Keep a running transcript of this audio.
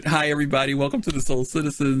Hi, everybody. Welcome to the Soul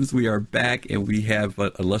Citizens. We are back and we have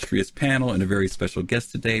an illustrious panel and a very special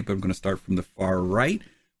guest today. But I'm going to start from the far right,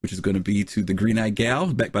 which is going to be to the Green-Eyed Gal,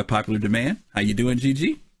 back by popular demand. How you doing,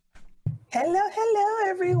 Gigi? Hello,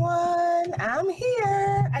 everyone. I'm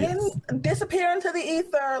here. I didn't disappear into the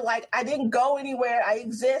ether. Like, I didn't go anywhere. I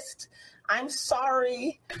exist. I'm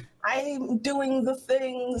sorry. I'm doing the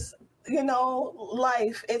things,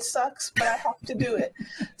 life. It sucks, but I have to do it.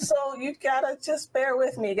 So you gotta just bear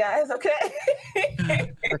with me, guys,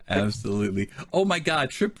 okay? Absolutely. Oh my God,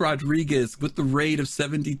 Trip Rodriguez with the raid of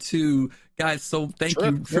 72. Guys, so thank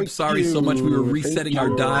you, Trip. Sorry so much. We were resetting our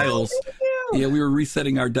dials. Yeah, we were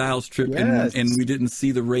resetting our dials, Trip, yes. and we didn't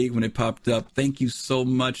see the rate when it popped up. Thank you so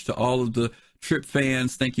much to all of the Trip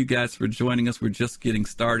fans. Thank you guys for joining us. We're just getting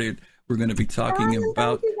started. We're going to be talking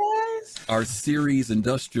about our series,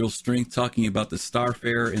 Industrial Strength, talking about the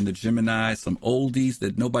Starfarer and the Gemini, some oldies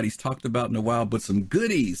that nobody's talked about in a while, but some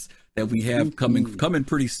goodies that we have coming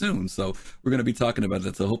pretty soon. So we're going to be talking about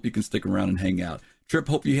that. So I hope you can stick around and hang out. Trip,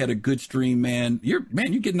 hope you had a good stream, man. You're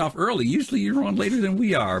getting off early. Usually you're on later than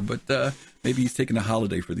we are, but maybe he's taking a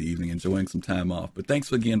holiday for the evening, enjoying some time off. But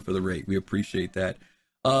thanks again for the rate. We appreciate that.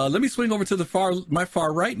 Let me swing over to my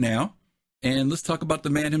far right now, and let's talk about the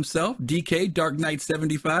man himself, DK Dark Knight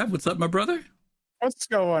 75. What's up, my brother? What's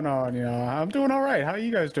going on? I'm doing all right. How are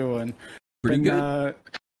you guys doing? Pretty good.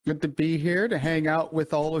 Good to be here to hang out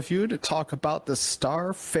with all of you to talk about the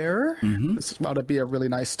Starfarer. This is about to be a really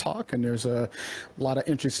nice talk, and there's a lot of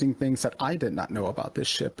interesting things that I did not know about this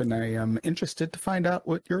ship, and I am interested to find out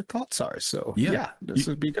what your thoughts are. So yeah, this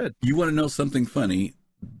would be good. You want to know something funny?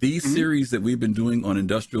 These series that we've been doing on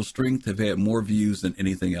Industrial Strength have had more views than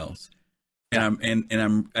anything else. And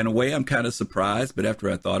I'm in a way I'm kind of surprised, but after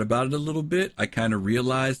I thought about it a little bit, I kind of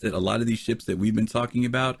realized that a lot of these ships that we've been talking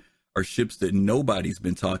about are ships that nobody's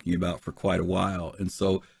been talking about for quite a while. And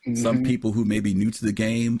so some people who may be new to the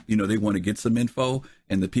game, they want to get some info,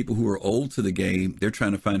 and the people who are old to the game, they're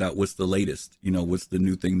trying to find out what's the latest, what's the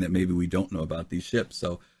new thing that maybe we don't know about these ships.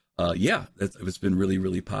 So it's been really,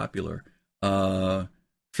 really popular.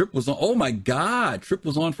 Trip was on. Oh my God. Trip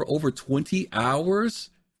was on for over 20 hours.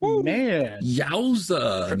 Man,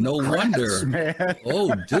 yowza! No wonder, man.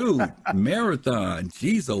 Oh, dude, marathon.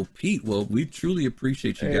 Jeez, oh, Pete. Well, we truly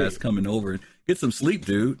appreciate you guys coming over. Get some sleep,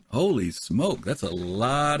 dude. Holy smoke, that's a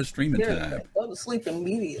lot of streaming time. Go to sleep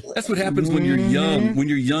immediately. That's what happens when you're young. When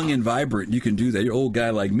you're young and vibrant, you can do that. You're an old guy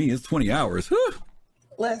like me. It's 20 hours. Whew.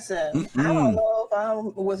 Listen, I don't know if I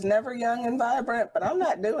was never young and vibrant, but I'm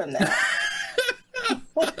not doing that.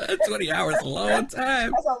 20 hours is a long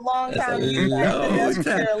time. That's a long time.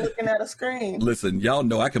 Looking at a screen. Listen, y'all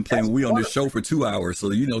know I complain when we on this show for 2 hours,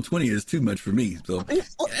 so 20 is too much for me. So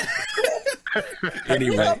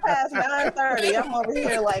anyway, past 9:30, I'm over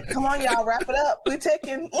here like, come on, y'all, wrap it up. We're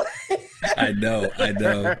taking. I know.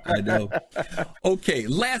 Okay,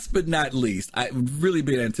 last but not least, I've really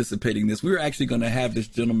been anticipating this. We were actually going to have this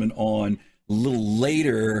gentleman on a little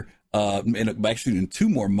later. Actually in 2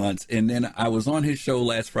 more months, and then I was on his show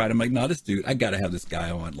last Friday. I'm like, no, this dude, I gotta have this guy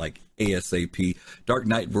on like ASAP. Dark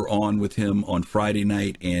Knight, we're on with him on Friday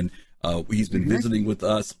night, and he's been visiting with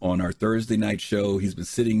us on our Thursday night show. He's been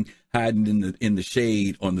sitting hiding in the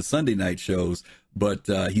shade on the Sunday night shows, but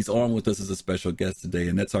he's on with us as a special guest today,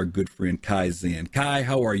 and that's our good friend Kai Zan. Kai,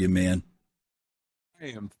 how are you, man? I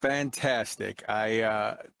am fantastic.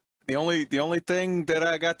 The only thing that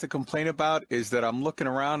I got to complain about is that I'm looking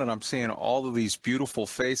around and I'm seeing all of these beautiful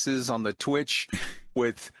faces on the Twitch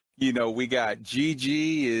with, we got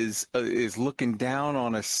Gigi is looking down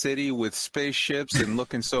on a city with spaceships and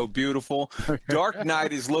looking so beautiful. Dark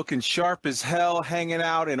Knight is looking sharp as hell, hanging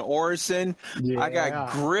out in Orison. Yeah. I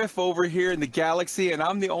got Griff over here in the galaxy, and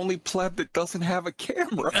I'm the only pleb that doesn't have a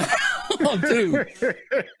camera. Oh, dude.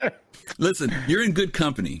 Listen, you're in good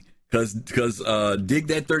company. Because Dig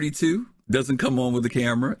That 32 doesn't come on with a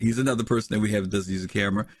camera. He's another person that we have that doesn't use a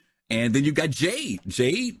camera. And then you've got Jade.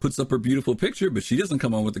 Jade puts up her beautiful picture, but she doesn't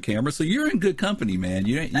come on with the camera. So you're in good company, man.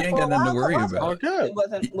 You ain't got nothing to worry about. It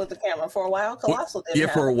wasn't with the camera for a while. Colossal didn't.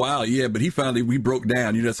 Yeah, for a while, yeah. But we broke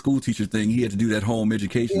down. That school teacher thing. He had to do that home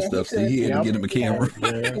education stuff. So he had to get him a camera.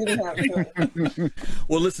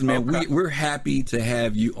 Well, listen, man, we're happy to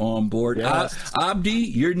have you on board. Yes. Abdi,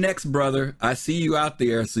 you're next, brother. I see you out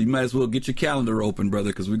there. So you might as well get your calendar open,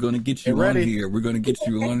 brother, because we're going to get you on here. We're going to get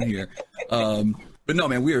you on here. But no,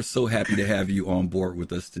 man, we are so happy to have you on board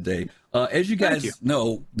with us today. As you guys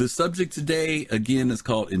know, the subject today, again, is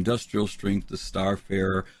called Industrial Strength, the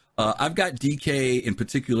Starfarer. I've got DK in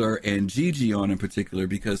particular and Gigi on in particular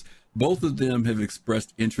because both of them have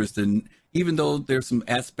expressed interest in, even though there's some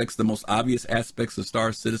aspects, the most obvious aspects of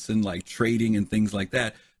Star Citizen, like trading and things like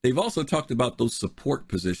that, they've also talked about those support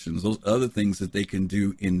positions, those other things that they can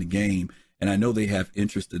do in the game. And I know they have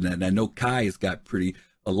interest in that. And I know Kai has got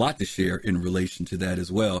a lot to share in relation to that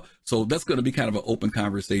as well. So that's going to be kind of an open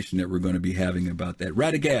conversation that we're going to be having about that.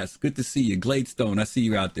 Radagast, good to see you. Gladestone, I see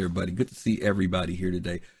you out there, buddy. Good to see everybody here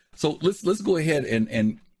today. So let's go ahead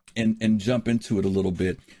and jump into it a little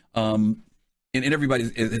bit. And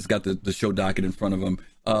everybody has got the show docket in front of them.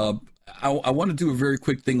 I want to do a very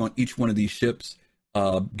quick thing on each one of these ships,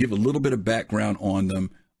 give a little bit of background on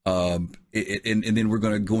them, and then we're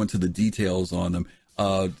going to go into the details on them.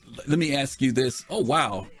 Let me ask you this. Oh,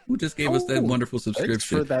 wow. Who just gave us that wonderful subscription? Thanks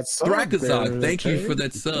for that sub. Thrakazog, thank you for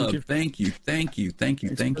that sub. Thank you. Thank you. Thank you.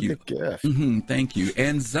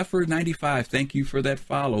 And Zephyr95, thank you for that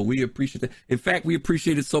follow. We appreciate that. In fact, we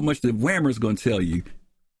appreciate it so much that Whammer's going to tell you.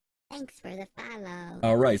 Thanks for the follow.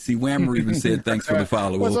 All right. See, Whammer even said thanks for the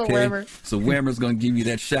follow. What's okay. up, Whammer? So Whammer's going to give you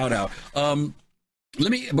that shout out.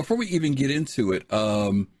 Before we even get into it,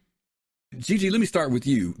 Gigi, let me start with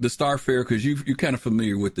you, the Starfarer, because you're kind of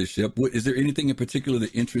familiar with this ship. Is there anything in particular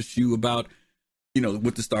that interests you about,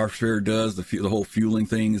 what the Starfarer does, the whole fueling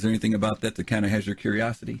thing? Is there anything about that kind of has your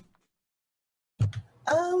curiosity?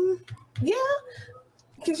 Yeah.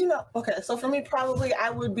 Because, okay, so for me, probably I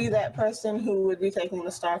would be that person who would be taking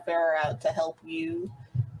the Starfarer out to help you,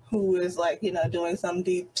 who is doing some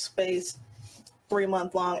deep space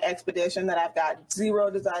 3-month-long expedition that I've got zero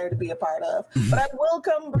desire to be a part of, but I will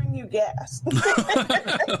come bring you gas.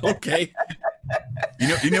 Okay.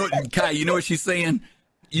 You know what, Kai, you know what she's saying?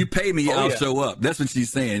 You pay me, I'll show up. That's what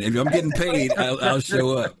she's saying. If I'm getting paid, I'll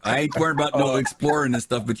show up. I ain't worried about no exploring and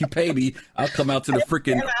stuff, but you pay me, I'll come out to the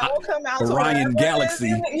freaking Orion Galaxy.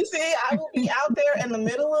 You see, I will be out there in the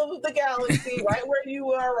middle of the galaxy, right where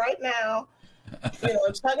you are right now,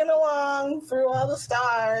 chugging along through all the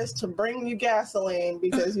stars to bring you gasoline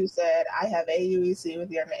because you said I have AUEC with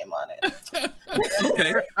your name on it.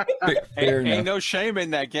 Okay. Fair enough. Ain't no shame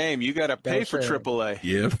in that game. You got to pay for AAA.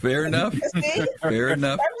 Yeah, fair enough. See? Fair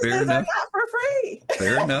enough. Fair enough. Not for free.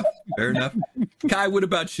 Fair enough. Kai, what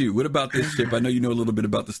about you? What about this ship? I know you know a little bit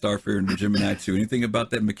about the Starfarer and the Gemini 2. Anything about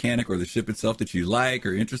that mechanic or the ship itself that you like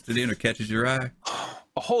or interested in or catches your eye?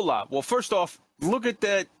 A whole lot. Well, first off, look at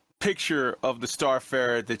that picture of the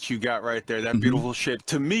Starfarer that you got right there, that beautiful ship.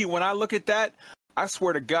 To me, when I look at that, I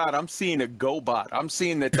swear to God, I'm seeing a GoBot. I'm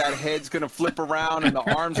seeing that head's going to flip around and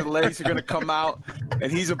the arms and legs are going to come out.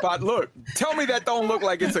 And he's about, look, tell me that don't look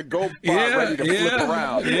like it's a GoBot ready to flip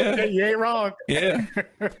around. Yeah, you ain't wrong. Yeah.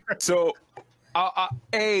 So, I'm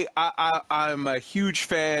a huge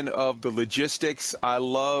fan of the logistics. I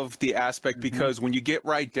love the aspect because when you get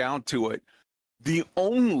right down to it, the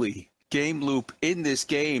only game loop in this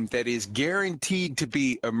game that is guaranteed to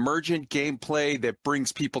be emergent gameplay that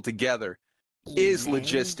brings people together is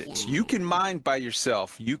logistics. You can mine by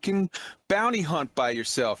yourself. You can bounty hunt by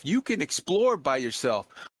yourself. You can explore by yourself.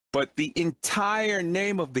 But the entire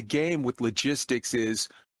name of the game with logistics is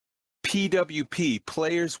PWP,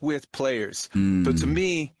 players with players. So to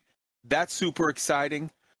me, that's super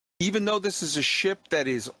exciting. Even though this is a ship that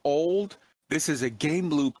is old, this is a game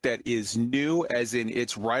loop that is new, as in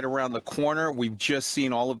it's right around the corner. We've just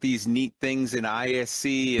seen all of these neat things in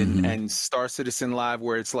ISC and Star Citizen Live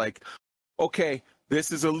where it's like, okay,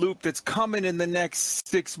 this is a loop that's coming in the next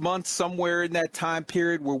 6 months, somewhere in that time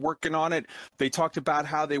period. We're working on it. They talked about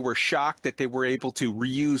how they were shocked that they were able to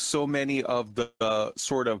reuse so many of the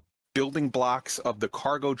sort of building blocks of the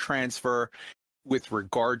cargo transfer with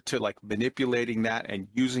regard to like manipulating that and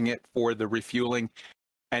using it for the refueling.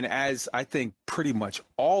 And as I think pretty much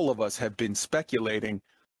all of us have been speculating,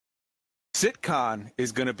 CitCon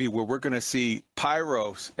is going to be where we're going to see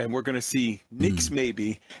Pyros and we're going to see Nyx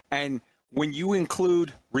maybe. And when you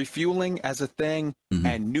include refueling as a thing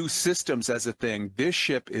and new systems as a thing, this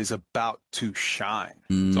ship is about to shine.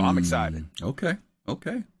 So I'm excited. Okay.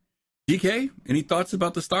 DK, any thoughts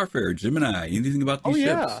about the Starfarer, Gemini? Anything about these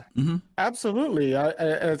ships? Absolutely.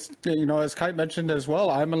 As Kai mentioned as well,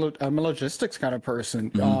 I'm a logistics kind of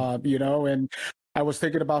person. And I was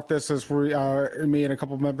thinking about this as me and a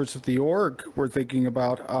couple of members of the org were thinking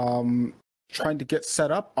about trying to get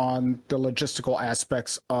set up on the logistical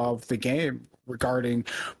aspects of the game regarding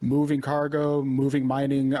moving cargo, moving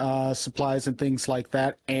mining supplies and things like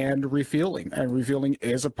that, and refueling. And refueling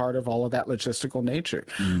is a part of all of that logistical nature.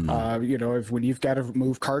 When you've got to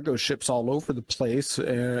move cargo ships all over the place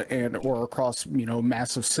or across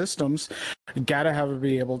massive systems, you got to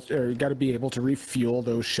be able to refuel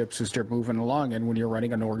those ships as they're moving along. And when you're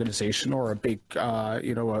running an organization or a big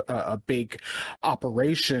a big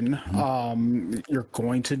operation, you're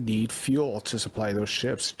going to need fuel to supply those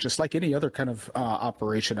ships, just like any other kind of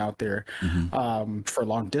operation out there for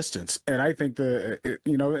long distance. And I think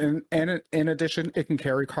in addition, it can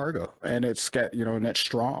carry cargo, and it's and it's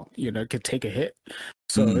strong. It could take a hit.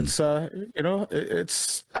 So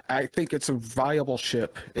I think it's a viable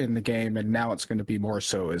ship in the game, and now it's going to be more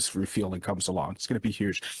so as refueling comes along. It's going to be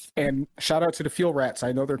huge. And shout out to the fuel rats.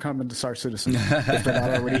 I know they're coming to Star Citizen if they're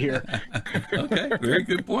not already here. Okay, very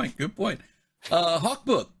good point. Good point.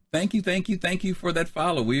 Hawkbook, thank you for that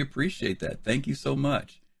follow. We appreciate that. Thank you so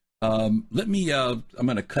much. I'm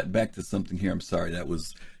going to cut back to something here. I'm sorry, that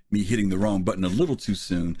was me hitting the wrong button a little too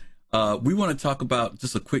soon. We want to talk about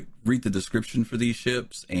just a quick read the description for these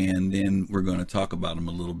ships, and then we're going to talk about them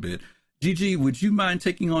a little bit. Gigi, would you mind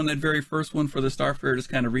taking on that very first one for the Starfarer? Just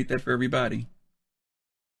kind of read that for everybody.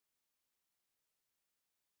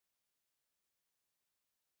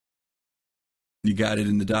 You got it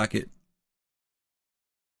in the docket?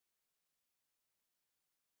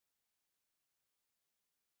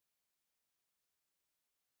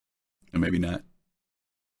 Or maybe not.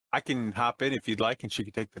 I can hop in if you'd like, and she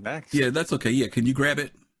can take the next. Yeah, that's okay. Yeah, can you grab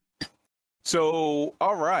it? So,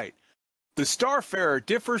 all right. The Starfarer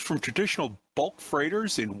differs from traditional bulk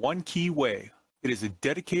freighters in one key way. It is a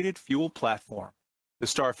dedicated fuel platform. The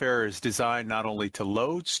Starfarer is designed not only to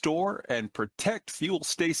load, store, and protect fuel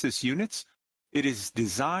stasis units, it is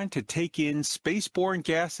designed to take in spaceborne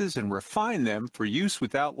gases and refine them for use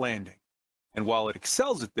without landing. And while it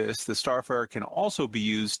excels at this, the Starfarer can also be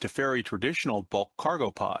used to ferry traditional bulk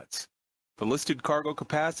cargo pods. The listed cargo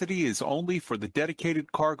capacity is only for the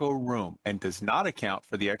dedicated cargo room and does not account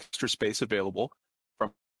for the extra space available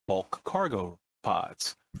from bulk cargo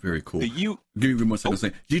pods. Very cool. Give me 1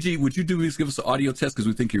 second. Gigi, would you please give us an audio test, because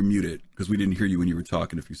we think you're muted, because we didn't hear you when you were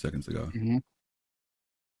talking a few seconds ago. Mm-hmm.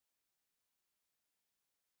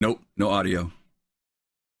 Nope, no audio.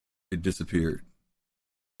 It disappeared.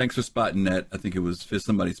 Thanks for spotting that. I think it was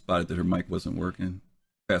somebody spotted that her mic wasn't working.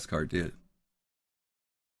 Fastcard did.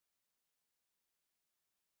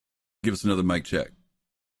 Give us another mic check.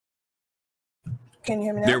 Can you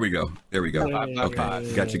hear me now? There we go.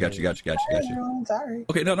 Okay. Gotcha. I'm sorry.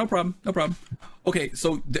 Okay, no problem. Okay,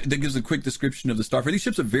 so that gives a quick description of the Starfarer. These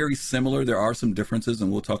ships are very similar. There are some differences,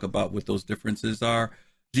 and we'll talk about what those differences are.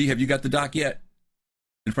 G, have you got the doc yet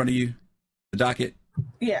in front of you? The docket?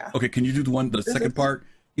 Yeah. Okay, can you do the second part?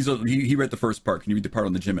 He read the first part. Can you read the part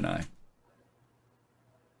on the Gemini?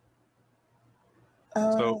 I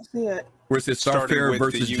don't see it. Where it says Starfarer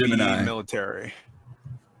versus Gemini. Military.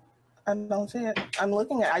 I don't see it. I'm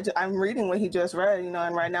looking at. I'm reading what he just read. And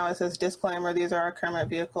right now it says disclaimer. These are our current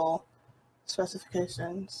vehicle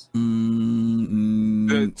specifications.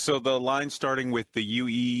 So the line starting with the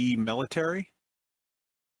UEE military.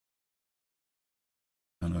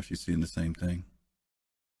 I don't know if she's seeing the same thing.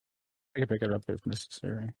 I can pick it up if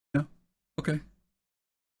necessary. Yeah. Okay.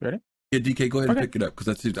 Ready? Yeah, DK, go ahead and pick it up,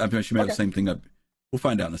 because she might have the same thing up. We'll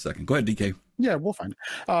find out in a second. Go ahead, DK. Yeah, we'll find it.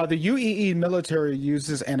 The UEE military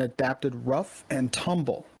uses an adapted rough and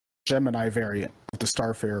tumble Gemini variant of the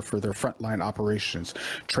Starfarer for their frontline operations,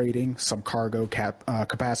 trading, some cargo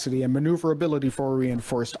capacity, and maneuverability for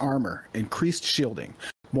reinforced armor, increased shielding,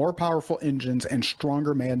 more powerful engines, and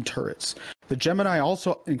stronger manned turrets. The Gemini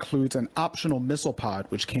also includes an optional missile pod,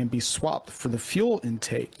 which can be swapped for the fuel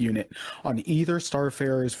intake unit on either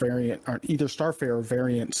Starfarer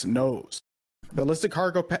variant's nose. The listed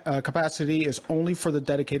cargo capacity is only for the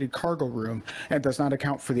dedicated cargo room and does not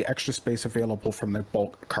account for the extra space available from the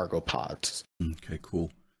bulk cargo pods. Okay,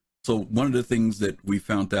 cool. So one of the things that we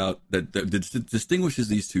found out that distinguishes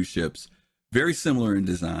these two ships, very similar in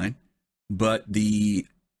design, but the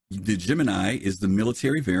Gemini is the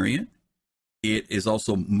military variant. It is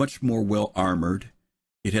also much more well armored.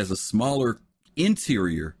 It has a smaller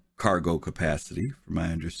interior cargo capacity, from my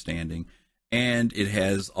understanding. And it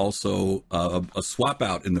has also a swap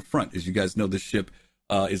out in the front. As you guys know, this ship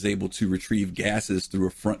is able to retrieve gases through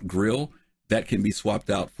a front grill that can be swapped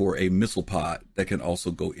out for a missile pod that can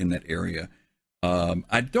also go in that area.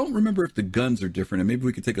 I don't remember if the guns are different, and maybe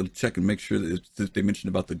we could take a check and make sure that they mentioned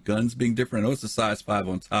about the guns being different. I know it's a size 5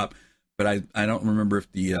 on top, but I don't remember if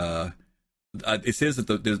it says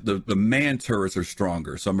that the man turrets are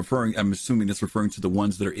stronger. So I'm assuming it's referring to the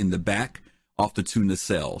ones that are in the back off the two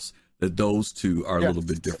nacelles. That those two are a little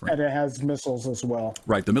bit different. And it has missiles as well.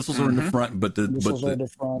 Right, the missiles are in the front, but the missiles are in the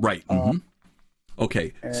front. Right.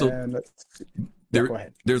 Okay, so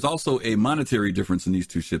there's also a monetary difference in these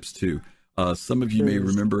two ships too. Some of you may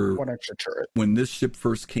remember one extra turret. When this ship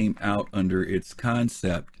first came out under its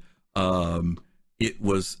concept. It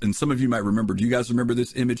was, and some of you might remember. Do you guys remember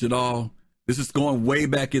this image at all? This is going way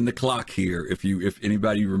back in the clock here. If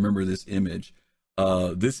anybody remember this image.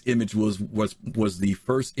 This image was the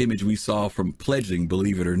first image we saw from pledging,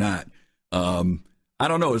 believe it or not. I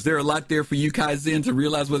don't know. Is there a lot there for you Kaizen to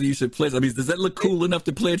realize whether you should pledge? I mean, does that look cool enough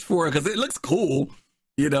to pledge for? Because it looks cool,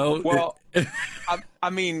 you know. Well, I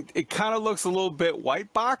mean, it kind of looks a little bit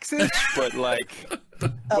white boxish, but like,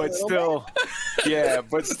 but still, yeah.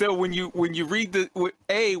 But still, when you read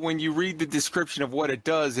when you read the description of what it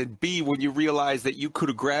does, and B, when you realize that you could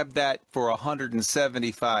have grabbed that for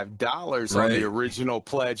 $175 on the original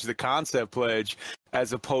pledge, the concept pledge,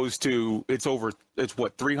 as opposed to it's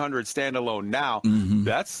what 300 standalone now. Mm-hmm.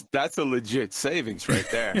 That's a legit savings right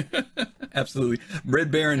there. Absolutely. Red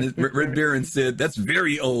Baron said that's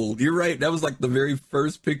very old. You're right. That was like the very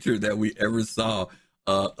first picture that we ever saw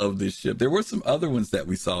of this ship. There were some other ones that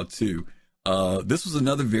we saw too. This was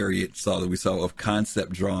another variant that we saw of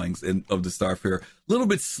concept drawings of the Starfarer. A little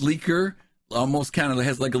bit sleeker, almost kind of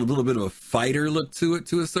has like a little bit of a fighter look to it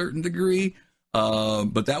to a certain degree.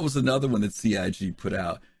 But that was another one that CIG put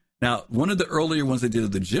out. Now, one of the earlier ones they did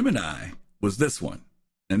of the Gemini was this one.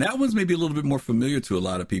 And that one's maybe a little bit more familiar to a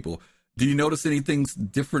lot of people. Do you notice anything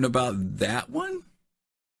different about that one?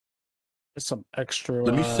 There's some extra.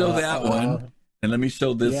 Let me show that one. And let me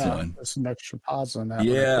show this one. There's some extra pause on that.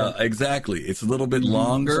 Yeah, exactly. It's a little bit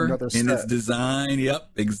longer in its design. Yep,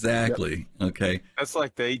 exactly. Yep. Okay. That's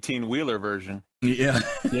like the 18-wheeler version. Yeah.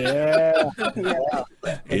 Yeah.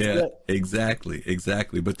 Yeah,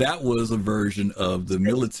 exactly. But that was a version of the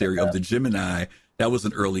military, of the Gemini. That was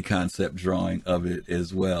an early concept drawing of it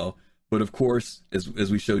as well. But of course,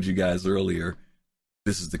 as we showed you guys earlier,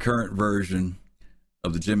 this is the current version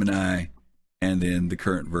of the Gemini, and then the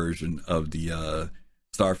current version of the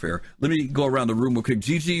Starfarer. Let me go around the room real quick.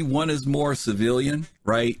 GG1 is more civilian,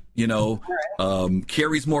 right? You know,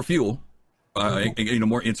 carries more fuel,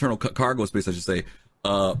 more internal cargo space, I should say.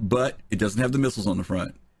 But it doesn't have the missiles on the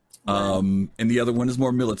front. And the other one is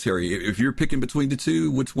more military. If you're picking between the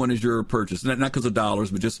two, which one is your purchase? Not because of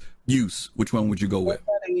dollars, but just use. Which one would you go with?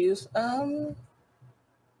 Use.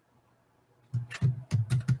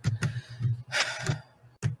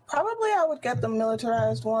 Probably I would get the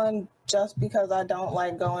militarized one just because I don't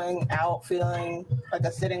like going out feeling like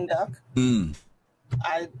a sitting duck. And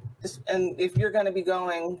if you're going to be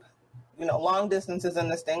going, long distances in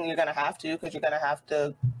this thing, you're going to have to, because you're going to have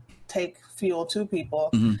to take fuel to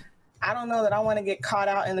people. Mm-hmm. I don't know that I want to get caught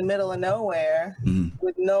out in the middle of nowhere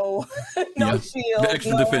with no shield. The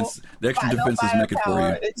extra defense is making for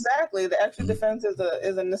you. Exactly. The extra defense is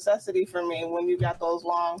a necessity for me when you got those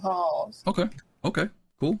long hauls. Okay.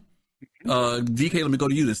 Cool. DK, let me go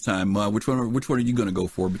to you this time. Which one are you going to go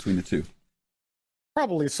for between the two?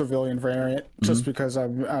 Probably civilian variant, just because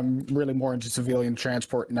I'm really more into civilian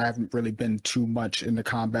transport, and I haven't really been too much into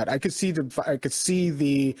combat. I could see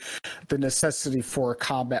the necessity for a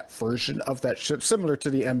combat version of that ship, similar to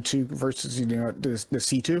the M2 versus the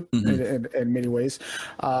C2 in many ways.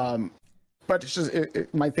 But it's just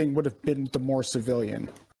my thing would have been the more civilian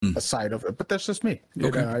side of it. But that's just me.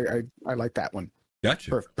 I like that one.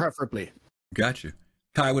 Gotcha. Preferably. Gotcha.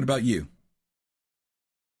 Kai, what about you?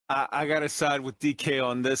 I got to side with DK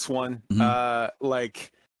on this one.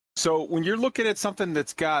 So when you're looking at something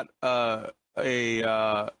that's got a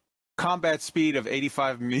combat speed of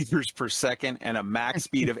 85 meters per second and a max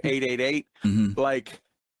speed of 888, like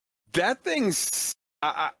that thing's,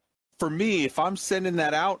 for me, if I'm sending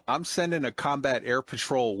that out, I'm sending a combat air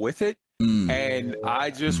patrol with it. And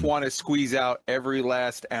I just want to squeeze out every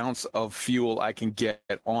last ounce of fuel I can get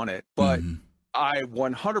on it. But I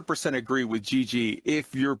 100% agree with GG.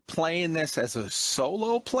 If you're playing this as a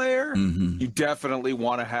solo player, you definitely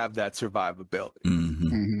want to have that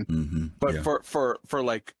survivability. But for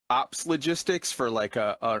like ops logistics, for like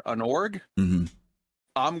an org,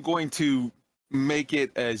 I'm going to make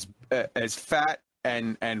it as fat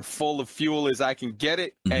and full of fuel as I can get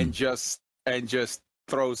it, and just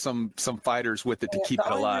throw some fighters with it to keep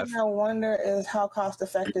it alive. The only thing I wonder is how cost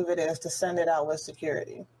effective it is to send it out with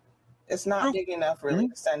security. It's not big enough really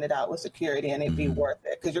to send it out with security and it'd be worth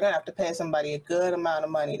it, because you're gonna have to pay somebody a good amount of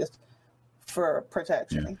money for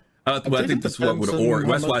protection. I think that's what with an org.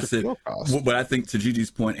 That's why I said. But I think to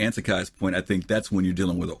Gigi's point and to Kai's point, I think that's when you're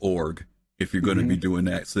dealing with an org. If you're going to be doing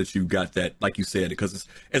that, so that you've got that, like you said, because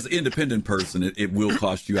as an independent person, it will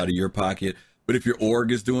cost you out of your pocket. But if your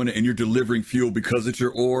org is doing it and you're delivering fuel because it's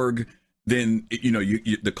your org, then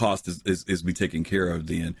the cost is be taken care of.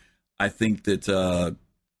 Then I think that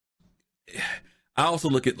I also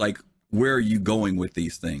look at like, where are you going with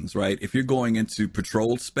these things, right? If you're going into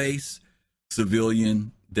patrolled space,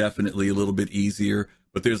 civilian, definitely a little bit easier.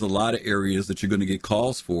 But there's a lot of areas that you're going to get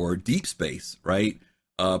calls for deep space, right?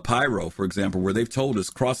 Pyro, for example, where they've told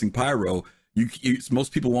us crossing Pyro,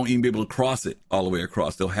 most people won't even be able to cross it all the way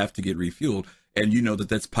across. They'll have to get refueled. And you know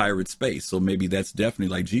that's pirate space. So maybe that's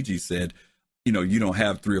definitely, like Gigi said, you don't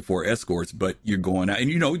have 3 or 4 escorts, but you're going out and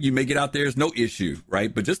you may get out there, it's no issue,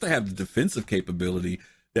 right? But just to have the defensive capability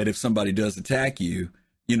that if somebody does attack you,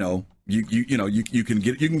 you can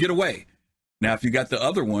get away. Now, if you got the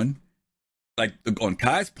other one, like on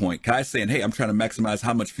Kai's point, Kai's saying, hey, I'm trying to maximize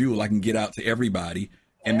how much fuel I can get out to everybody.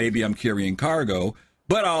 And maybe I'm carrying cargo,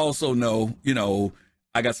 but I also know,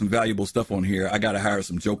 I got some valuable stuff on here. I got to hire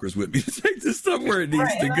some jokers with me to take this stuff where it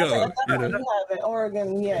needs to go. You have in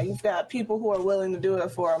Oregon, you've got people who are willing to do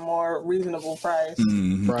it for a more reasonable price.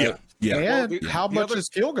 Mm-hmm. Right. Yeah. And how much is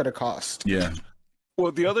fuel going to cost? Yeah.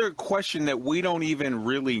 Well, the other question that we don't even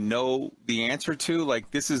really know the answer to,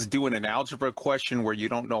 like this is doing an algebra question where you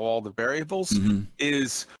don't know all the variables,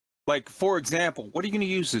 is like, for example, what are you going to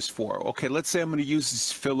use this for? Okay, let's say I'm going to use this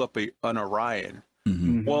to fill up an Orion.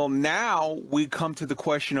 Mm-hmm. Well, now we come to the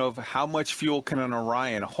question of how much fuel can an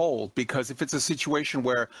Orion hold? Because if it's a situation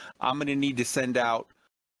where I'm going to need to send out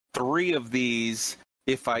 3 of these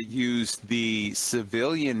if I use the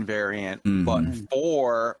civilian variant, but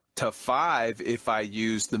 4 to 5 if I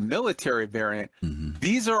use the military variant,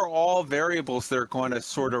 these are all variables that are going to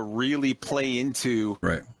sort of really play into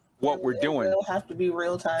what we're doing. It'll have to be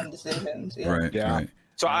real-time decisions. Yeah. Right. Yeah. Right.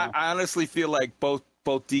 So I honestly feel like both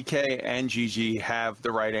DK and Gigi have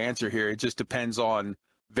the right answer here. It just depends on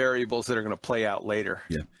variables that are going to play out later.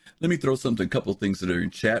 Yeah. Let me throw a couple of things that are in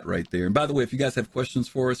chat right there. And by the way, if you guys have questions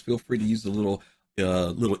for us, feel free to use the little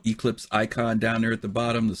eclipse icon down there at the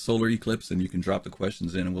bottom, the solar eclipse, and you can drop the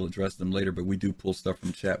questions in and we'll address them later. But we do pull stuff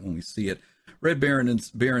from chat when we see it. Red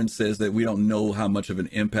Baron says that we don't know how much of an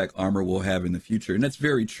impact armor will have in the future. And that's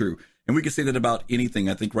very true. And we can say that about anything.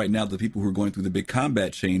 I think right now the people who are going through the big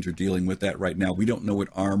combat change are dealing with that right now. We don't know what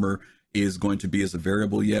armor is going to be as a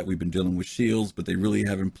variable yet. We've been dealing with shields, but they really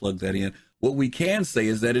haven't plugged that in. What we can say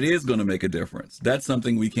is that it is going to make a difference. That's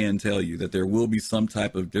something we can tell you, that there will be some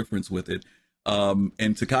type of difference with it.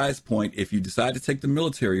 And to Kai's point, if you decide to take the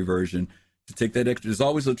military version, to take that extra, there's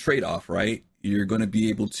always a trade-off, right? You're going to be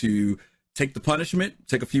able to take the punishment,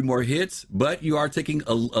 take a few more hits, but you are taking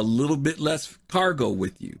a little bit less cargo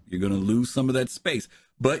with you. You're going to lose some of that space,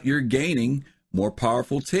 but you're gaining more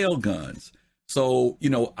powerful tail guns. So,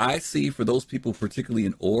 I see for those people, particularly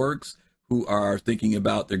in orgs, who are thinking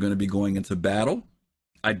about they're going to be going into battle,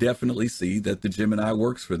 I definitely see that the Gemini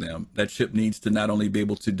works for them. That ship needs to not only be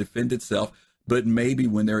able to defend itself, but maybe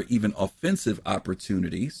when there are even offensive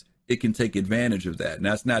opportunities, it can take advantage of that.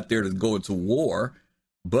 Now, it's not there to go into war,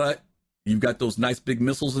 but you've got those nice big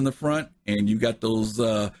missiles in the front and you've got those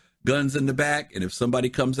guns in the back. And if somebody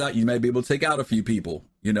comes out, you might be able to take out a few people,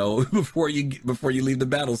 before you leave the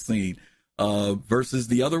battle scene. Versus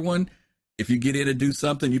the other one, if you get in and do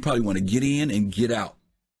something, you probably want to get in and get out.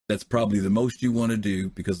 That's probably the most you want to do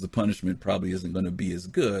because the punishment probably isn't going to be as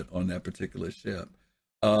good on that particular ship.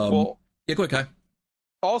 Go ahead, Kai.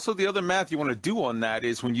 Also, the other math you want to do on that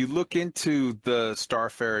is when you look into the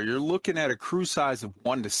Starfarer, you're looking at a crew size of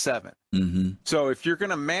 1 to 7. Mm-hmm. So if you're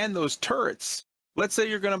going to man those turrets, let's say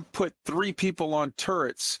you're going to put 3 people on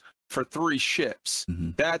turrets for 3 ships.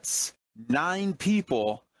 Mm-hmm. That's 9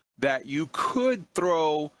 people that you could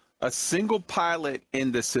throw a single pilot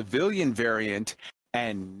in the civilian variant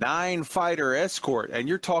and 9 fighter escort, and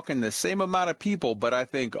you're talking the same amount of people, but I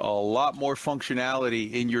think a lot more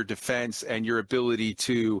functionality in your defense and your ability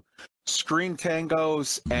to screen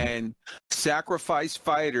tangos and sacrifice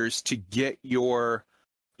fighters to get your,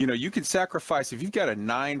 you can sacrifice, if you've got a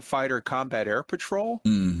 9 fighter combat air patrol,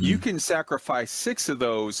 you can sacrifice 6 of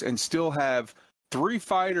those and still have 3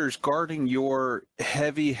 fighters guarding your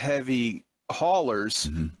heavy haulers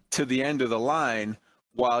to the end of the line,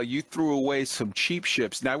 while you threw away some cheap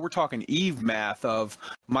ships. Now we're talking Eve math of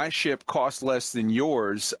my ship costs less than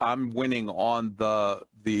yours. I'm winning on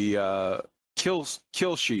the kill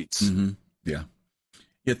sheets. Yeah,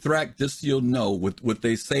 Thrak, just so you'll know what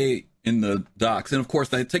they say in the docs, and of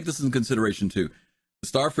course I take this into consideration too. The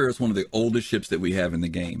Starfarer is one of the oldest ships that we have in the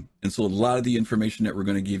game, and so a lot of the information that we're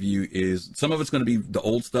going to give you is, some of it's going to be the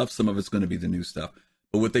old stuff, some of it's going to be the new stuff.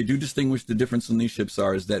 But what they do distinguish the difference in these ships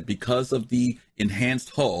is that because of the enhanced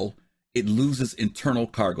hull, it loses internal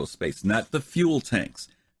cargo space, not the fuel tanks,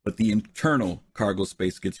 but the internal cargo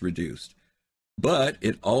space gets reduced. But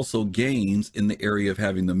it also gains in the area of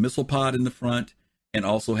having the missile pod in the front and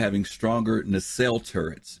also having stronger nacelle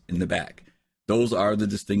turrets in the back. Those are the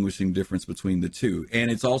distinguishing difference between the two.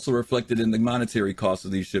 And it's also reflected in the monetary cost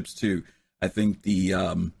of these ships too. I think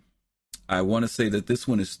I want to say that this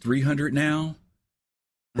one is 300 now.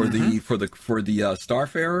 For the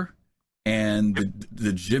Starfarer, And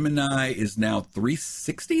the Gemini is now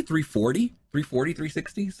 360, 340, 340,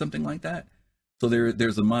 360, something like that. So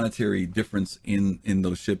there's a monetary difference in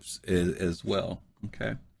those ships as well.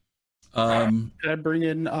 Okay. Can I bring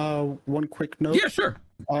in one quick note? Yeah, sure.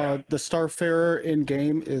 The Starfarer in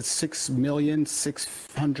game is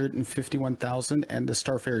 6,651,000, and the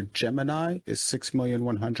Starfarer Gemini is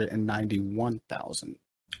 6,191,000.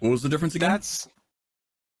 What was the difference again?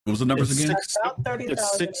 What was the numbers again? About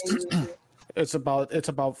 30,000. It's about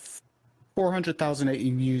 400,000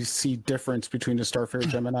 AUC difference between the Starfarer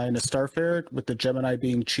Gemini and the Starfarer, with the Gemini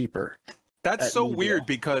being cheaper. That's so weird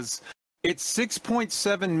because it's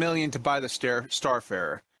 6.7 million to buy the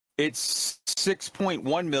Starfarer. It's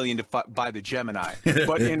 6.1 million to buy the Gemini.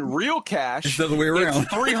 But in real cash, it's the other way around.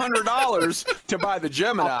 It's $300 to buy the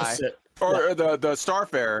Gemini or the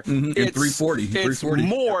Starfarer. Mm-hmm. It's 340. It's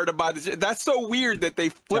more to buy the. That's so weird that they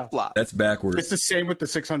flip flop. That's backwards. It's the same with the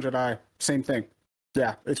 600i. Same thing.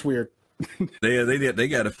 Yeah, it's weird. They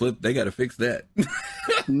got to flip. They got to fix that.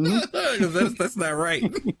 that's not right.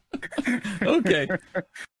 Okay.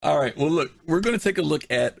 All right. Well, look, we're going to take a look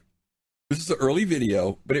at. This is an early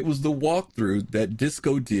video, but it was the walkthrough that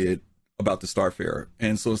Disco did about the Starfarer.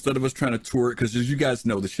 And so instead of us trying to tour it, because as you guys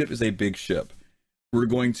know, the ship is a big ship, we're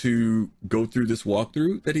going to go through this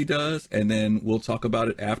walkthrough that he does, and then we'll talk about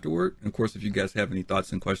it afterward. And of course, if you guys have any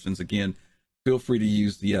thoughts and questions, again, feel free to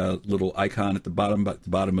use the little icon at the bottom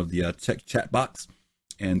of the chat box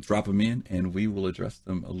and drop them in, and we will address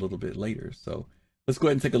them a little bit later. So let's go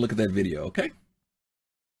ahead and take a look at that video, okay?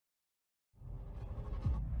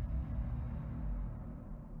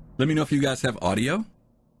 Let me know if you guys have audio.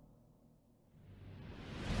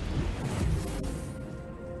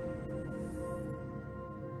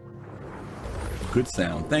 Good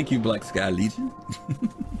sound. Thank you, Black Sky Legion.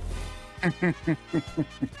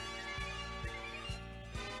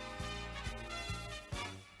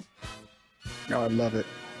 Oh, I love it.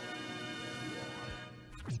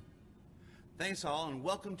 Thanks all, and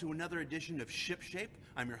welcome to another edition of ShipShape.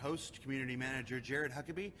 I'm your host, Community Manager Jared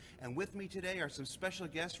Huckabee, and with me today are some special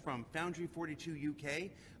guests from Foundry 42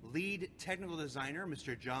 UK, lead technical designer,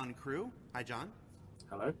 Mr. John Crew. Hi, John.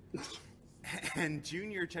 Hello. And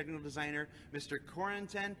junior technical designer, Mr.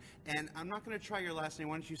 Corentin. And I'm not going to try your last name.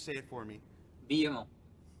 Why don't you say it for me? Billemont.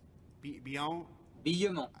 Billemont?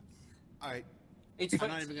 Billemont. All right. It's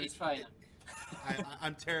fine.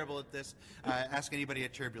 I'm terrible at this. Ask anybody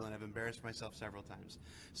at Turbulent. I've embarrassed myself several times.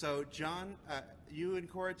 So, John, you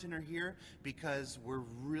and Corentin are here because we're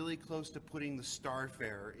really close to putting the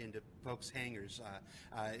Starfarer into folks' hangars.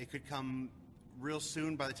 It could come real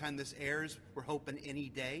soon. By the time this airs, we're hoping any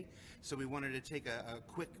day. So we wanted to take a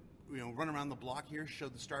quick run around the block here, show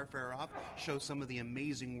the Starfarer off, show some of the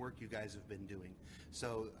amazing work you guys have been doing.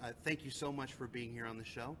 So thank you so much for being here on the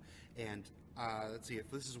show. And let's see if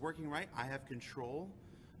this is working right. I have control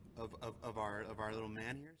of our little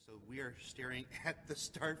man here. So we are staring at the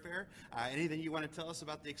Starfarer. Anything you want to tell us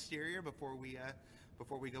about the exterior before we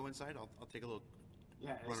go inside? I'll take a little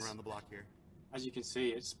run around the block here. As you can see,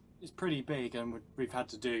 it's pretty big, and we've had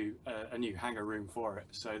to do a new hangar room for it.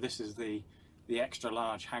 So this is the extra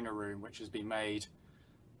large hangar room, which has been made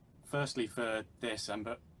firstly for this and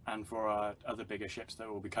for our other bigger ships that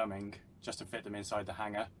will be coming, just to fit them inside the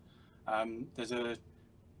hangar. There's a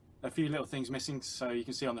few little things missing. So you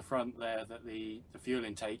can see on the front there that the fuel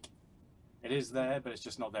intake, it is there, but it's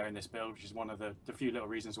just not there in this build, which is one of the few little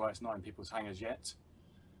reasons why it's not in people's hangars yet.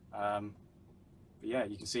 But yeah,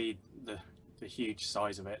 you can see the huge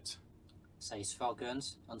size of it. Size 4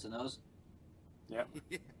 guns on the nose. Yep,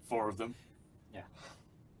 4 of them. Yeah.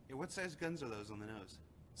 What size guns are those on the nose?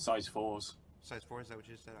 Size 4s. Size 4, is that what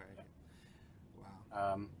you said? All right.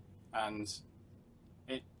 Wow. And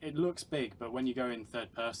it looks big, but when you go in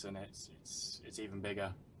third person, it's even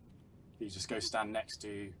bigger. You just go stand next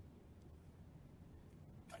to.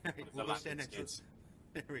 We'll go stand next to.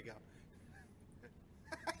 There we go.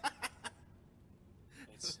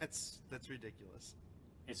 That's ridiculous.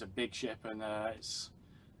 It's a big ship, and it's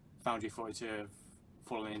Foundry 42 have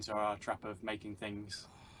fallen into our trap of making things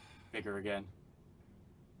bigger again.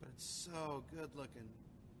 But it's so good looking.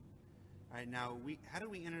 All right, now how do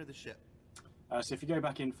we enter the ship? So if you go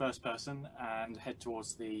back in first person and head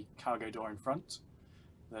towards the cargo door in front,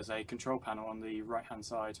 there's a control panel on the right hand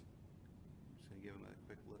side. I'm just going to give them a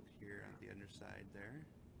quick look here at the underside there.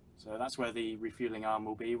 So that's where the refueling arm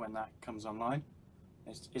will be when that comes online.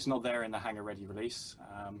 It's not there in the hangar ready release,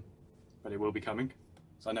 but it will be coming.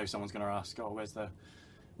 So I know someone's going to ask, oh, where's the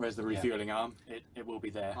refueling arm? It will be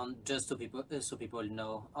there. Just so people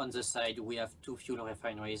know, on the side we have 2 fuel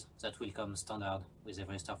refineries that will come standard with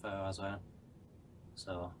every Starfarer as well.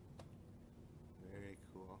 So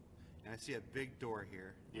And I see a big door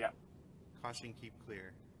here. Yeah. Caution, keep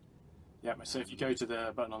clear. Yeah, so if you go to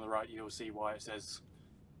the button on the right, you'll see why it says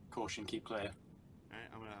caution, keep clear. All right,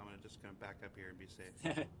 I'm just gonna back up here and be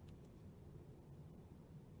safe.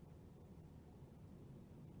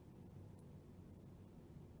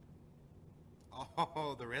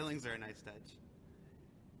 Oh, the railings are a nice touch.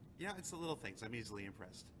 You know, it's the little things. I'm easily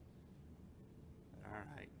impressed. All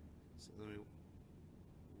right, so let me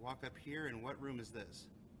walk up here. And what room is this?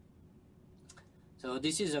 So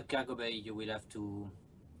this is a cargo bay. You will have to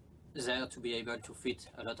there to be able to fit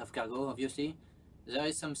a lot of cargo, obviously. There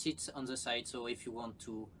is some seats on the side, so if you want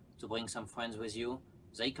to bring some friends with you,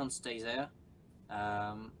 they can stay there.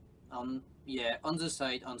 On the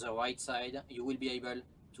side, on the right side, you will be able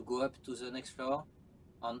to go up to the next floor.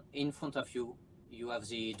 In front of you, you have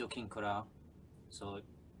the docking collar, so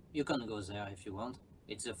you can go there if you want.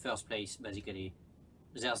 It's the first place, basically.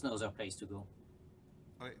 There's no other place to go.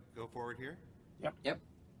 Okay, go forward here. Yep.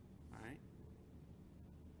 All right.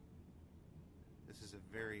 This is a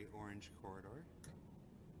very orange corridor.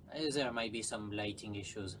 There might be some lighting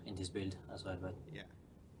issues in this build as well, but Yeah.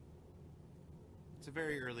 It's a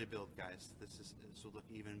very early build, guys. This will look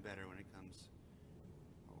even better when it comes.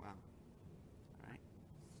 Oh wow! All right.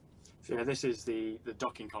 So yeah, this is the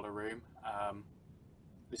docking collar room.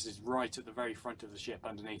 This is right at the very front of the ship,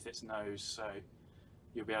 underneath its nose, so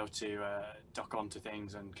you'll be able to dock onto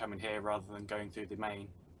things and come in here rather than going through the main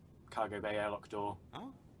cargo bay airlock door.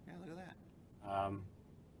 Oh, yeah, look at that.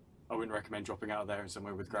 I wouldn't recommend dropping out of there in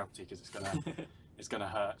somewhere with gravity because it's gonna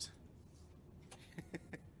hurt.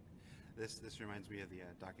 This reminds me of the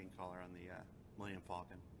docking collar on the Millennium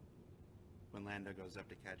Falcon when Lando goes up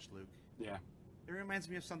to catch Luke. Yeah. It reminds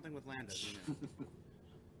me of something with Lando, doesn't it?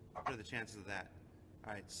 What are the chances of that?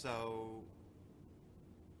 All right, so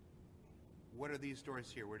what are these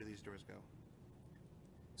doors here? Where do these doors go?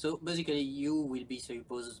 so basically you will be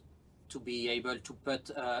supposed to be able to put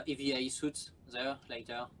EVA suits there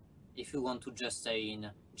later. If you want to just stay in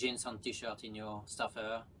jeans and t-shirt in your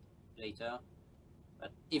Starfarer later.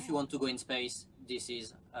 But if you want to go in space, this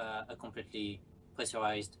is a completely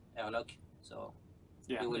pressurized airlock, so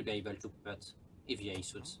Yeah. you will be able to put EVA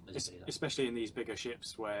suits basically there. Especially in these bigger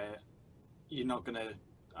ships where you're not going to,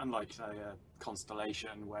 unlike say a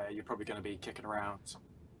Constellation, where you're probably going to be kicking around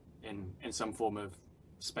in some form of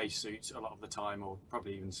spacesuit a lot of the time, or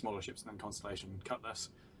probably even smaller ships than Constellation Cutlass,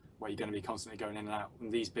 where you're going to be constantly going in and out.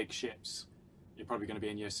 In these big ships, you're probably going to be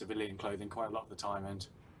in your civilian clothing quite a lot of the time, and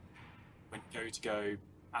when you go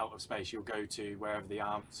out of space, you'll go to wherever the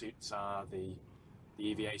armor suits are, the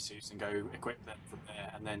EVA suits, and go equip them from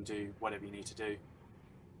there, and then do whatever you need to do.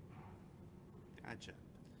 Gotcha.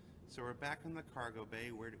 So we're back in the cargo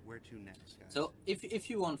bay. Where to next, guys? So if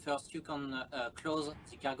you want first, you can close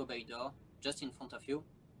the cargo bay door just in front of you.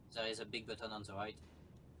 There is a big button on the right.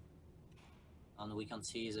 And we can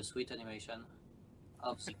see the sweet animation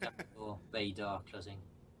of the cargo bay door closing.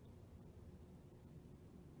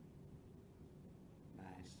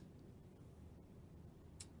 Nice.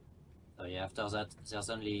 So yeah, after that, there's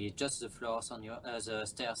only just the floors on your, the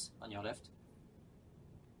stairs on your left.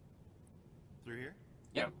 Through here?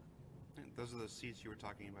 Yep. Those are those seats you were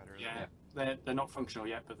talking about earlier. Yeah, they're not functional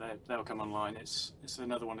yet, but they'll come online. It's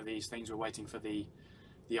another one of these things. We're waiting for the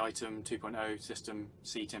item 2.0 system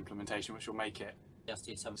seat implementation, which will make it Just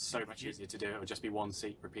need some. so much easier to do. It will just be one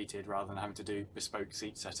seat repeated rather than having to do bespoke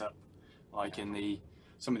seat setup, like in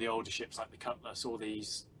some of the older ships like the Cutlass. All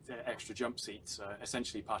these extra jump seats are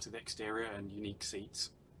essentially part of the exterior and unique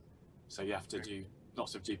seats, so you have to do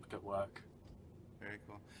lots of duplicate work. Very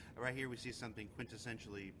cool. Right here we see something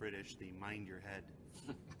quintessentially British, the mind your head.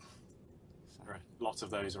 There are lots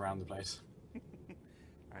of those around the place.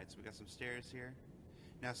 Alright, so we got some stairs here.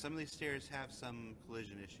 Now some of these stairs have some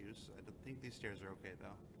collision issues. I don't think these stairs are okay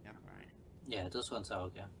though. Yep, alright. Yeah, those ones are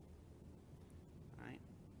okay. Alright.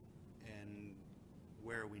 And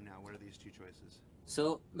where are we now? What are these two choices?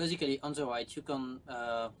 So basically, on the right, you can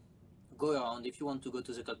go around. If you want to go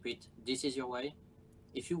to the cockpit, this is your way.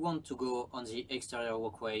 If you want to go on the exterior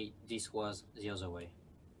walkway, this was the other way.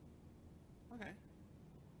 Okay.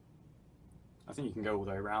 I think you can go all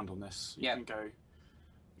the way around on this. You can go.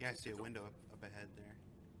 Yeah, I see a window up ahead there.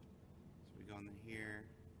 So we go in here.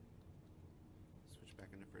 Switch back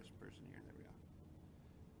into first person here. There we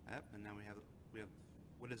go. Yep, and now we have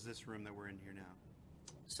what is this room that we're in here now?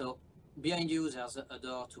 So behind you, there's a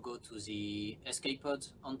door to go to the escape pod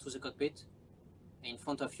onto the cockpit. In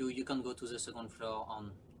front of you, you can go to the second floor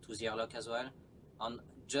on to the airlock as well. And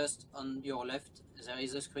just on your left, there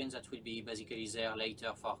is a screen that will be basically there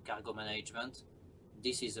later for cargo management.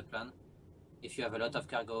 This is the plan. If you have a lot of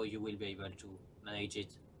cargo, you will be able to manage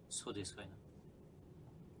it through this screen.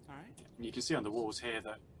 All right. And you can see on the walls here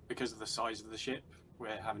that because of the size of the ship,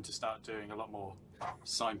 we're having to start doing a lot more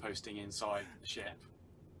signposting inside the ship.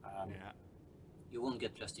 Yeah. You won't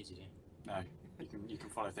get lost easily. No, you can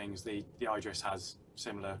follow things. The Idris has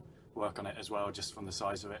similar work on it as well, just from the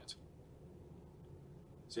size of it.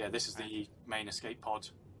 So yeah, this is the main escape pod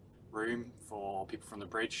room for people from the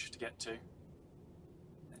bridge to get to.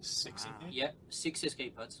 There's 6 in here. Yeah, 6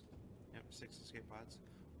 escape pods. Yep, 6 escape pods.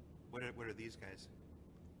 What are these guys?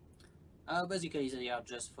 Basically, they are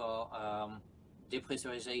just for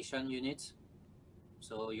depressurization units.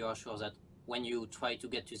 So you are sure that when you try to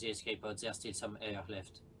get to the escape pod, there's still some air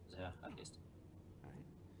left there, at least. All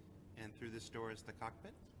right. And through this door is the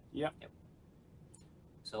cockpit? Yep.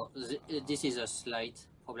 So this is a slight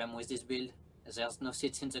problem with this build. There's no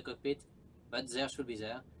seats in the cockpit, but there should be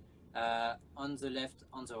there. On the left,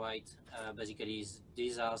 on the right, basically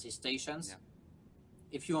these are the stations. Yeah.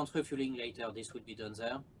 If you want refueling later, this would be done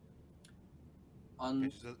there.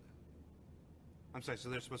 Okay, so, I'm sorry, so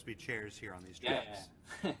there's supposed to be chairs here on these tracks?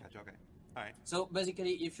 Yeah. Gotcha, okay. All right. So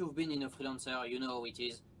basically, if you've been in a freelancer, you know it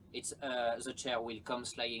is. It's the chair will come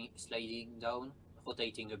sliding down,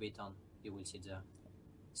 rotating a bit on. You will sit there.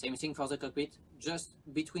 Same thing for the cockpit. Just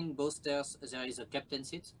between both stairs, there is a captain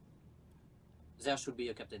seat. There should be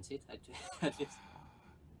a captain seat, at least.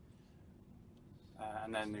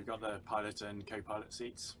 And then we've got the pilot and co-pilot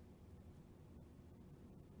seats.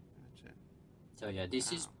 Gotcha. So yeah,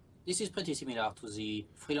 this is pretty similar to the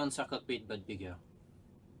freelancer cockpit, but bigger.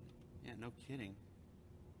 Yeah, no kidding.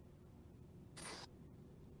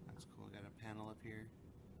 That's cool. Got a panel up here.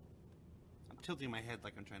 I'm tilting my head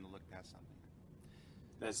like I'm trying to look past something.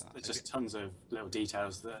 There's just tons of little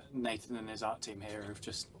details that Nathan and his art team here have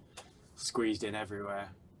just squeezed in everywhere.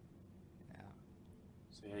 Yeah.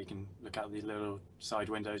 So yeah, you can look out these little side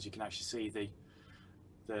windows. You can actually see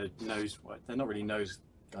the nose. Well, they're not really nose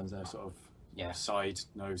guns. They're sort of side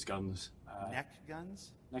nose guns. Neck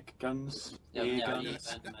guns? Neck guns. Yeah, ear nearly guns.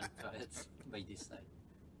 Ant-Man turrets by this side.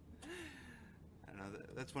 I don't know.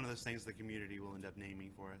 That's one of those things the community will end up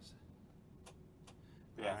naming for us.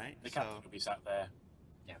 Yeah, All right. the captain will be sat there.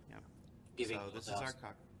 Yeah. So this is our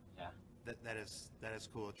cockpit. Yeah. That is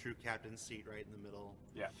cool. A true captain's seat right in the middle.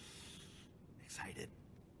 Yeah. Excited.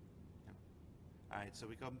 Yeah. All right. So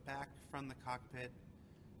we come back from the cockpit,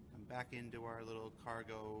 come back into our little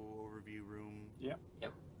cargo overview room. Yep.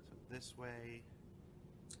 Yep. So this way.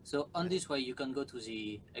 So on this way, you can go to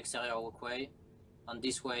the exterior walkway. On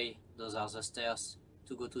this way, those are the stairs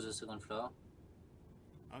to go to the second floor.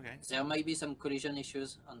 Okay. There might be some collision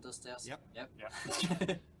issues on those stairs. Yep. Yep.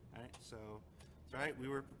 All right. So it's all right. We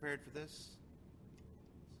were prepared for this.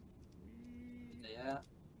 Yeah.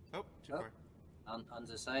 Oh, too far. On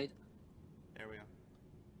the side. There we go.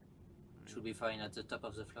 Should be fine at the top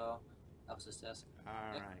of the floor, of the stairs. All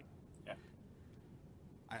right. Yeah.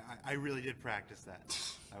 I really did practice that.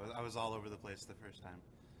 I was all over the place the first time.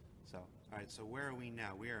 So, all right. So where are we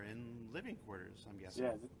now? We are in living quarters, I'm guessing.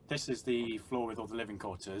 Yeah, this is the floor with all the living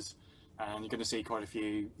quarters, and you're going to see quite a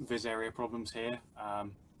few vis area problems here.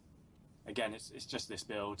 Again, it's just this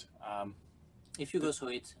build. If you go through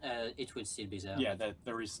it, it will still be there. Yeah,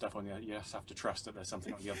 there is stuff on the. You just have to trust that there's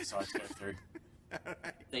something on the other side to go through.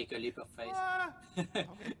 Take a leap of faith. Okay.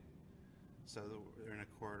 So they're in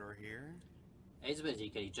a corridor here. It's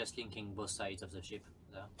basically just linking both sides of the ship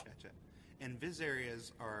there. Gotcha. And vis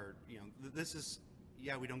areas are, this is,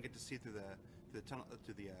 we don't get to see through the tunnel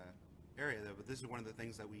to the area though, but this is one of the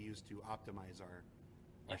things that we use to optimize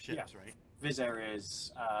our ships, right? Vis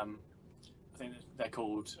areas, I think they're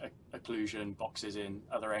called occlusion boxes in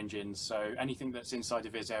other engines. So anything that's inside a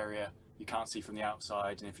vis area, you can't see from the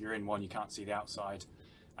outside, and if you're in one, you can't see the outside.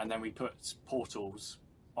 And then we put portals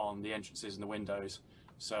on the entrances and the windows.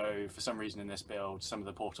 So for some reason in this build, some of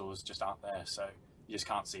the portals just aren't there, so you just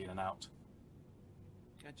can't see in and out.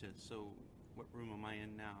 Gotcha. So what room am I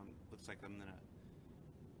in now? Looks like I'm gonna.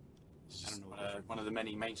 It's I don't know. one of the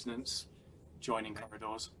many maintenance joining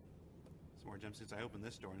corridors. Some more jumpsuits. I opened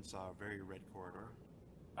this door and saw a very red corridor.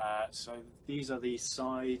 So these are the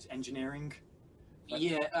side engineering.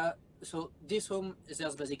 Yeah. So this room,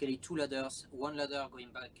 there's basically 2 ladders. One ladder going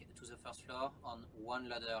back to the first floor, and one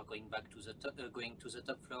ladder going back to the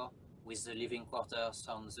top floor with the living quarters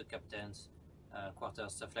and the captain's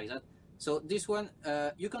quarters, stuff like that. So this one,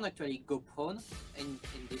 you can actually go prone in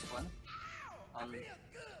this one.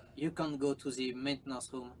 You can go to the maintenance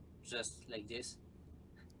room just like this.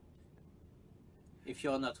 If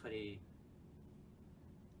you're not really...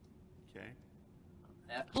 Okay.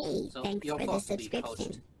 Yeah. Hey, So thanks you're for the forced to be subscription.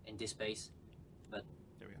 crouched in this space, but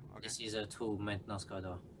There we go. Okay. this is a true maintenance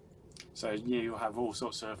corridor. So you have all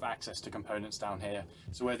sorts of access to components down here.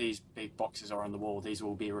 So where these big boxes are on the wall, these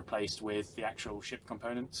will be replaced with the actual ship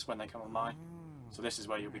components when they come online. So this is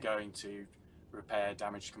where you'll be going to repair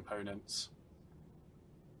damaged components.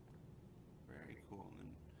 Very cool. And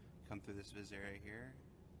then come through this viz area here.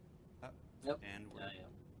 Up. Yep. And we're... Yeah.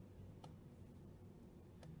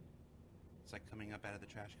 It's like coming up out of the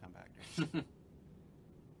trash compactor. And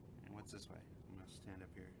what's this way? I'm going to stand up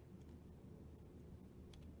here.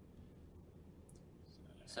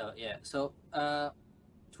 So yeah, so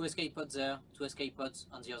 2 escape pods there, 2 escape pods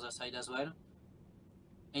on the other side as well.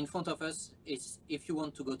 In front of us is, if you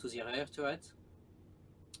want to go to the rear turret,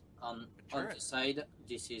 on the side,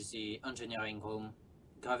 this is the engineering room,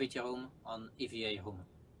 gravity room, and EVA room.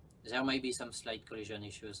 There may be some slight collision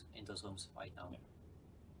issues in those rooms right now. Yeah.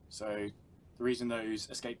 So the reason those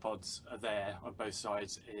escape pods are there on both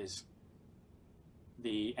sides is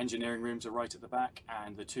the engineering rooms are right at the back,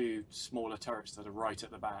 and the 2 smaller turrets that are right at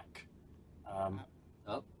the back.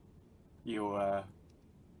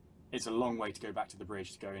 It's a long way to go back to the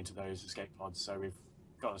bridge to go into those escape pods. So we've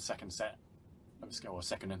got a second set of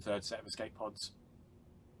second and third set of escape pods.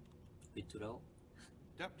 Bit too low.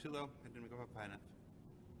 Yep, too low. I didn't go up high enough.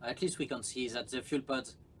 At least we can see that the fuel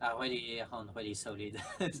pods are really solid.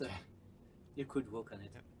 So you could walk on it.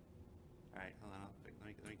 Yep. All right, hold on. Let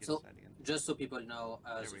me get So, this side again. just so people know,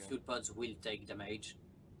 the we go. fuel pods will take damage.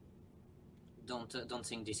 Don't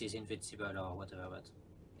think this is invincible or whatever, but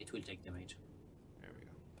it will take damage. There we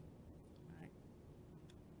go. All right.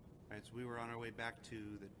 All right, so we were on our way back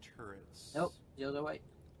to the turrets. Nope, the other way.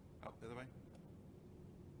 Oh, the other way?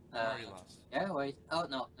 I'm already lost. Yeah, wait. Oh,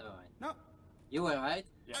 no, never mind. No. You were right.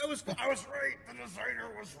 Yeah. I was right. The designer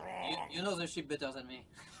was wrong. You know the ship better than me.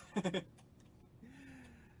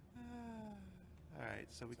 All right,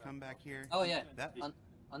 so we come back here. Oh, yeah. That.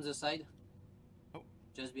 On the side. Oh.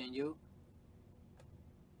 Just behind you.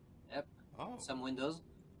 Yep. Oh. Some windows.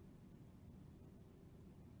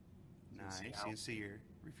 Nice. You can see your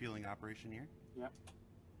refueling operation here. Yep.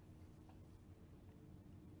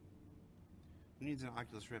 Who needs an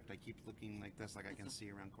Oculus Rift? I keep looking like this, like I can see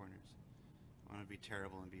around corners. I want to be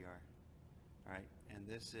terrible in VR. All right, and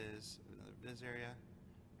this is another viz area.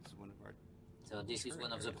 This is one of our. So this is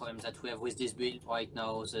one of the problems that we have with this build right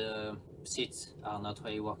now. The seats are not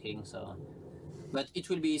really working. So, but it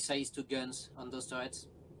will be size 2 guns on those turrets.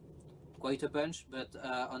 Quite a punch, but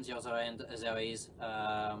on the other end there is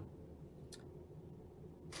a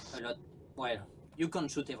lot. Well, you can't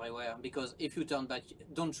shoot everywhere because if you turn back,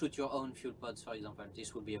 don't shoot your own fuel pods, for example.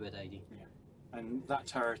 This would be a bad idea. Yeah. And that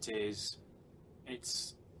turret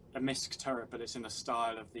it's a MISC turret, but it's in the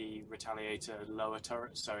style of the Retaliator lower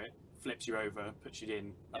turret, so it flips you over, puts you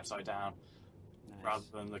in upside down, Nice. rather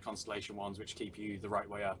than the Constellation ones, which keep you the right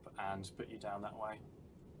way up and put you down that way.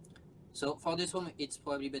 So for this one, it's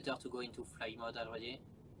probably better to go into fly mode already.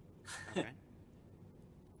 Okay.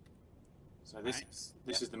 So this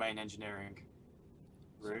is the main engineering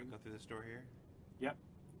So we room. go through this door here. Yep.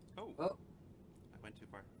 Oh. Oh. I went too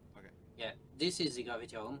far. Okay. Yeah, this is the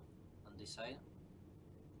gravity room on this side.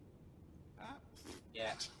 Ah.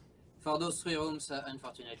 Yeah. For those 3 rooms,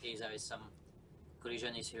 unfortunately, there is some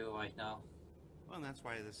collision issue right now. Well, and that's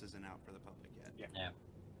why this isn't out for the public yet. Yeah.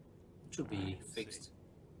 It should be Alright, let's fixed.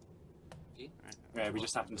 see. All right. Yeah, we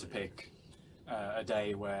just happened to pick a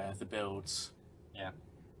day where the builds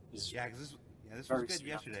is Yeah, because this was very good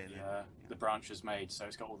similar to yesterday. the branch was made, so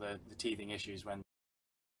it's got all the teething issues when.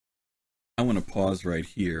 I want to pause right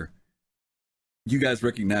here. You guys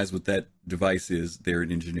recognize what that device is there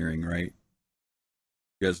in engineering, right?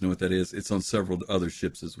 You guys know what that is? It's on several other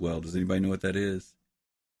ships as well. Does anybody know what that is?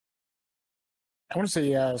 I want to say,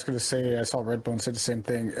 yeah, I was going to say, I saw Redbone say the same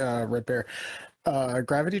thing, Red Bear.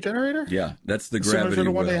 Gravity generator? Yeah, that's the Similar gravity to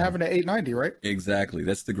the one well. they have in the 890, right? Exactly.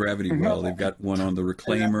 That's the gravity Mhm. well. They've got one on the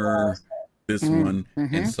reclaimer, this one.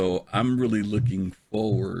 And so I'm really looking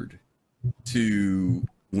forward to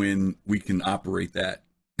when we can operate that,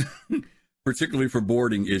 particularly for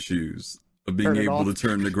boarding issues of being Turn it able to off.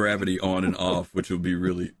 turn the gravity on and off, which will be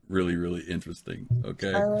really, really, really interesting.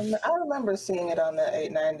 Okay. I remember seeing it on the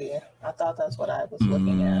 890. I thought that's what I was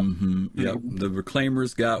looking at. Yep. The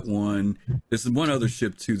reclaimer's got one. There's one other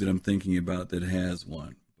ship too that I'm thinking about that has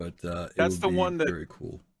one, but it That's would the be one that- very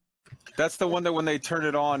cool. That's the one that when they turn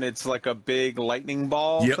it on, it's like a big lightning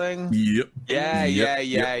ball Yep. thing. Yep. Yeah, Yep.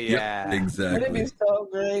 yeah. Would it Exactly. be so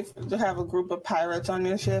great to have a group of pirates on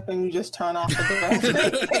your ship and you just turn off the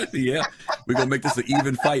gravity? Yeah, we're gonna make this an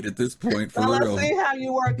even fight at this point for Well, real. let's see how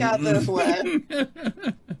you work out this way. whenever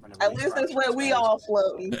At the least this branch way is we made. all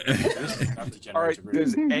floating. This is the gravity All generator right.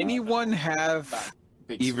 Does room. anyone have That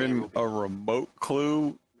big sphere even will be a remote clue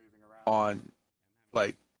moving around. on,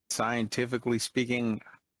 like, scientifically speaking,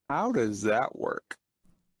 how does that work?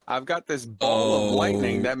 I've got this ball of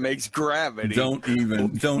lightning that makes gravity. Don't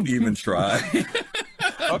even try.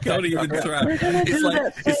 Okay. Don't even try.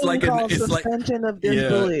 It's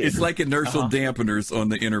like inertial dampeners on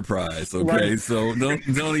the Enterprise. Okay, right. So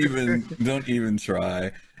don't even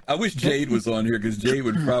try. I wish Jade was on here because Jade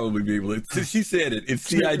would probably be able to. She said it. It's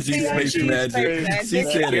CIG Space Magic. She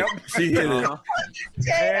said it. She hit it.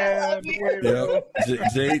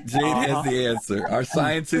 Jade has the answer. Our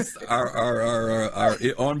scientists, our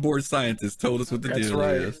onboard scientists told us what the deal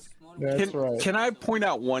is. That's right. Can I point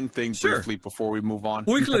out one thing briefly before we move on?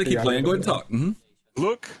 We can keep playing. Go ahead and talk. Mm-hmm.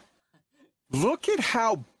 Look at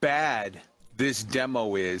how bad this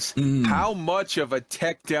demo is. How much of a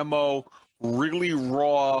tech demo. Really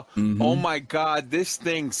raw. Oh my God, this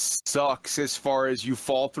thing sucks as far as you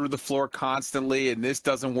fall through the floor constantly and this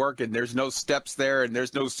doesn't work and there's no steps there and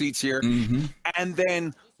there's no seats here. And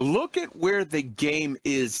then look at where the game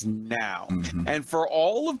is now. And for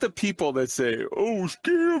all of the people that say, oh,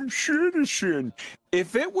 Scam Citizen,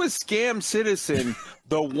 if it was Scam Citizen,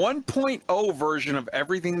 the 1.0 version of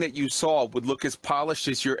everything that you saw would look as polished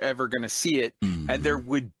as you're ever going to see it. And there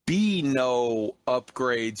would be no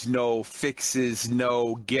upgrades, no fixes,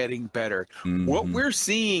 no getting better. What we're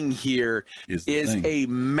seeing here is a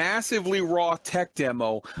massively raw tech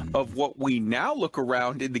demo of what we now look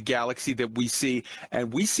around in the galaxy that we see,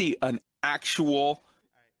 and we see an actual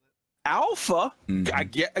alpha.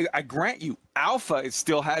 I grant you, alpha, it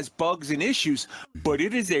still has bugs and issues, but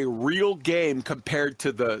it is a real game compared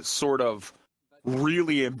to the sort of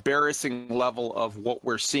really embarrassing level of what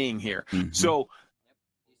we're seeing here. So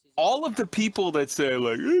all of the people that say,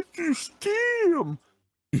 like, it's a scam,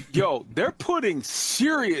 yo, they're putting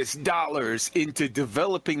serious dollars into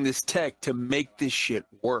developing this tech to make this shit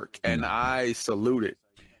work, and I salute it.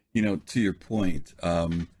 You know, to your point,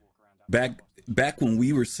 back when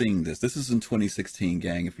we were seeing this is in 2016,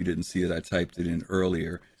 gang. If you didn't see it, I typed it in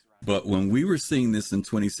earlier. But when we were seeing this in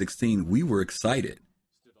 2016, we were excited.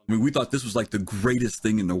 I mean, we thought this was like the greatest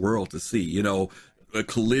thing in the world to see. You know,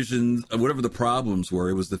 collisions, whatever the problems were,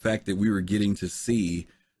 it was the fact that we were getting to see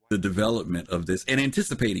the development of this and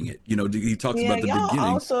anticipating it. You know, he talks about the beginning.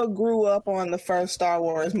 Y'all also grew up on the first Star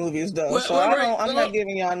Wars movies, though. I'm not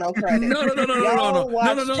giving y'all no credit. No.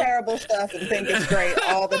 Watch terrible stuff and think it's great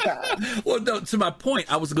all the time. Well, no, to my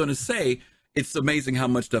point, I was going to say it's amazing how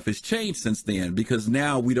much stuff has changed since then, because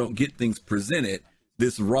now we don't get things presented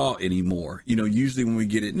this raw anymore. You know, usually when we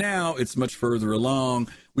get it now, it's much further along.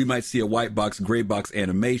 We might see a white box, gray box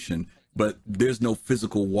animation, but there's no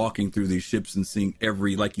physical walking through these ships and seeing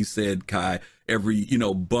every, like you said, Kai, every, you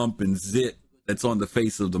know, bump and zit that's on the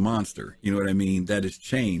face of the monster. You know what I mean? That has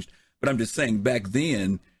changed. But I'm just saying, back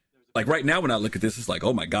then, like right now when I look at this, it's like,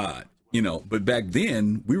 oh my God, you know, but back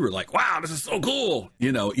then we were like, wow, this is so cool,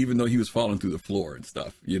 you know, even though he was falling through the floor and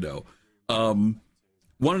stuff, you know.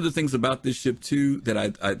 One of the things about this ship too that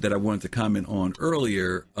I wanted to comment on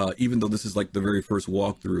earlier, even though this is like the very first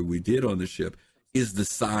walkthrough we did on the ship, is the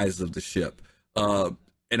size of the ship. And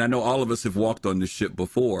I know all of us have walked on this ship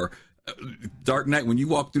before. Dark Knight, when you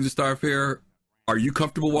walk through the Starfarer, are you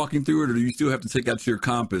comfortable walking through it, or do you still have to take out your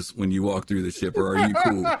compass when you walk through the ship, or are you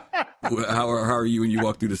cool? How are you when you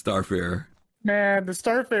walk through the Starfarer? Man, the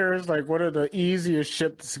Starfarer is like one of the easiest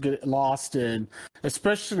ships to get lost in,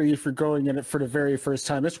 especially if you're going in it for the very first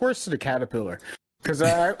time. It's worse than the Caterpillar. Because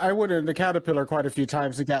I went in the Caterpillar quite a few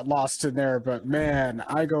times and got lost in there, but man,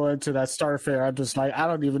 I go into that Starfarer, I'm just like, I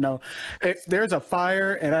don't even know. There's a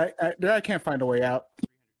fire, and I can't find a way out.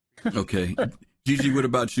 Okay. Gigi, what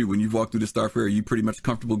about you? When you walk through the Starfarer, are you pretty much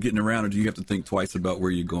comfortable getting around, or do you have to think twice about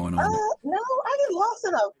where you're going on it? No, I get lost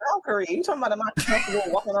in a Valkyrie. You talking about am I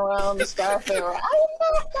comfortable walking around the Starfarer? I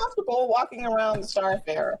am not comfortable walking around the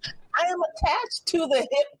Starfarer. I am attached to the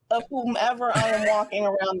hip of whomever I am walking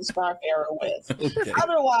around the Starfarer with. Okay.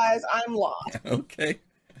 Otherwise, I'm lost. Okay.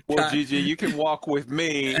 Well, Gigi, you can walk with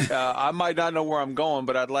me. I might not know where I'm going,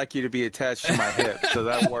 but I'd like you to be attached to my hip, so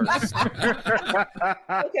that works.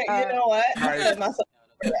 Okay, you know what? I set myself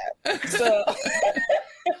up for that. So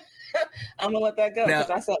I'm going to let that go because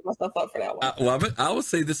I set myself up for that one. Well, I will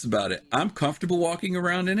say this about it. I'm comfortable walking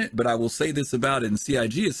around in it, but I will say this about it, and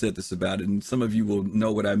CIG has said this about it, and some of you will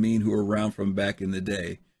know what I mean who are around from back in the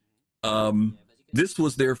day. This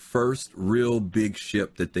was their first real big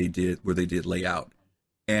ship that they did, where they did layout.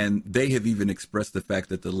 And they have even expressed the fact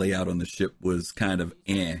that the layout on the ship was kind of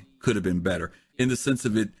could have been better, in the sense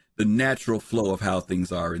of it, the natural flow of how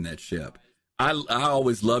things are in that ship. I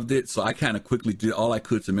always loved it, so I kind of quickly did all I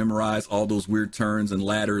could to memorize all those weird turns and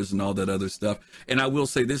ladders and all that other stuff. And I will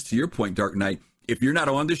say this to your point, Dark Knight, if you're not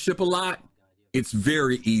on this ship a lot, it's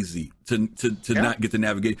very easy to not get to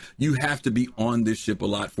navigate. You have to be on this ship a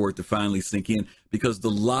lot for it to finally sink in, because the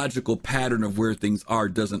logical pattern of where things are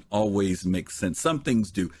doesn't always make sense. Some things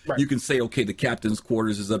do. Right. You can say, okay, the captain's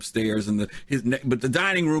quarters is upstairs, and but the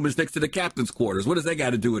dining room is next to the captain's quarters. What does that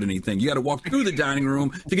got to do with anything? You got to walk through the dining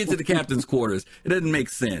room to get to the captain's quarters. It doesn't make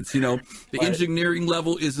sense. You know, the engineering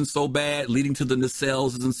level isn't so bad. Leading to the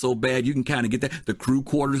nacelles isn't so bad. You can kind of get that. The crew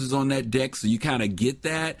quarters is on that deck, so you kind of get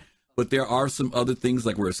that. But there are some other things,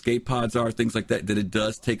 like where escape pods are, things like that, that it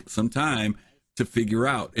does take some time to figure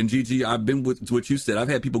out. And Gigi, I've been with what you said. I've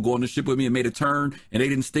had people go on the ship with me and made a turn, and they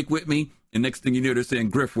didn't stick with me. And next thing you know, they're saying,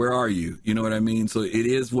 Griff, where are you? You know what I mean? So it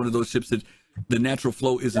is one of those ships that the natural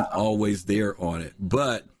flow isn't always there on it.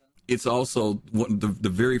 But it's also the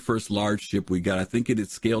very first large ship we got. I think it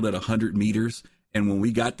is scaled at 100 meters. And when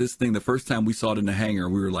we got this thing, the first time we saw it in the hangar,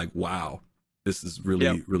 we were like, wow. This is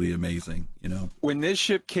really, really amazing, you know. When this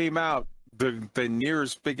ship came out, the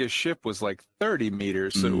nearest biggest ship was like 30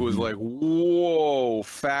 meters. So it was like, whoa,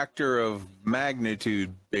 factor of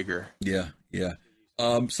magnitude bigger. Yeah, yeah.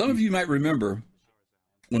 Some of you might remember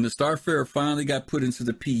when the Starfarer finally got put into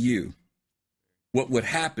the PU, what would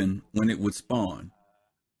happen when it would spawn?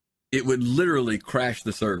 It would literally crash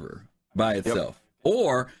the server by itself.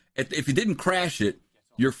 Or if it didn't crash it,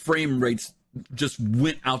 your frame rates just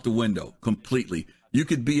went out the window completely. You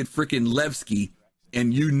could be at freaking Levski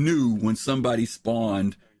and you knew when somebody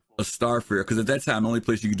spawned a Starfarer, because at that time the only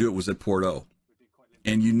place you could do it was at Port O,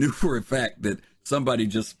 and you knew for a fact that somebody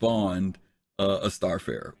just spawned a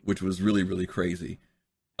Starfarer, which was really, really crazy.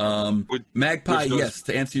 Magpie, yes,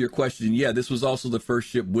 to answer your question, yeah, this was also the first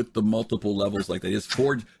ship with the multiple levels like that. There's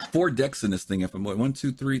four decks in this thing. If I'm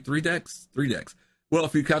three decks. Well,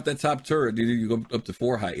 if you count that top turret, you go up to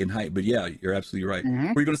 4 in height. But yeah, you're absolutely right.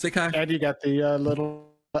 What were you going to say, Kai? And you got the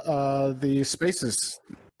the spaces,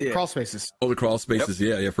 crawl spaces. Oh, the crawl spaces.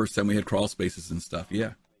 Yeah. First time we had crawl spaces and stuff.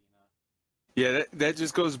 Yeah. Yeah, that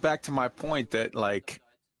just goes back to my point that, like,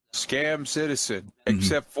 scam citizen,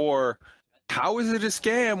 except for, how is it a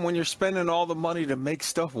scam when you're spending all the money to make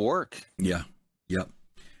stuff work? Yeah. Yep.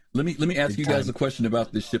 Let me ask you guys a question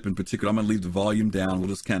about this ship in particular. I'm going to leave the volume down. We'll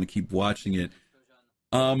just kind of keep watching it.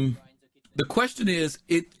 The question is,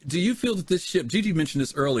 do you feel that this ship, Gigi mentioned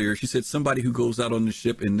this earlier, she said somebody who goes out on the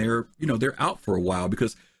ship and they're out for a while,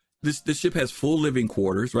 because this ship has full living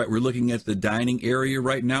quarters, right? We're looking at the dining area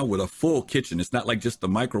right now with a full kitchen. It's not like just the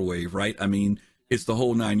microwave, right? I mean, it's the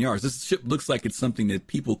whole 9 yards. This ship looks like it's something that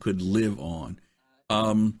people could live on.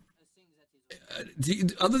 Other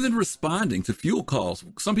than responding to fuel calls,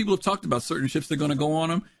 some people have talked about certain ships, they're going to go on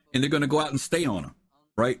them and they're going to go out and stay on them.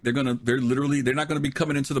 Right? They're not going to be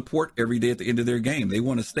coming into the port every day at the end of their game. They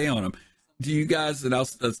want to stay on them. Do you guys, and I'll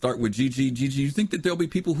start with Gigi. Gigi, you think that there'll be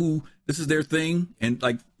people who this is their thing? And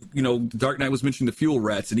like, Dark Knight was mentioning the fuel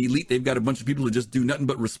rats, and Elite, they've got a bunch of people that just do nothing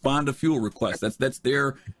but respond to fuel requests. That's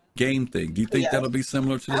their game thing. Do you think that'll be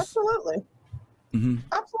similar to this? Absolutely.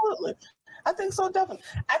 Absolutely. I think so, definitely.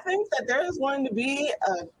 I think that there is going to be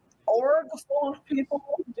an org full of people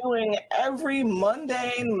doing every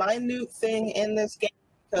mundane, minute thing in this game.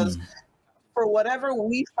 Because for whatever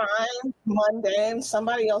we find mundane,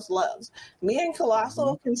 somebody else loves. Me and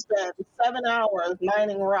Colossal can spend 7 hours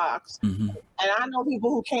mining rocks, and I know people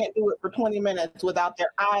who can't do it for 20 minutes without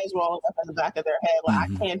their eyes rolling up in the back of their head, like,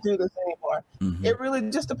 I can't do this anymore. It really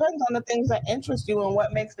just depends on the things that interest you and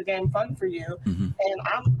what makes the game fun for you. And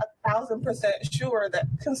I'm 1,000% sure that,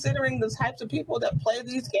 considering the types of people that play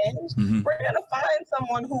these games, we're going to find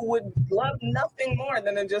someone who would love nothing more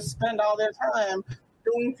than to just spend all their time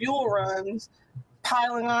doing fuel runs,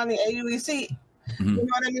 piling on the AUEC. You know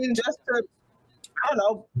what I mean? Just to, I don't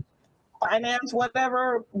know, finance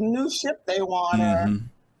whatever new ship they want,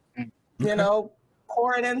 or,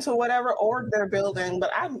 pour it into whatever org they're building. But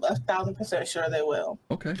I'm 1,000% sure they will.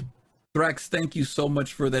 Okay. Thrax, thank you so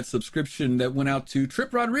much for that subscription that went out to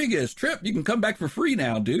Trip Rodriguez. Trip, you can come back for free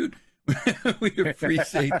now, dude. We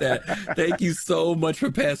appreciate that. Thank you so much for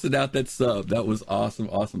passing out that sub. That was awesome.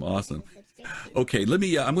 Okay,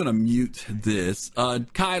 I'm going to mute this.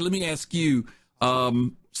 Kai, let me ask you,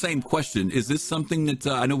 same question. Is this something that,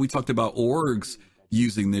 I know we talked about orgs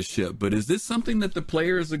using this ship, but is this something that the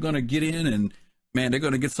players are going to get in and, man, they're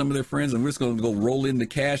going to get some of their friends and we're just going to go roll in the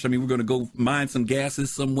cash? I mean, we're going to go mine some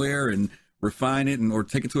gases somewhere and refine it or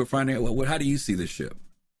take it to a refinery. How do you see this ship?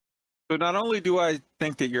 So not only do I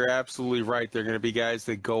think that you're absolutely right, there are going to be guys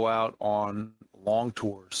that go out on long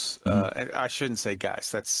tours. And I shouldn't say guys.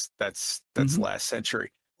 That's last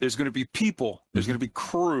century. There's going to be people. There's going to be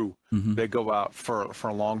crew that go out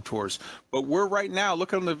for long tours. But we're right now,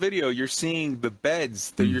 look on the video, you're seeing the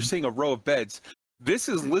beds. You're seeing a row of beds. This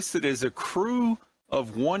is listed as a crew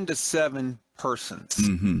of 1 to 7 persons.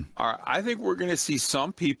 All right, I think we're going to see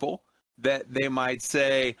some people that they might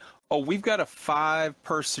say, oh, we've got a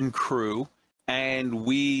 5-person crew and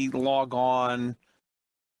we log on,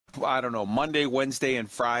 I don't know, Monday, Wednesday, and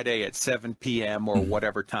Friday at 7 p.m. or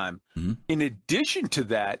whatever time. In addition to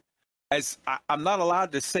that, as I'm not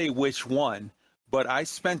allowed to say which one, but I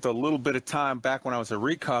spent a little bit of time back when I was a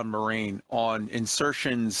recon Marine on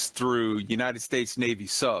insertions through United States Navy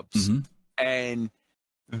subs. And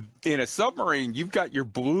in a submarine, you've got your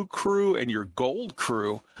blue crew and your gold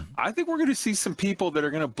crew. I think we're going to see some people that are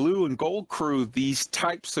going to blue and gold crew these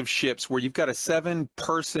types of ships where you've got a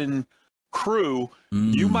 7-person crew.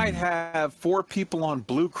 You might have 4 people on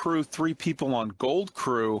blue crew, 3 people on gold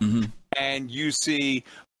crew, and you see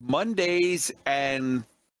Mondays,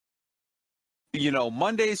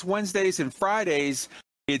 Wednesdays, and Fridays.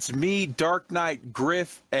 It's me, Dark Knight,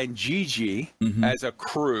 Griff, and Gigi as a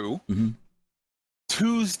crew.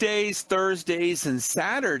 Tuesdays, Thursdays, and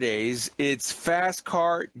Saturdays, it's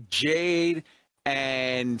Fastcart, Jade,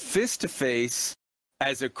 and Fist to Face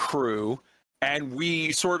as a crew. And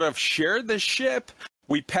we sort of share the ship.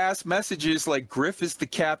 We pass messages like Griff is the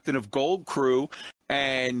captain of Gold Crew,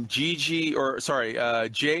 and Jade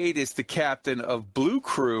is the captain of Blue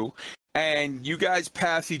Crew. And you guys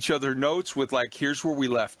pass each other notes with like, here's where we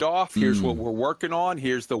left off, here's what we're working on,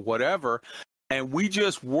 here's the whatever. And we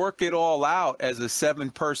just work it all out as a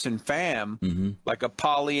 7-person fam, like a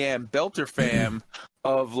Polyam Belter fam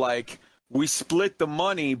of like, we split the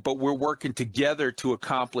money, but we're working together to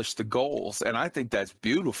accomplish the goals. And I think that's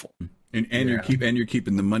beautiful. And you're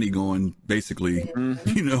keeping the money going basically,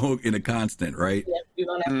 in a constant, right? Yeah, you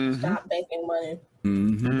don't have to stop making money.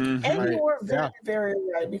 And you were very, very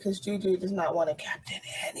right, because Gigi does not want to captain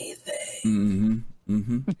anything.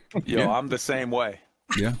 Yo, I'm the same way.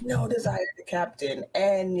 Yeah. No desire to captain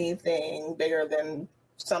anything bigger than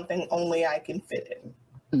something only I can fit in.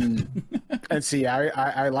 And see,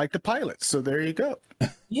 I like the pilot, so there you go.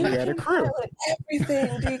 You had a crew. Everything,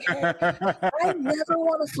 DK. I never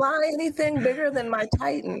want to fly anything bigger than my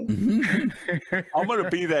Titan. I'm gonna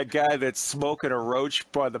be that guy that's smoking a roach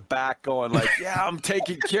by the back, going like, "Yeah, I'm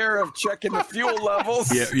taking care of checking the fuel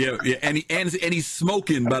levels." Yeah. And he's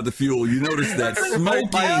smoking by the fuel. You notice that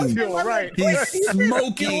smoking. Right. He's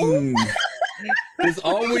smoking. There's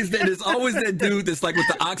always that dude that's like with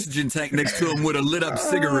the oxygen tank next to him with a lit up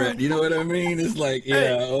cigarette. You know what I mean? It's like,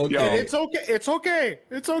 okay.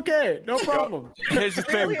 It's okay. No problem. Here's the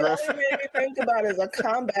thing, Griff. All you made me think about is a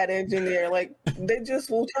combat engineer. Like, they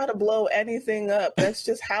just will try to blow anything up. That's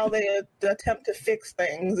just how they attempt to fix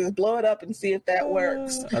things, is blow it up and see if that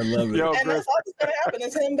works. I love it. Yo, and Griff, that's all that's going to happen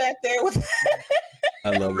is him back there with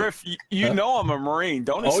I love Griff, you know I'm a Marine.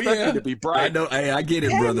 Don't expect me to be bright. I know. I get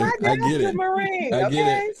it, brother. I get it. Marine, I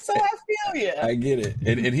get it. So I feel you. I get it.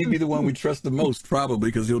 And he'd be the one we trust the most, probably,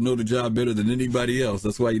 because he'll know the job better than anybody else.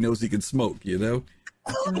 That's why he knows he can smoke,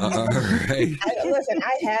 All right. Listen,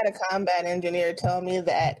 I had a combat engineer tell me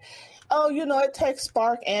that, it takes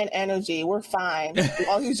spark and energy. We're fine.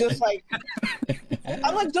 He's just like,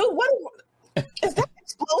 I'm like, dude, what is that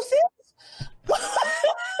explosives? What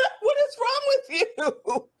is wrong with you?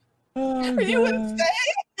 Are you insane?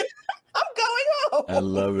 I'm going home.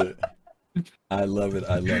 I love it.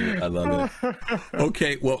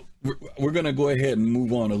 Okay, well, we're going to go ahead and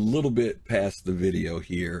move on a little bit past the video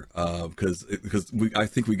here because I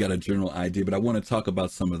think we got a general idea, but I want to talk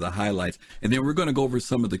about some of the highlights, and then we're going to go over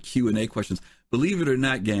some of the Q&A questions. Believe it or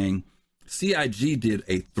not, gang, CIG did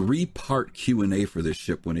a 3-part Q&A for this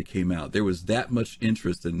ship when it came out. There was that much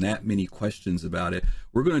interest and that many questions about it.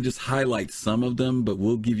 We're going to just highlight some of them, but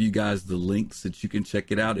we'll give you guys the links that you can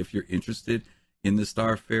check it out if you're interested in the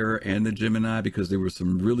Starfarer and the Gemini, because there were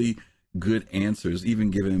some really good answers, even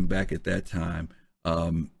given back at that time.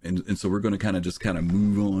 And so we're going to kind of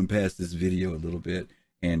move on past this video a little bit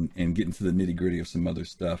and get into the nitty gritty of some other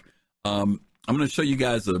stuff. I'm going to show you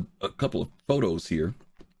guys a couple of photos here.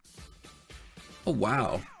 Oh,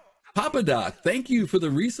 wow. Papa Doc, thank you for the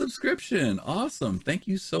resubscription. Awesome. Thank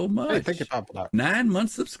you so much. Hey, thank you, Papa Doc. 9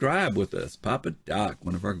 months subscribe with us. Papa Doc,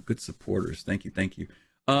 one of our good supporters. Thank you.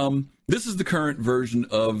 This is the current version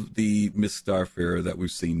of the Miss Starfarer that we've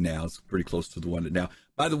seen now. It's pretty close to the one that now.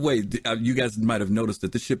 By the way, you guys might have noticed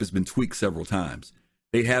that this ship has been tweaked several times.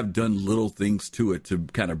 They have done little things to it to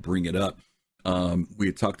kind of bring it up. We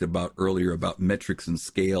had talked about earlier about metrics and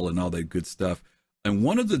scale and all that good stuff. And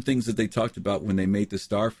one of the things that they talked about when they made the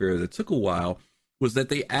Starfarer that took a while was that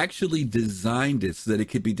they actually designed it so that it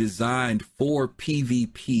could be designed for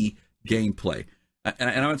PvP gameplay. And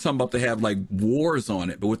I'm not talking about they have like wars on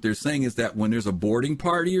it, but what they're saying is that when there's a boarding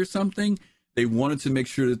party or something, they wanted to make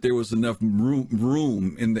sure that there was enough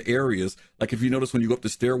room in the areas. Like if you notice when you go up the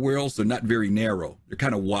stairwells, they're not very narrow. They're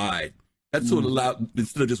kind of wide. That's what allowed,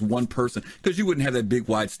 instead of just one person, because you wouldn't have that big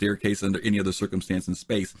wide staircase under any other circumstance in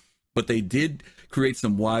space. But they did create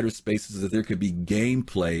some wider spaces that there could be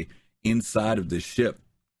gameplay inside of this ship.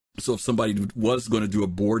 So if somebody was going to do a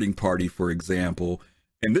boarding party, for example,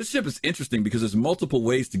 and this ship is interesting because there's multiple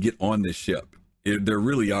ways to get on this ship. There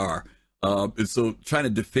really are. And so trying to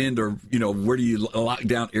defend or, where do you lock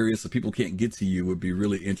down areas so people can't get to you would be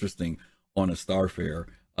really interesting on a Starfarer.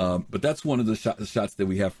 But that's one of the shots that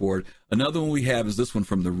we have for it. Another one we have is this one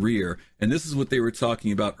from the rear. And this is what they were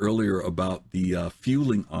talking about earlier about the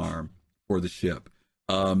fueling arm for the ship.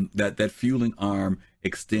 That fueling arm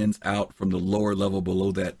extends out from the lower level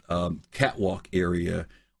below that catwalk area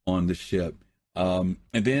on the ship. And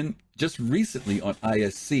then just recently on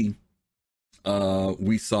ISC,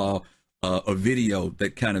 we saw a video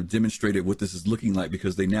that kind of demonstrated what this is looking like,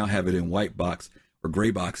 because they now have it in white box or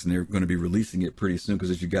gray box, and they're going to be releasing it pretty soon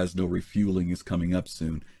because, as you guys know, refueling is coming up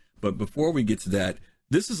soon. But before we get to that,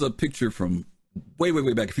 this is a picture from way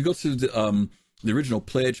back. If you go to the original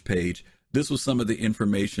pledge page, this was some of the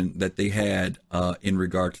information that they had in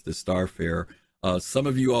regard to the Starfarer. Some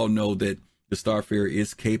of you all know that the Starfarer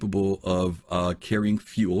is capable of carrying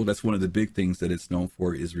fuel. That's one of the big things that it's known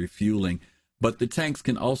for, is refueling. But the tanks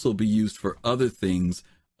can also be used for other things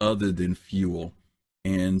other than fuel.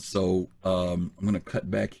 And so I'm going to cut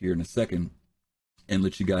back here in a second and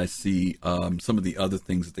let you guys see some of the other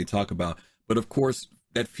things that they talk about. But of course,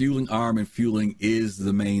 that fueling arm and fueling is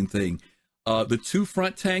the main thing. The two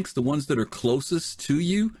front tanks, the ones that are closest to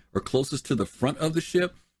you or closest to the front of the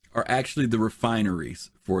ship, are actually the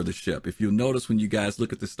refineries for the ship. If you'll notice when you guys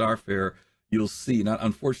look at the Starfarer, you'll see,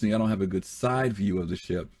 unfortunately, I don't have a good side view of the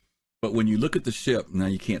ship, but when you look at the ship, now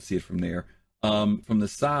you can't see it from there, from the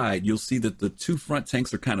side, you'll see that the two front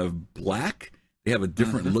tanks are kind of black. They have a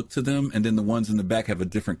different look to them, and then the ones in the back have a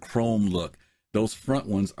different chrome look. Those front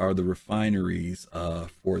ones are the refineries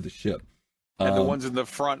for the ship. And the ones in the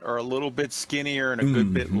front are a little bit skinnier and a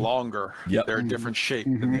good bit longer. Yep. They're a different shape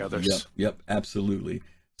than the others. Yep, absolutely.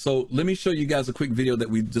 So let me show you guys a quick video that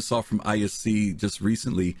we just saw from ISC just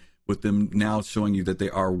recently, with them now showing you that they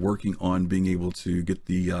are working on being able to get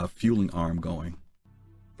the fueling arm going.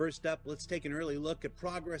 First up, let's take an early look at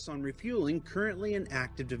progress on refueling currently in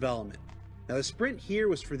active development. Now, the sprint here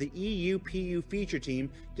was for the EU-PU feature team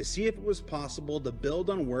to see if it was possible to build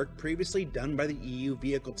on work previously done by the EU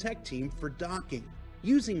vehicle tech team for docking,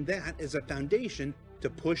 using that as a foundation to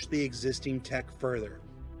push the existing tech further.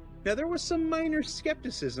 Now, there was some minor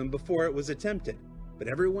skepticism before it was attempted, but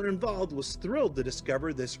everyone involved was thrilled to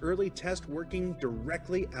discover this early test working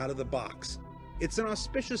directly out of the box. It's an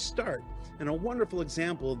auspicious start and a wonderful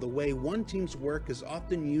example of the way one team's work is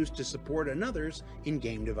often used to support another's in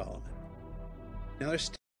game development. Now, there's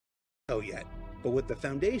still no yet, but with the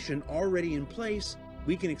foundation already in place,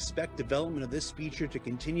 we can expect development of this feature to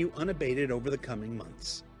continue unabated over the coming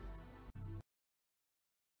months.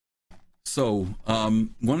 So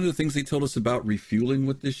one of the things they told us about refueling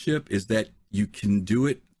with this ship is that you can do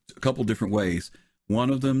it a couple different ways. One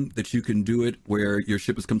of them, that you can do it where your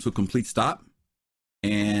ship has come to a complete stop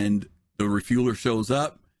and the refueler shows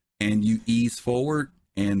up and you ease forward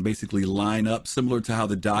and basically line up, similar to how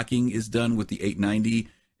the docking is done with the 890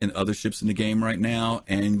 and other ships in the game right now,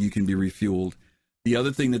 and you can be refueled. The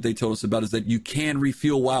other thing that they told us about is that you can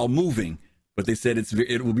refuel while moving, but they said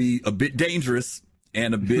it will be a bit dangerous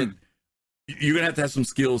and a bit, you're going to have some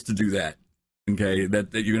skills to do that. Okay,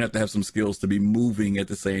 that you're going to have some skills to be moving at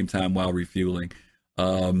the same time while refueling.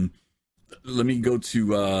 Let me go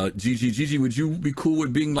to Gigi. Gigi, would you be cool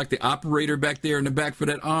with being like the operator back there in the back for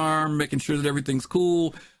that arm, making sure that everything's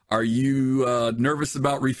cool? Are you nervous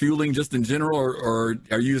about refueling just in general, or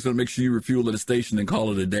are you just going to make sure you refuel at a station and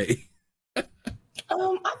call it a day? I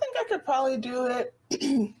think I could probably do it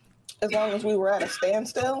as long as we were at a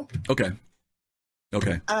standstill. Okay.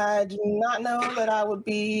 I do not know that I would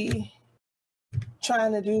be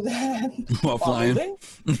trying to do that while flying.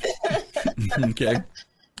 Okay.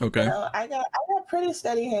 I got pretty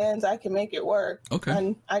steady hands. I can make it work. Okay.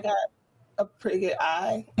 And I got a pretty good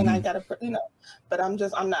eye, and I got but I'm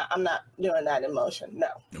not doing that in motion. No.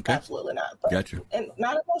 Okay. Absolutely not. But, gotcha. And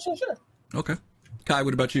not in motion, sure. Okay. Kai,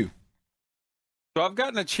 what about you? So I've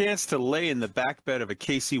gotten a chance to lay in the back bed of a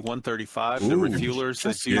KC-135, the refuelers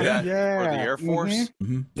that do that for the Air Force.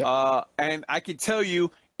 Yep. And I can tell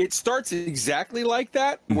you, it starts exactly like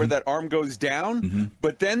that, where that arm goes down,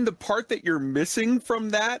 but then the part that you're missing from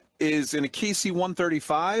that is in a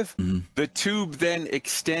KC-135, the tube then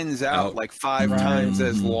extends out like 5 times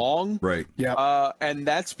as long. Right. Yeah. And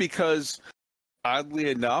that's because, oddly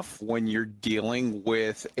enough, when you're dealing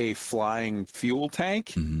with a flying fuel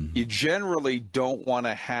tank, you generally don't want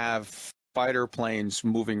to have fighter planes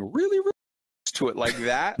moving really to it like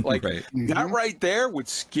that. Like that right there would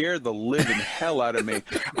scare the living hell out of me.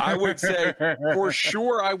 I would say for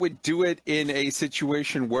sure I would do it in a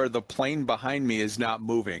situation where the plane behind me is not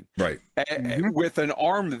moving. Right. With an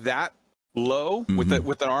arm that low, with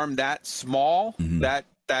an arm that small, I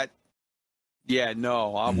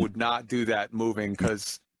would not do that moving,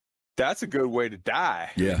 because that's a good way to die.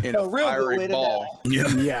 Yeah. In a fiery ball.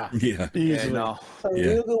 Yeah. Easily. A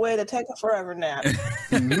real good way to take a forever nap.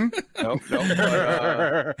 Nope.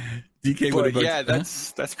 DK, what about you?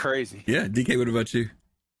 That's crazy. Yeah, DK, what about you?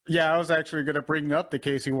 Yeah, I was actually going to bring up the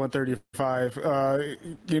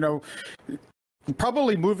KC-135.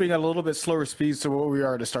 Probably moving at a little bit slower speeds to what we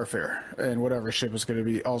are at a Starfarer, and whatever ship is going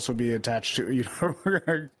to also be attached to,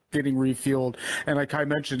 getting refueled. And like I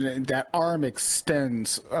mentioned, that arm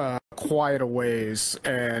extends quite a ways,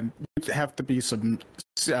 and you have to be some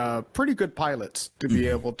pretty good pilots to be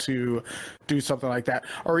able to do something like that.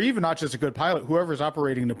 Or even not just a good pilot, whoever's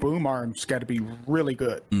operating the boom arm's got to be really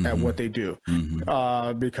good at what they do,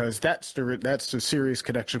 because that's the serious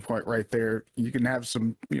connection point right there. You can have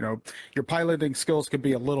some, your piloting skills could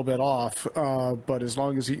be a little bit off, but as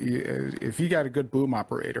long as if you got a good boom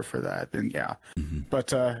operator for that, then yeah.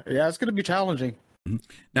 But it's going to be challenging.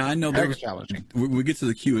 Now I know there's challenging. We get to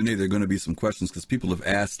the Q&A. There are going to be some questions because people have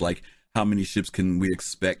asked, like, how many ships can we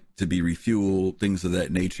expect to be refueled, things of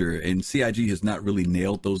that nature. And CIG has not really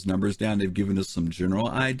nailed those numbers down. They've given us some general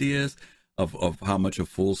ideas of how much a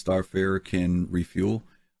full Starfarer can refuel.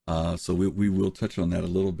 So we will touch on that a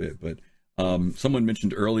little bit. But someone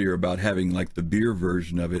mentioned earlier about having like the beer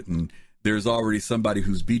version of it, and there's already somebody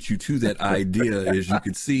who's beat you to that idea, as you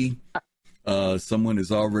could see. Someone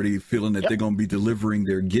is already feeling that they're going to be delivering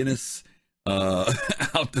their Guinness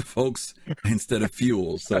out to folks instead of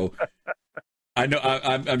fuel. So I know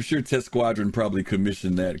I'm sure Test Squadron probably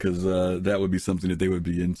commissioned that, because that would be something that they would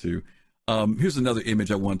be into. Here's another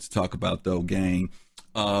image I want to talk about, though, gang.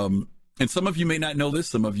 And some of you may not know this,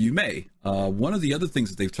 some of you may. One of the other things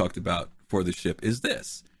that they've talked about for the ship is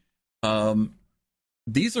this.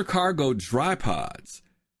 These are cargo dry pods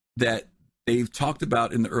that they've talked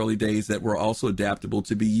about in the early days that were also adaptable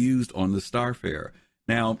to be used on the Starfarer.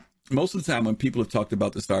 Now, most of the time when people have talked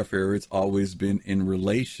about the Starfarer, it's always been in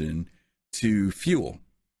relation to fuel.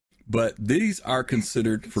 But these are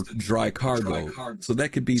considered for dry cargo. So that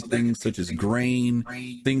could be things such as grain,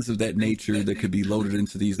 things of that nature that could be loaded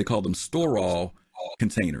into these. They call them store-all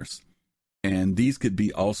containers. And these could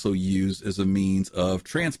be also used as a means of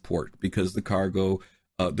transport, because the cargo,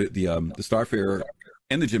 the Starfarer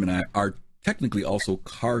and the Gemini are technically also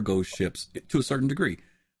cargo ships to a certain degree.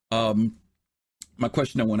 My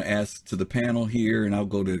question I want to ask to the panel here, and I'll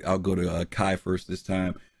go to Kai first this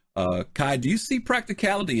time. Kai, do you see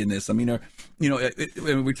practicality in this? I mean,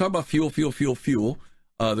 when we talk about fuel.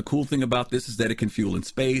 The cool thing about this is that it can fuel in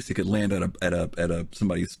space. It could land at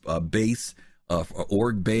somebody's base,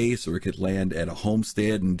 org base, or it could land at a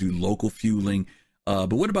homestead and do local fueling.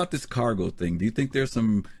 But what about this cargo thing? Do you think there's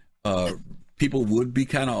some people would be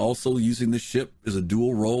kind of also using this ship as a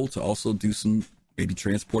dual role to also do some maybe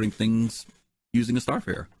transporting things using a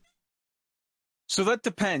Starfarer? So that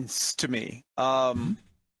depends to me.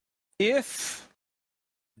 If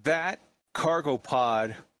that cargo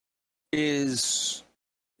pod is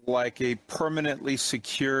like a permanently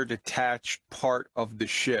secured attached part of the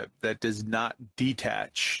ship that does not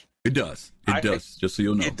detach. It does. Just so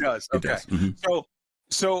you'll know. It does. Okay. It does.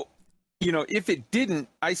 So, if it didn't,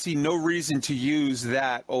 I see no reason to use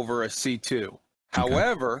that over a C2.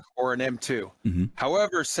 However, or an M2.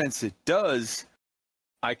 However, since it does,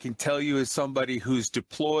 I can tell you as somebody who's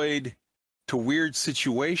deployed to weird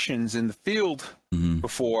situations in the field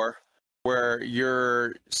before, where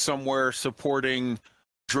you're somewhere supporting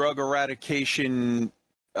drug eradication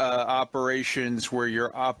operations, where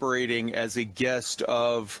you're operating as a guest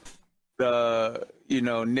of the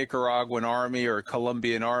Nicaraguan army or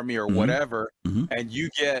Colombian army or whatever, and you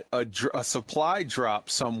get a supply drop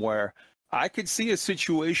somewhere. I could see a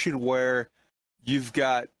situation where you've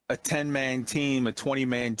got a 10-man team, a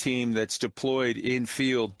 20-man team that's deployed in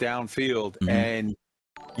field, downfield, and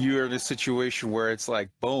you're in a situation where it's like,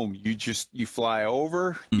 boom, you fly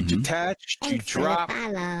over, you detach, you drop,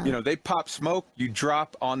 they pop smoke, you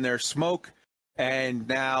drop on their smoke, and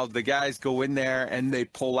now the guys go in there and they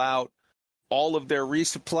pull out all of their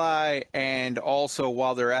resupply, and also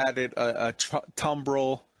while they're at it, a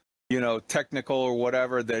tumbrel, technical or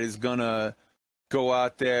whatever that is gonna go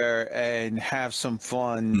out there and have some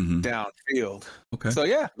fun downfield. Okay. So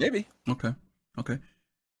yeah, maybe. Okay.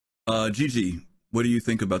 Gigi, what do you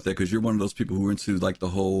think about that? Because you're one of those people who are into like the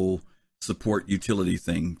whole support utility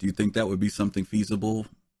thing. Do you think that would be something feasible,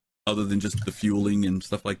 other than just the fueling and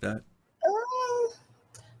stuff like that?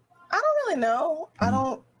 I don't really know. I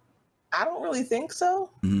don't really think so.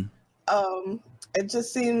 It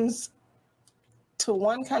just seems to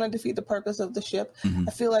one kind of defeat the purpose of the ship.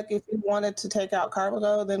 I feel like if you wanted to take out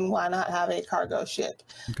cargo, then why not have a cargo ship?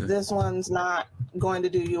 Okay. This one's not going to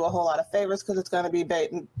do you a whole lot of favors because it's going to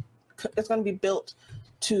be built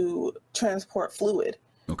to transport fluid.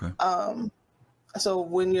 Okay. So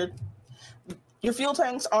when your fuel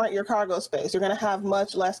tanks aren't your cargo space, you're going to have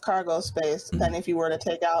much less cargo space than if you were to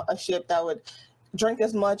take out a ship that would drink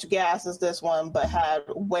as much gas as this one, but had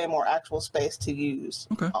way more actual space to use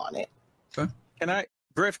on it. Okay.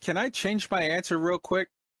 Griff, can I change my answer real quick?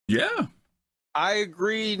 Yeah. I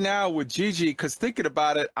agree now with Gigi, because thinking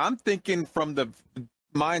about it, I'm thinking from the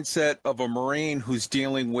mindset of a Marine who's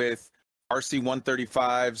dealing with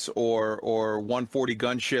RC-135s or 140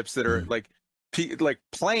 gunships that are like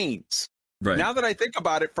planes. Right. Now that I think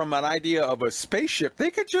about it from an idea of a spaceship, they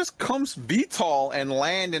could just come VTOL and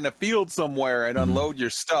land in a field somewhere and unload your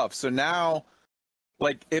stuff. So now,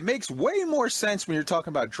 it makes way more sense when you're talking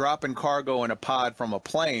about dropping cargo in a pod from a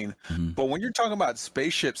plane. But when you're talking about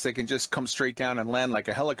spaceships, they can just come straight down and land like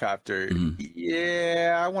a helicopter.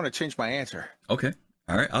 Yeah, I want to change my answer. Okay.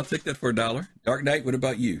 All right. I'll take that for $1. Dark Knight, what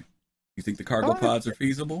about you? You think the cargo pods are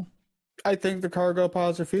feasible? I think the cargo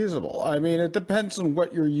pods are feasible. I mean, it depends on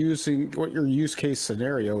what you're using, what your use case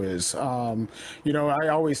scenario is. I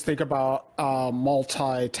always think about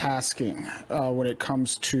multitasking when it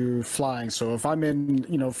comes to flying. So if I'm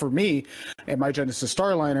in, for me, in my Genesis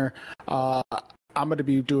Starliner, I'm going to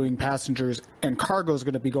be doing passengers, and cargo is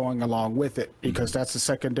going to be going along with it because that's a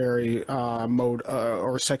secondary mode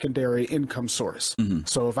or secondary income source.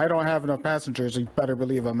 So if I don't have enough passengers, you better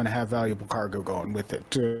believe I'm going to have valuable cargo going with it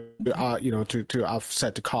to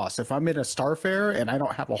offset the cost. If I'm in a Starfarer and I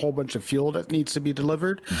don't have a whole bunch of fuel that needs to be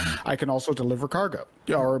delivered, I can also deliver cargo.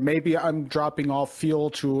 Or maybe I'm dropping off fuel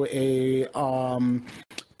to a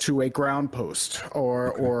ground post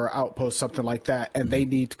or outpost, something like that, and they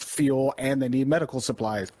need fuel and they need medical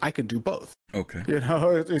supplies. I can do both. Okay.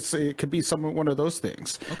 It could be one of those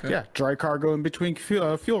things. Okay. Yeah, dry cargo in between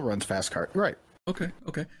fuel runs, fast cargo. Right. Okay.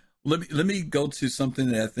 Let me go to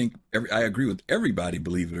something that I think I agree with everybody,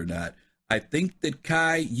 believe it or not. I think that,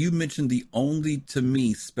 Kai, you mentioned the only, to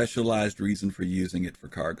me, specialized reason for using it for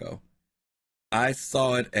cargo. I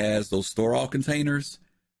saw it as those store-all containers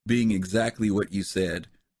being exactly what you said.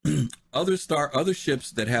 Other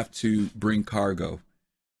ships that have to bring cargo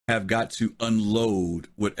have got to unload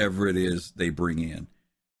whatever it is they bring in.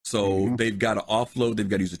 So they've got to offload, they've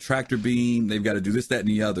got to use a tractor beam, they've got to do this, that, and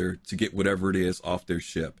the other to get whatever it is off their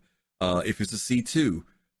ship. If it's a C2,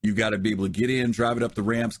 you've got to be able to get in, drive it up the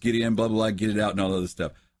ramps, get in, blah, blah, blah, get it out, and all other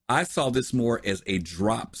stuff. I saw this more as a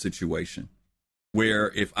drop situation,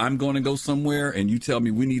 where if I'm going to go somewhere and you tell me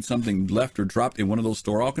we need something left or dropped in one of those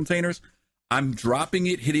store-all containers, I'm dropping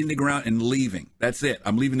it, hitting the ground, and leaving. That's it.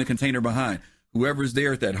 I'm leaving the container behind. Whoever's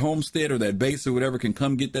there at that homestead or that base or whatever can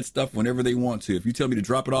come get that stuff whenever they want to. If you tell me to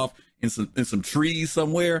drop it off in some trees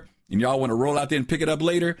somewhere and y'all want to roll out there and pick it up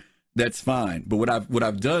later, that's fine. But what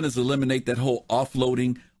I've done is eliminate that whole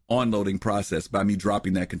offloading, onloading process by me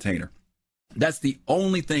dropping that container. That's the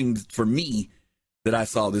only thing for me that I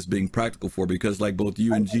saw this being practical for, because like both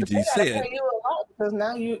you and Gigi said, because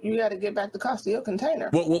now you got to get back the cost of your container.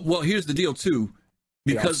 Well, here's the deal too,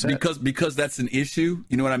 because that's an issue.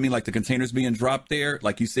 You know what I mean? Like the containers being dropped there,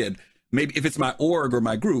 like you said, maybe if it's my org or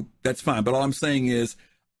my group, that's fine. But all I'm saying is,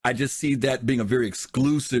 I just see that being a very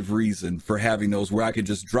exclusive reason for having those, where I could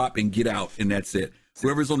just drop and get out, and that's it.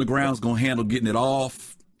 Whoever's on the ground is gonna handle getting it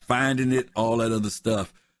off, finding it, all that other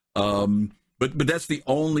stuff. But that's the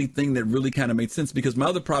only thing that really kind of made sense, because my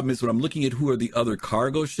other problem is when I'm looking at who are the other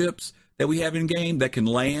cargo ships that we have in game that can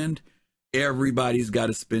land, everybody's got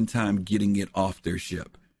to spend time getting it off their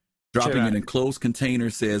ship. Dropping it in closed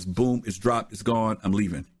container says, boom, it's dropped, it's gone, I'm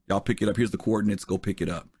leaving. Y'all pick it up. Here's the coordinates, go pick it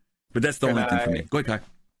up. But that's the only thing for me. Go ahead, Kai.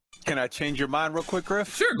 Can I change your mind real quick,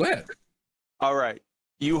 Griff? Sure, go ahead. All right.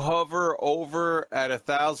 You hover over at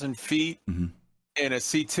 1,000 feet in a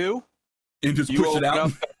C2. And just push it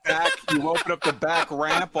out. You open up the back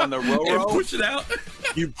ramp on the Roro. And push it out.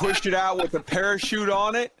 You push it out with a parachute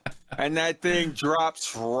on it, and that thing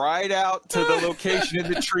drops right out to the location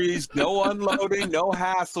in the trees. No unloading, no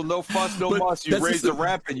hassle, no fuss, no muss. You raise the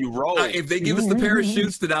ramp and you roll. If they give us the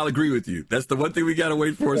parachutes, then I'll agree with you. That's the one thing we got to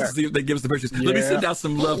wait for is to see if they give us the parachutes. Let me send out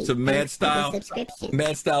some love to Mad Style.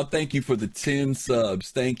 Mad Style, thank you for the 10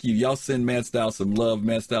 subs. Thank you. Y'all send Mad Style some love.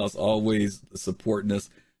 Mad Style is always supporting us.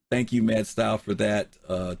 Thank you, Mad Style, for that.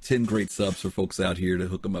 10 great subs for folks out here to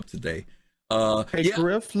hook them up today. Hey,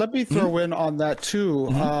 Griff, let me throw in on that too.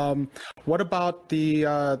 What about the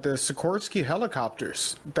Sikorsky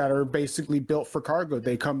helicopters that are basically built for cargo?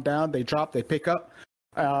 They come down, they drop, they pick up.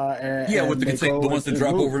 With the ones that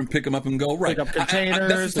drop over and pick them up and go. Right. Pick up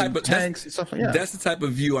containers, tanks and stuff like that. That's the type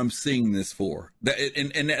of view I'm seeing this for.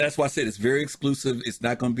 And that's why I said it's very exclusive. It's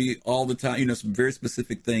not going to be all the time. Some very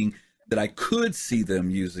specific thing that I could see them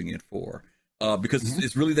using it for. Because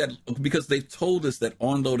it's really because they've told us that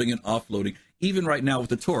onloading and offloading, even right now with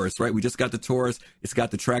the Taurus, right? We just got the Taurus. It's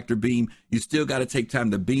got the tractor beam. You still got to take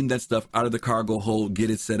time to beam that stuff out of the cargo hold,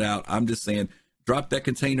 get it set out. I'm just saying, drop that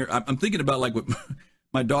container. I'm thinking about like with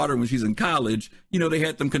my daughter when she's in college. They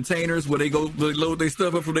had them containers where they load their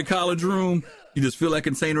stuff up from their college room. You just fill that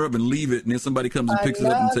container up and leave it, and then somebody comes and picks it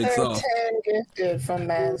up and takes off. 10 gifted from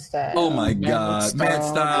Mad Style. Oh my God, Mad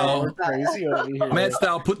Style! Crazy over here. Mad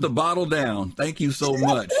Style, put the bottle down. Thank you so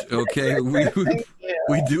much. Okay,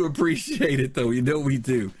 we do appreciate it, though. We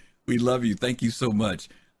do. We love you. Thank you so much.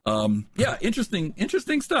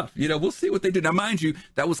 Interesting stuff. We'll see what they do. Now, mind you,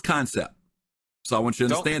 that was concept. So I want you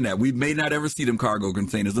to understand that we may not ever see them cargo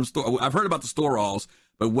containers. I've heard about the Storalls,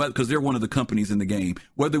 but because they're one of the companies in the game,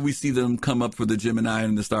 whether we see them come up for the Gemini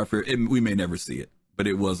and the Starfarer, we may never see it. But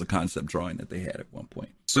it was a concept drawing that they had at one point.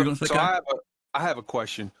 So I have a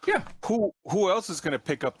question. Yeah. Who else is going to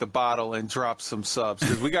pick up the bottle and drop some subs?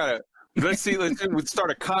 Because we gotta. Let's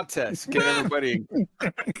start a contest. Get everybody.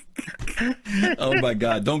 Oh my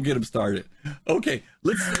God! Don't get them started. Okay,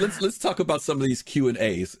 let's talk about some of these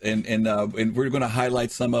Q&As, and we're going to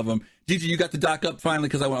highlight some of them. Gigi, you got the doc up finally,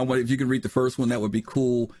 because I want if you could read the first one, that would be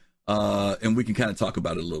cool, and we can kind of talk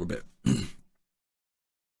about it a little bit.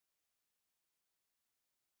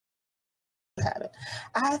 Have it.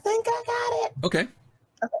 I think I got it. Okay.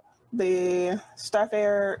 The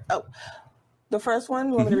Starfarer. Oh. The first one?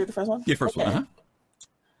 You want me to read the first one? Yeah, first one. Uh-huh.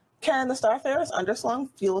 Can the Starfarer's underslung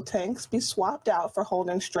fuel tanks be swapped out for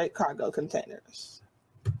holding straight cargo containers?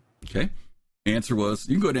 Okay. Answer was,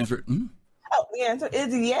 you can go ahead and answer it. Mm-hmm. Oh, the answer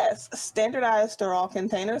is yes. Standardized Storall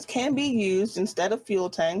containers can be used instead of fuel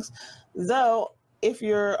tanks, though if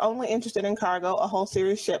you're only interested in cargo, a whole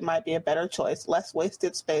series ship might be a better choice. Less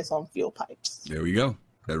wasted space on fuel pipes. There we go.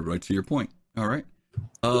 That right to your point. All right.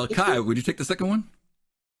 Kai, would you take the second one?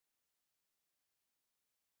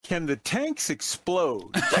 Can the tanks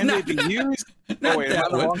explode? Can they be used?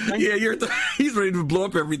 He's ready to blow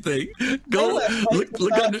up everything. Go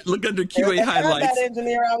look under QA highlights. That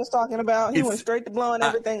engineer I was talking about, he went straight to blowing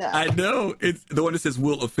everything up. I know. It's the one that says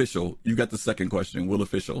 "will official." You got the second question. Will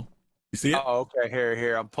official. You see it? Oh, okay.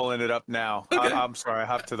 Here. I'm pulling it up now. Okay. I'm sorry. I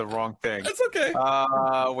hopped to the wrong thing. That's okay.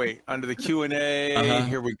 Wait. Under the Q&A.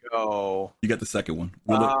 Here we go. You got the second one.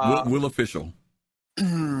 Will official.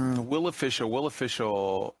 Will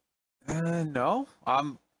official. No.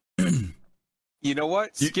 You know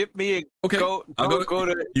what? Skip me. Okay. Go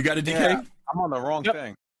to. You got a DK? Yeah, I'm on the wrong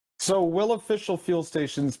thing. So, will official fuel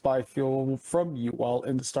stations buy fuel from you while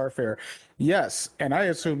in the Starfarer? Yes, and I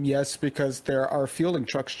assume yes because there are fueling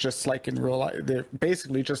trucks just like in real life. They're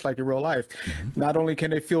basically just like in real life. Mm-hmm. Not only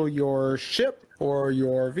can they fuel your ship or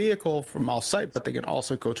your vehicle from off-site, but they can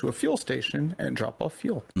also go to a fuel station and drop off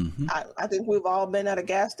fuel. Mm-hmm. I think we've all been at a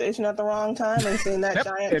gas station at the wrong time and seen that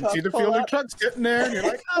giant truck and see the fueling trucks getting there, and you're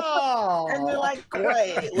like, oh. And you're like,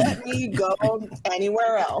 great, let me go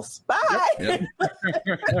anywhere else. Bye. Yep.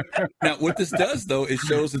 Now, what this does, though, it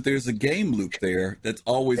shows that there's a game loop there that's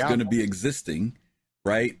always going to be existing,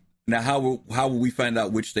 right? Now, how will we find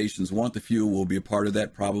out which stations want the fuel? Will be a part of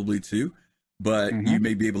that probably, too. But you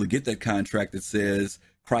may be able to get that contract that says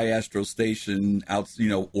Cryastro Station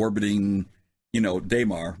orbiting,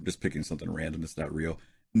 Daymar, just picking something random that's not real,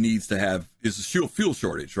 is a fuel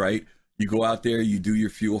shortage, right? You go out there, you do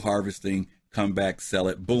your fuel harvesting, come back, sell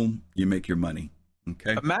it, boom, you make your money.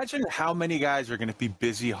 Okay. Imagine how many guys are going to be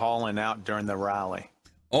busy hauling out during the rally.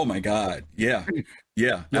 Oh my God. Yeah.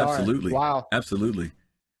 Yeah, absolutely. Wow. Absolutely.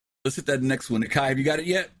 Let's hit that next one. Kai, have you got it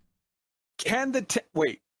yet?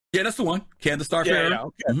 Wait. Yeah, that's the one. Can the Starfarer? Yeah,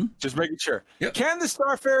 okay. Just making sure. Yep. Can the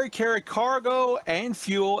Starfarer carry cargo and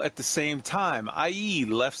fuel at the same time, i.e.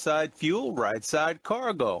 left side fuel, right side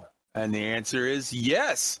cargo? And the answer is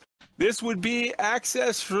yes. This would be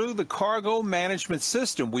accessed through the cargo management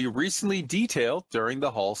system we recently detailed during the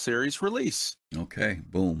Hull series release. Okay,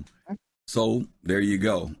 boom. So there you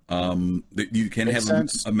go. You can Makes have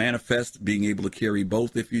sense. a manifest being able to carry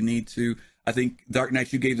both if you need to. I think, Dark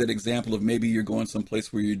Knight, you gave that example of maybe you're going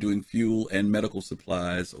someplace where you're doing fuel and medical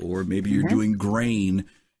supplies, or maybe you're doing grain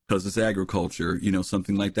because it's agriculture,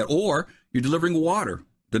 something like that. Or you're delivering water.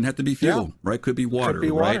 Doesn't have to be fuel, right? Could be water, Could be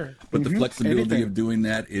right? water. But the flexibility Anything. of doing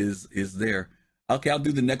that is there. Okay, I'll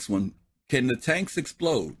do the next one. Can the tanks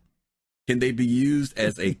explode? Can they be used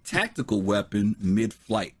as a tactical weapon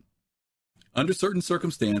mid-flight? Under certain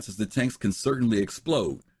circumstances, the tanks can certainly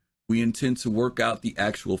explode. We intend to work out the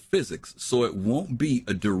actual physics, so it won't be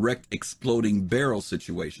a direct exploding barrel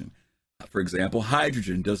situation. For example,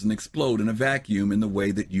 hydrogen doesn't explode in a vacuum in the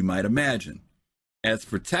way that you might imagine. As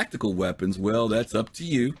for tactical weapons, well, that's up to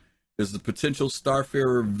you. There's the potential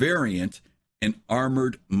Starfarer variant, an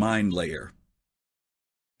armored mine layer.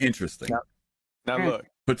 Interesting. Now look,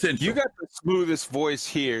 Potential. you got the smoothest voice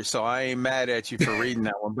here, so I ain't mad at you for reading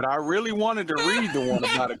that one. But I really wanted to read the one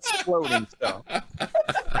about exploding stuff.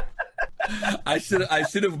 I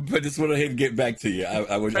should have, but just went ahead and get back to you.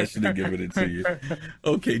 I wish I should have given it to you.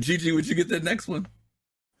 Okay, Gigi, would you get that next one?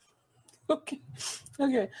 Okay.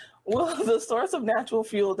 Will the source of natural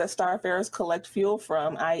fuel that starfarers collect fuel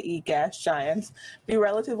from, i.e. gas giants, be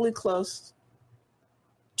relatively close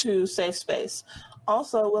to safe space?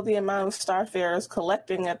 Also, will the amount of starfarers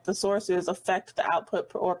collecting at the sources affect the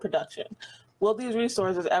output or production? Will these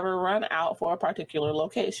resources ever run out for a particular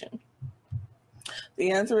location?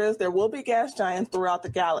 The answer is there will be gas giants throughout the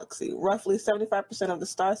galaxy. Roughly 75% of the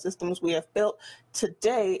star systems we have built to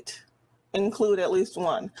date include at least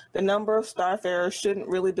one. The number of starfarers shouldn't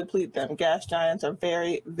really deplete them. Gas giants are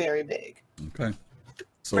very, very big. Okay.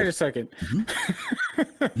 So, Wait a second.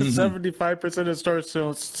 75% of star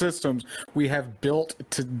systems we have built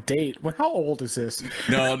to date. Well, how old is this?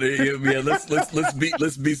 no, yeah,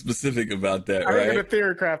 let's be specific about that, I right? did a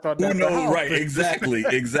theorycraft on that. Who knows? Right,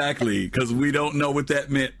 exactly, because we don't know what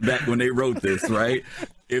that meant back when they wrote this, right?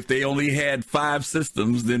 If they only had 5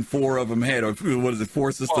 systems, then 4 of them had, or what is it?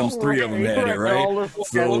 4 systems, 3 of them had it, right?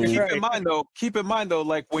 So keep in mind though,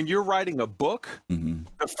 like when you're writing a book,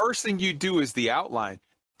 the first thing you do is the outline.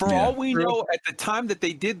 For all we know, at the time that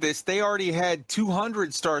they did this, they already had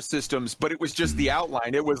 200 star systems, but it was just the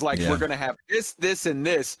outline. It was like, we're going to have this, this, and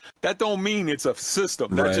this. That don't mean it's a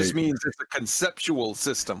system. That just means it's a conceptual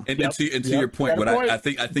system. And to your point, what I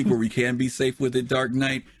think where we can be safe with it, Dark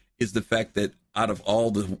Knight, is the fact that out of all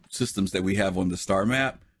the systems that we have on the star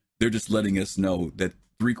map, they're just letting us know that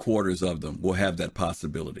 3/4 of them will have that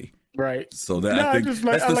possibility. Right. So that I think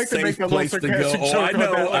that's the safe place to go.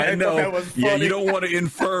 Oh, I know. Yeah, you don't want to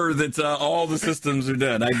infer that all the systems are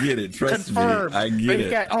done. I get it. Trust me. I get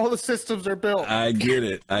it. All the systems are built. I get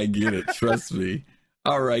it. Trust me.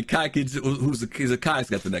 All right, Kai, Kai's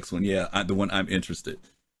got the next one. Yeah, the one I'm interested.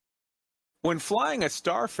 When flying a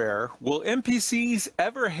Starfarer, will NPCs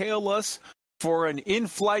ever hail us for an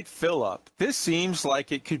in-flight fill-up? This seems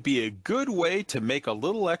like it could be a good way to make a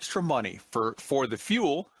little extra money. For the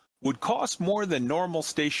fuel would cost more than normal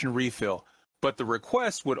station refill, but the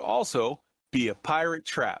request would also be a pirate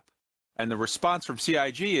trap. And the response from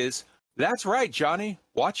CIG is, "That's right, Johnny.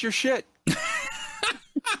 Watch your shit."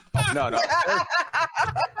 No.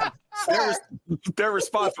 Their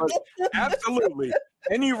response was, "Absolutely.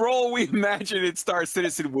 Any role we imagine in Star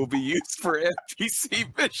Citizen will be used for NPC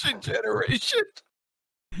mission generation."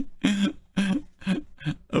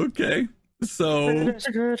 Okay, so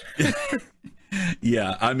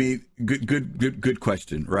yeah, I mean, good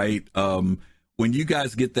question, right? When you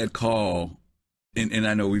guys get that call, and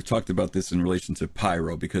I know we've talked about this in relation to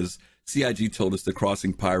Pyro, because CIG told us that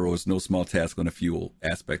crossing Pyro is no small task on a fuel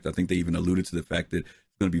aspect. I think they even alluded to the fact that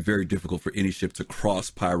it's going to be very difficult for any ship to cross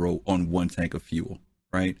Pyro on one tank of fuel,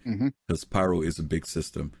 right? Because Pyro is a big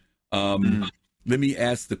system. Let me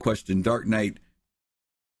ask the question, Dark Knight,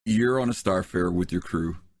 you're on a Starfarer with your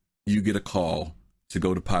crew. You get a call to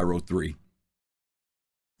go to Pyro 3.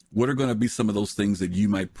 What are going to be some of those things that you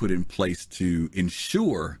might put in place to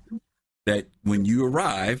ensure that when you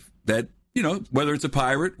arrive, that, you know, whether it's a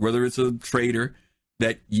pirate, whether it's a trader,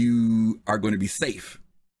 that you are going to be safe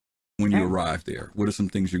when you arrive there? What are some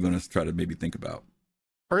things you're going to try to maybe think about?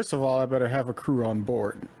 First of all, I better have a crew on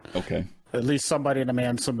board. Okay. At least somebody to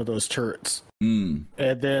man some of those turrets. And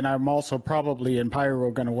then I'm also probably in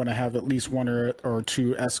Pyro going to want to have at least 1 or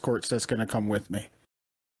 2 escorts that's going to come with me.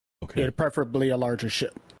 Okay. Preferably a larger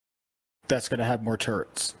ship that's going to have more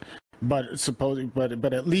turrets. But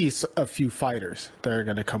at least a few fighters that are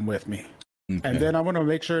going to come with me. Okay. And then I'm going to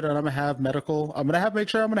make sure that I'm going to have medical. I'm going to make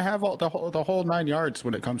sure I'm going to have all, the whole 9 yards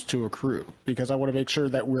when it comes to a crew, because I want to make sure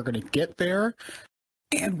that we're going to get there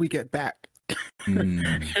and we get back. You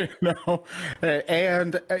know,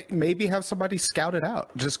 and maybe have somebody scout it out.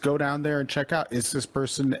 Just go down there and check out, is this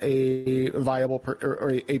person a viable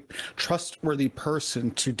or a trustworthy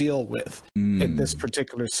person to deal with in this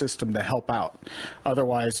particular system to help out.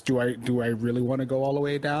 Otherwise, do I really want to go all the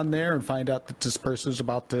way down there and find out that this person's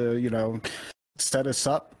about to, you know, set us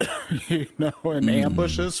up, you know, and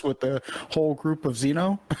ambush us with a whole group of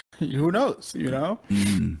Xeno? Who knows, you know?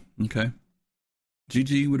 Okay.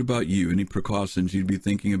 Gigi, what about you? Any precautions you'd be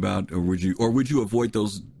thinking about, or would you avoid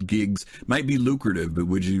those gigs? Might be lucrative, but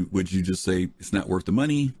would you just say it's not worth the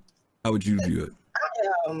money? How would you view it?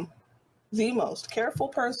 I am the most careful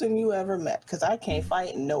person you ever met, because I can't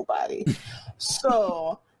fight nobody.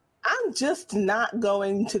 So I'm just not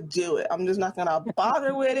going to do it. I'm just not going to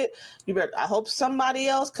bother with it. I hope somebody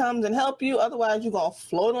else comes and help you. Otherwise, you're going to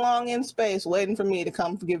float along in space waiting for me to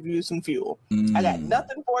come give you some fuel. I got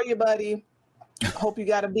nothing for you, buddy. Hope you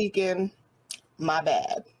got a beacon. My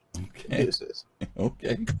bad. Okay. Deuces.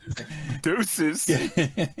 Okay. Deuces.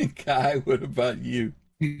 Kai, what about you?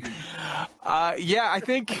 Yeah,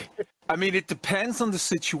 I mean, it depends on the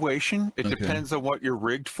situation. It depends on what you're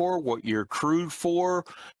rigged for, what you're crewed for,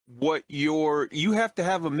 you have to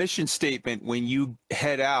have a mission statement when you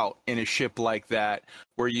head out in a ship like that,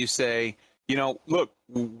 where you say, you know, look,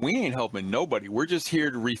 we ain't helping nobody. We're just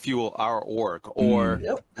here to refuel our org, or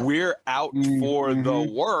we're out for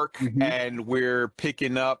the work and we're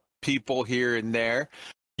picking up people here and there.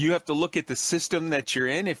 You have to look at the system that you're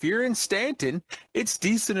in. If you're in Stanton, it's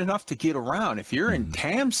decent enough to get around. If you're in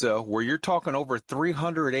Tamsa, where you're talking over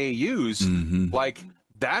 300 AUs, like,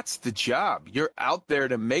 that's the job. You're out there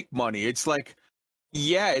to make money. It's like,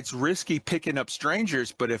 yeah, it's risky picking up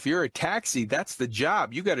strangers, but if you're a taxi, that's the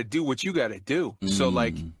job. You got to do what you got to do. So,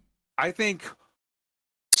 like, I think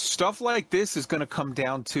stuff like this is going to come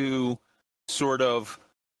down to sort of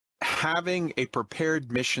having a prepared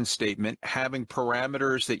mission statement, having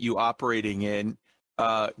parameters that you operating in,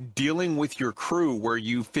 dealing with your crew where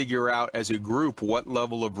you figure out as a group what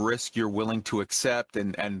level of risk you're willing to accept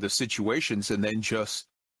and the situations, and then just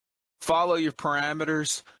follow your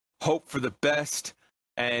parameters, hope for the best,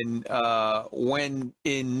 and when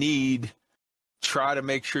in need, try to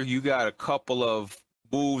make sure you got a couple of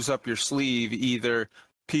moves up your sleeve, either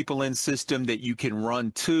people in system that you can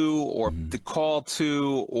run to, or the call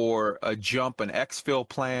to, or a jump, an exfil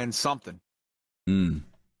plan, something.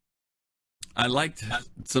 I liked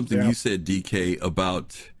something you said, DK,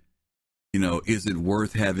 about, you know, is it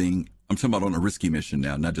worth having, I'm talking about on a risky mission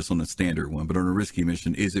now, not just on a standard one, but on a risky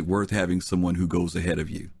mission, is it worth having someone who goes ahead of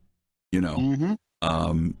you? You know,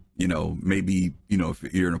 you know, maybe, you know, if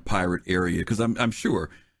you're in a pirate area, because I'm sure,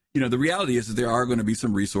 you know, the reality is that there are going to be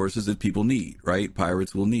some resources that people need, right?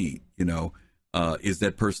 Pirates will need, you know, is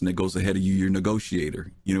that person that goes ahead of you your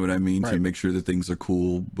negotiator? You know what I mean? Right. To make sure that things are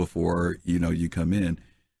cool before, you know, you come in.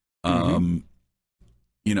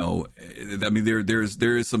 You know, I mean, there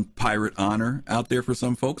is some pirate honor out there for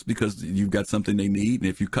some folks, because you've got something they need, and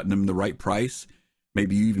if you're cutting them the right price,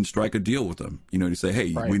 maybe you even strike a deal with them, you know, to say,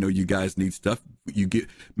 hey, we know you guys need stuff. You get,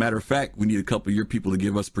 matter of fact, we need a couple of your people to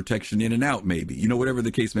give us protection in and out, maybe, you know, whatever the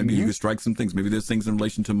case may be. You can strike some things. Maybe there's things in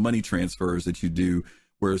relation to money transfers that you do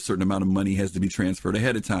where a certain amount of money has to be transferred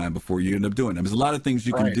ahead of time before you end up doing them. There's a lot of things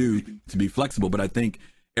you can do to be flexible, but I think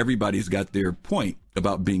everybody's got their point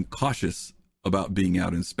about being cautious about being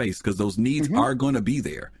out in space, because those needs are going to be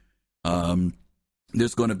there.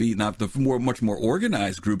 There's going to be, not the much more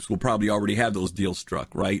organized groups will probably already have those deals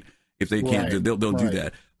struck, right? If they can't, they'll do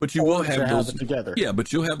that. But you will have those together. Yeah,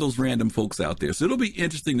 but you'll have those random folks out there. So it'll be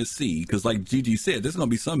interesting to see, because like Gigi said, there's going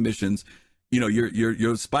to be some missions, you know, your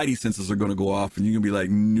spidey senses are going to go off, and you're going to be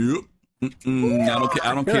like, nope. I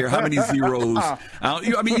don't care how many zeros.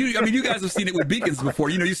 I mean, you guys have seen it with beacons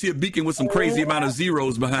before. You know, you see a beacon with some crazy amount of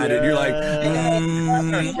zeros behind it. And you're like,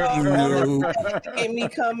 no. Get me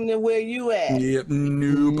coming to where you at? Yep,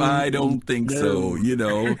 nope. I don't think so. You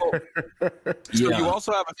know. So you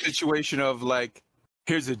also have a situation of like,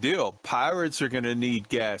 here's the deal: pirates are going to need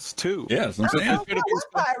gas too. Yeah, that's what I'm saying.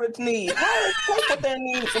 What pirates need? Pirates take what they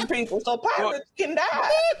need from people, so pirates can die.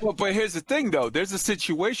 But here's the thing, though: there's a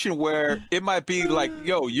situation where it might be like,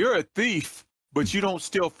 "Yo, you're a thief, but you don't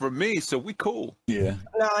steal from me, so we cool." Yeah.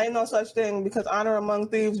 No, ain't no such thing, because honor among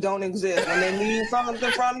thieves don't exist. When they need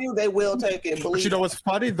something from you, they will take it. But you know what's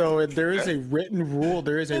funny though? There is a written rule.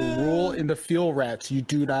 There is a rule in the fuel rats. You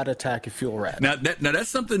do not attack a fuel rat. Now that's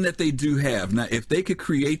something that they do have. Now, if they could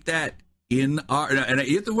create that in our, and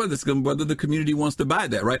either whether the community wants to buy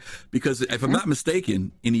that, right? Because if I'm not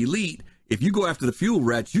mistaken, in Elite, if you go after the fuel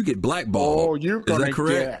rats, you get blackballed. Oh, you're going to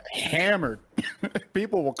get hammered.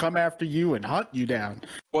 People will come after you and hunt you down.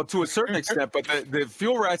 Well, to a certain extent, but the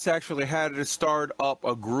fuel rats actually had to start up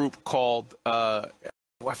a group called I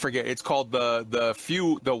forget. It's called the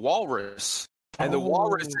Walrus. And the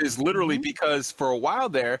Walrus is literally because for a while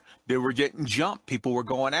there, they were getting jumped. People were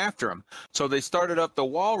going after them. So they started up the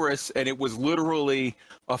Walrus, and it was literally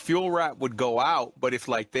a fuel rat would go out. But if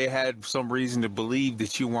like they had some reason to believe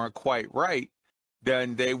that you weren't quite right,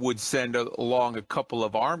 then they would send along a couple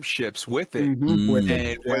of armed ships with it.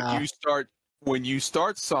 And when you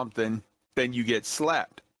start something, then you get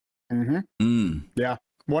slapped. Yeah.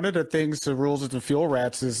 One of the things, the rules of the fuel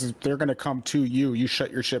rats is they're going to come to you. You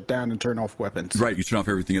shut your ship down and turn off weapons. Right. You turn off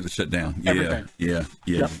everything at the shutdown. Everything. Yeah.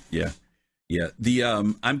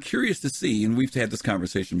 I'm curious to see, and we've had this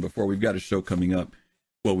conversation before. We've got a show coming up.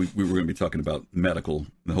 Well, we were going to be talking about the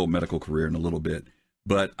whole medical career in a little bit.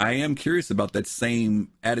 But I am curious about that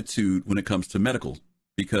same attitude when it comes to medical,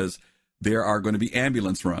 because there are going to be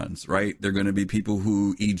ambulance runs, right? There are going to be people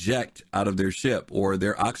who eject out of their ship, or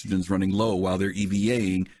their oxygen's running low while they're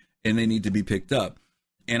EVAing and they need to be picked up.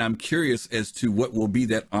 And I'm curious as to what will be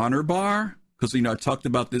that honor bar. Because, I talked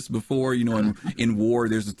about this before, in war,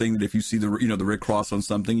 there's a thing that if you see the Red Cross on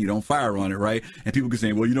something, you don't fire on it, right? And people can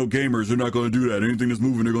say, well, gamers, they're not going to do that. Anything that's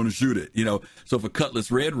moving, they're going to shoot it, So if a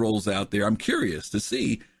Cutlass Red rolls out there, I'm curious to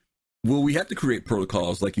see, will we have to create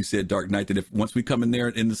protocols, like you said, Dark Knight, that if once we come in there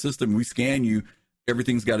in the system, we scan you,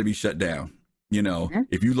 everything's got to be shut down.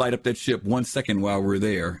 If you light up that ship 1 second while we're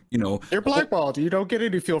there, you're blackballed. You don't get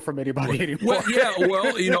any fuel from anybody anymore.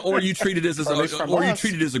 Or you treat it as you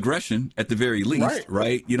treat it as aggression at the very least,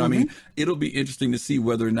 right? I mean, it'll be interesting to see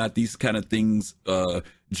whether or not these kind of things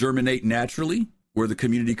germinate naturally, where the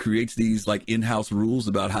community creates these like in-house rules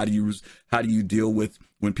about how do you deal with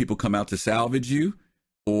when people come out to salvage you,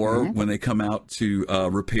 or when they come out to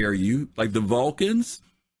repair you, like the Vulcans.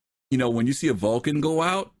 When you see a Vulcan go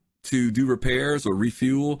out to do repairs or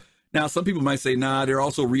refuel. Now, some people might say, nah, they're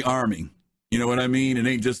also rearming. You know what I mean? It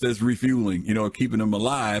ain't just as refueling, keeping them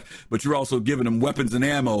alive, but you're also giving them weapons and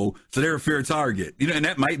ammo, so they're a fair target. And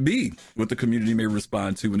that might be what the community may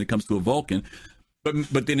respond to when it comes to a Vulcan.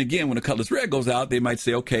 But then again, when a Cutlass Red goes out, they might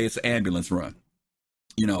say, okay, it's an ambulance run.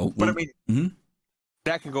 But I mean,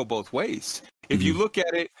 that can go both ways. If you look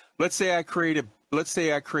at it, let's say I create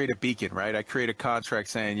a beacon, right? I create a contract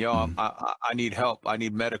saying, yo, I need help. I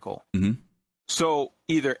need medical. So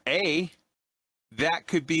either A, that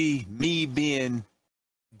could be me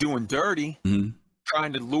doing dirty,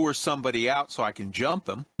 trying to lure somebody out so I can jump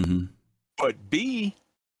them. But B,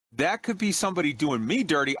 that could be somebody doing me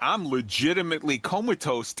dirty. I'm legitimately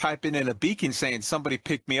comatose, typing in a beacon saying somebody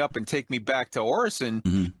pick me up and take me back to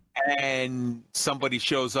Orison. And somebody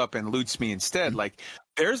shows up and loots me instead. Like,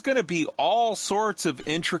 there's going to be all sorts of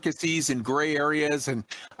intricacies and gray areas. And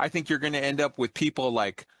I think you're going to end up with people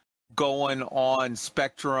like going on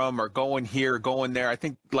Spectrum or going here, going there. I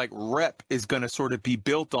think like rep is going to sort of be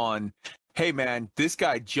built on, hey man, this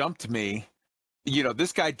guy jumped me.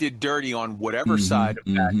 This guy did dirty on whatever side of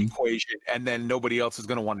that equation, and then nobody else is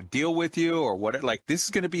going to want to deal with you or whatever. Like, this is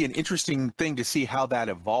going to be an interesting thing to see how that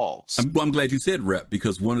evolves. I'm glad you said rep,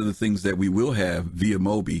 because one of the things that we will have via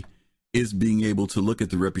Moby is being able to look at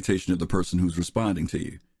the reputation of the person who's responding to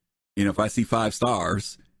you. If I see 5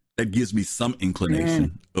 stars, that gives me some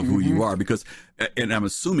inclination of who you are, because, and I'm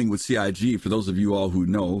assuming with CIG, for those of you all who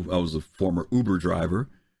know, I was a former Uber driver.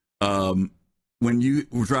 When you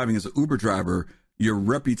were driving as an Uber driver, your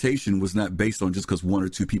reputation was not based on just because 1 or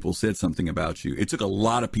 2 people said something about you. It took a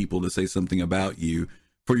lot of people to say something about you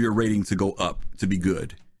for your rating to go up, to be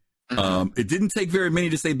good. It didn't take very many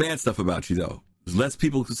to say bad stuff about you, though. There's less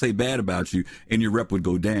people who say bad about you, and your rep would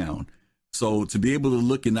go down. So to be able to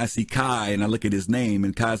look, and I see Kai, and I look at his name,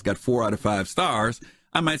 and Kai's got 4 out of 5 stars,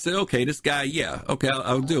 I might say, okay, this guy, yeah, okay,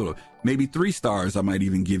 I'll do it. Maybe 3 stars, I might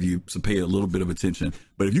even give you to pay a little bit of attention.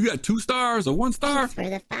 But if you got 2 stars or 1 star, Thanks for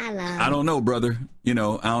the follow. I don't know, brother. I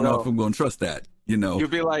don't know if I'm going to trust that. You'll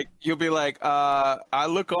be like, I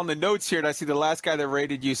look on the notes here and I see the last guy that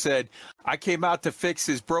rated you said, I came out to fix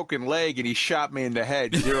his broken leg and he shot me in the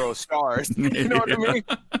head, 0 stars. You know what I mean?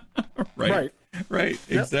 Right.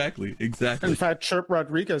 Yep. Exactly. In fact, Chirp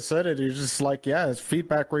Rodriguez said it. He's just like, yeah, his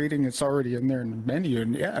feedback rating is already in there in the menu.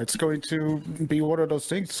 And yeah, it's going to be one of those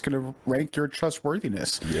things. It's going to rank your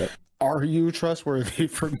trustworthiness. Yep. Are you trustworthy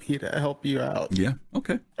for me to help you out? Yeah.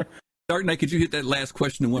 Okay. Dark Knight, could you hit that last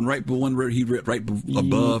question, the one right he read right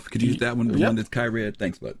above? Could you hit that one, the one that Kai read?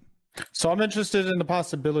 Thanks, bud. So I'm interested in the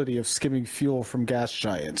possibility of skimming fuel from gas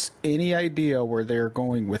giants. Any idea where they're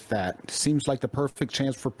going with that? Seems like the perfect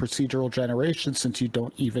chance for procedural generation since you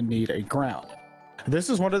don't even need a ground. This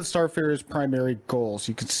is one of the Starfarer's primary goals.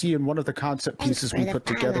 You can see in one of the concept pieces we put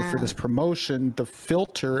together for this promotion, the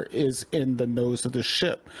filter is in the nose of the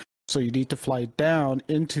ship. So you need to fly down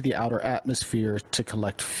into the outer atmosphere to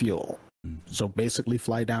collect fuel. So basically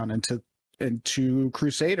fly down into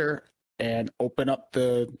Crusader and open up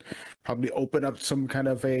some kind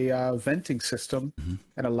of a venting system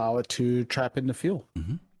and allow it to trap in the fuel.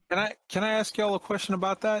 Can I ask y'all a question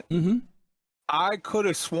about that? I could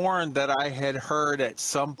have sworn that I had heard at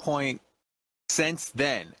some point since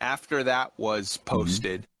then, after that was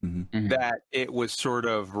posted, that it was sort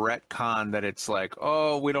of retcon, that it's like,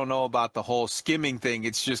 oh, we don't know about the whole skimming thing.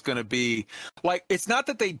 It's just going to be like, it's not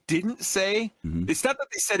that they didn't say, it's not that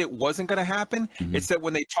they said it wasn't going to happen. It's that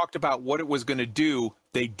when they talked about what it was going to do,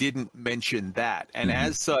 they didn't mention that. And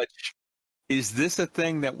as such, is this a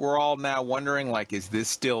thing that we're all now wondering, like, is this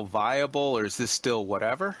still viable or is this still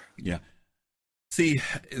whatever? Yeah. See,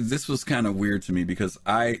 this was kind of weird to me because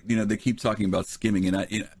they keep talking about skimming,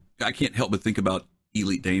 and I can't help but think about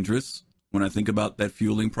Elite Dangerous when I think about that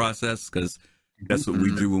fueling process, because that's what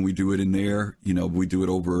we do when we do it in there. We do it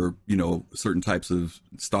over, certain types of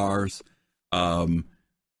stars. I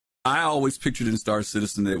always pictured in Star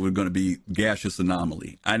Citizen that it was going to be gaseous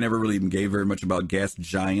anomaly. I never really even gave very much about gas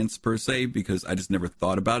giants per se, because I just never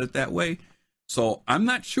thought about it that way. So I'm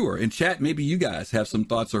not sure. In chat, maybe you guys have some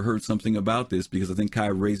thoughts or heard something about this, because I think Kai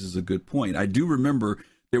raises a good point. I do remember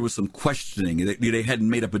there was some questioning. They hadn't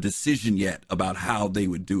made up a decision yet about how they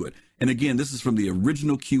would do it. And again, this is from the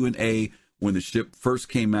original Q&A when the ship first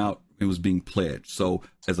came out and was being pledged. So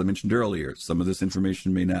as I mentioned earlier, some of this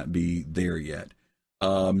information may not be there yet.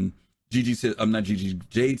 Gigi says, I'm not Gigi,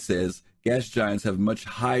 Jade says, gas giants have much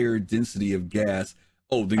higher density of gas.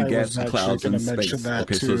 Oh, the gas clouds in space.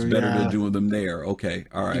 Okay, so it's better than doing them there. Okay,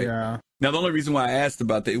 all right. Yeah. Now, the only reason why I asked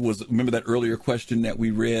about that was, remember that earlier question that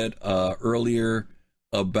we read earlier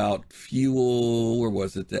about fuel? Where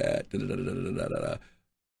was it at? The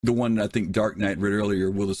one I think Dark Knight read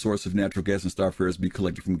earlier, will the source of natural gas in Starfarers be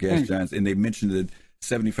collected from gas giants? And they mentioned that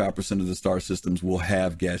 75% of the star systems will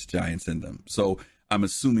have gas giants in them. So I'm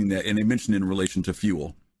assuming that, and they mentioned in relation to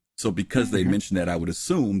fuel. So because they mentioned that, I would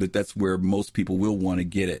assume that that's where most people will want to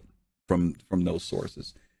get it from those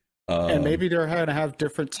sources. And maybe they're going to have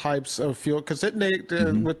different types of fuel, because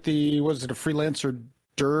with the, was it a Freelancer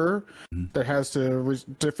DUR that has the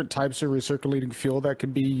different types of recirculating fuel that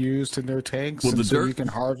can be used in their tanks, well, so you can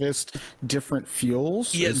harvest different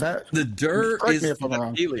fuels. Yes, the DUR is the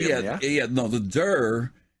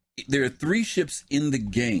DUR. There are 3 ships in the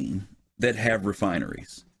game that have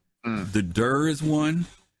refineries. The DUR is one.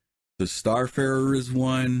 The Starfarer is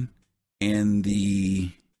one, and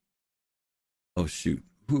we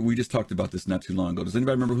just talked about this not too long ago. Does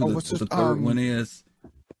anybody remember who the third one is?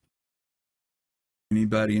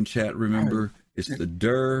 Anybody in chat remember? It's the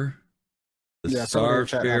DUR, the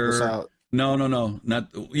Starfarer. No,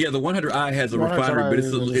 not the 100i has a refinery, but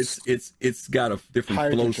it's got a different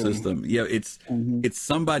hydrogen flow system. Yeah, it's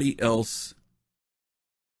somebody else.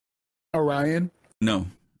 Orion? No,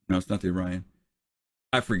 it's not the Orion.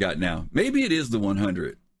 I forgot now. Maybe it is the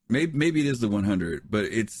 100. Maybe it is the 100, but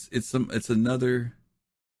it's another.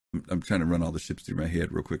 I'm trying to run all the ships through my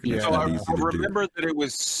head real quick. So I remember that it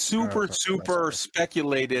was super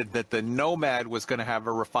speculated that the Nomad was going to have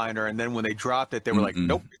a refiner, and then when they dropped it, they were like,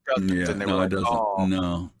 "Nope, it doesn't." Yeah, and they were like, it doesn't.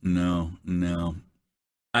 Oh. No.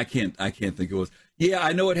 I can't think it was. Yeah,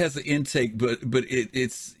 I know it has an intake, but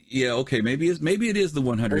it's okay. Maybe it is the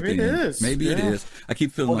 100 thing. Maybe it is. I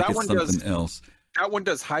keep feeling like it's something else. That one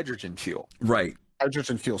does hydrogen fuel. Right.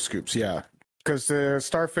 Hydrogen fuel scoops, yeah. Because the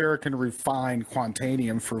Starfarer can refine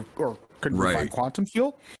quantanium refine quantum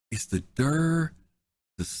fuel. It's the DUR,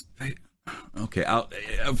 the space. Okay, I'm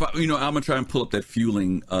gonna try and pull up that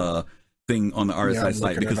fueling thing on the RSI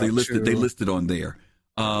site, because they listed on there.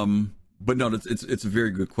 But no, it's a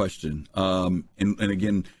very good question. And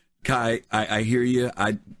again, Kai, I hear you.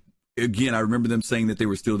 I remember them saying that they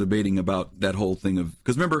were still debating about that whole thing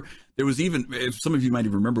because remember, there was even, if some of you might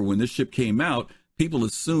even remember, when this ship came out, people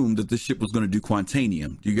assumed that this ship was going to do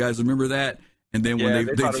quantanium. Do you guys remember that? And then when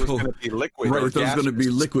they thought it was going to be liquid, right? It was going to be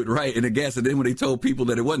liquid, right? And a gas. And then when they told people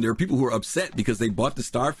that it wasn't, there were people who were upset because they bought the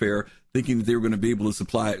Starfarer thinking that they were going to be able to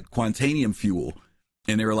supply quantanium fuel,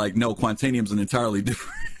 and they were like, "No, quantanium's an entirely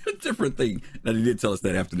different thing." Now they did tell us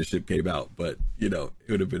that after the ship came out, but it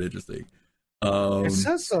would have been interesting. It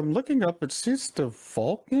says, I'm looking up, it says the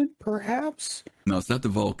Vulcan, perhaps? No, it's not the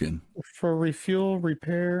Vulcan. For refuel,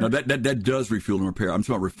 repair? No, that does refuel and repair. I'm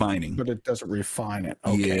talking about refining. But it doesn't refine it.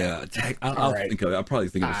 Okay. Yeah. I'll think of it. I'll probably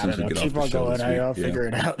think of it as soon as we get Keep off the show going. this week. I'll figure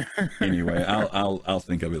it out. Anyway, I'll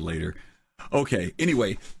think of it later. Okay.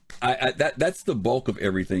 Anyway, that's the bulk of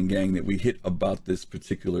everything, gang, that we hit about this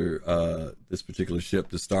particular ship,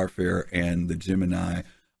 the Starfarer and the Gemini.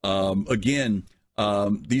 Again,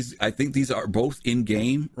 I think these are both in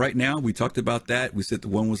game right now. We talked about that. We said the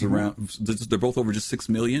one was around. They're both over just 6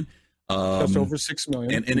 million. Just over 6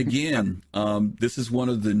 million. And again, this is one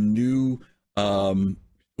of the new. Well,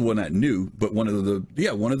 not new, but one of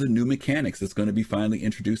the new mechanics that's going to be finally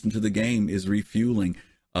introduced into the game is refueling.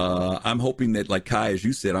 I'm hoping that, like Kai, as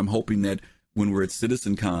you said, I'm hoping that when we're at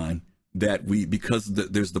CitizenCon, that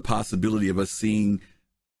there's the possibility of us seeing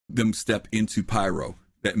them step into Pyro,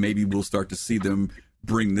 that maybe we'll start to see them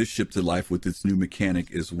bring this ship to life with its new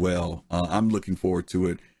mechanic as well. I'm looking forward to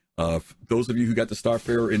it. Those of you who got the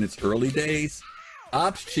Starfarer in its early days,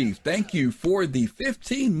 Ops Chief, thank you for the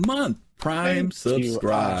 15-month Prime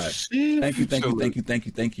subscribe. Thank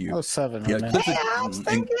you. Oh, 7. Hey, Ops,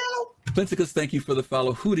 thank you. Clincicus, thank you for the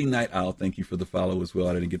follow. Hooting Night Owl, thank you for the follow as well.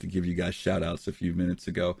 I didn't get to give you guys shout outs a few minutes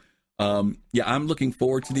ago. I'm looking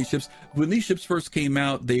forward to these ships. When these ships first came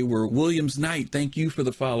out, they were Williams Knight. Thank you for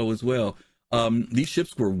the follow as well. These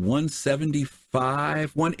ships were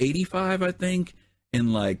 175, 185, I think,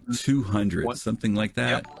 and like 200, something like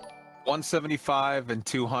that. Yep. 175 and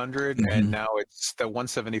 200, and now it's the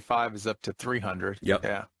 175 is up to 300. Yep.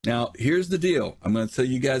 Yeah. Now here's the deal. I'm going to tell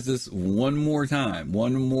you guys this one more time.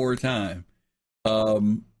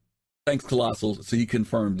 Thanks, Colossal. So you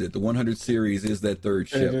confirmed it. The 100 series is that third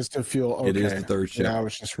ship. It is the fuel. Okay. It is the third ship. Yeah, I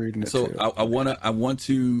was just reading it. So too. I want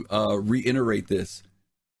to reiterate this.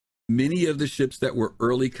 Many of the ships that were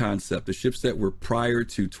early concept, the ships that were prior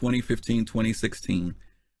to 2015, 2016,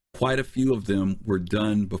 quite a few of them were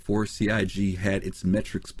done before CIG had its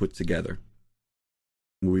metrics put together.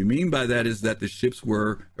 What we mean by that is that the ships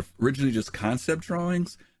were originally just concept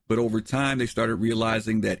drawings, but over time they started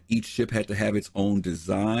realizing that each ship had to have its own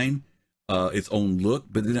design, its own look,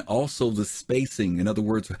 but then also the spacing. In other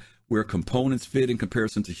words, where components fit in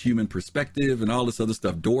comparison to human perspective and all this other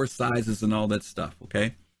stuff, door sizes and all that stuff,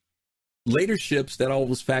 okay? Later ships, that all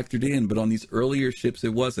was factored in, but on these earlier ships,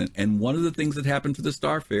 it wasn't. And one of the things that happened to the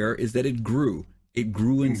Starfarer is that it grew. It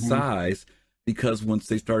grew in size because once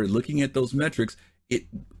they started looking at those metrics,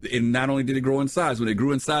 and not only did it grow in size, when it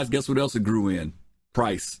grew in size, guess what else it grew in?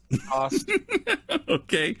 Price. Cost.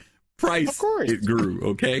 Okay? Price. Of course. It grew,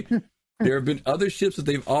 okay? There have been other ships that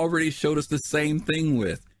they've already showed us the same thing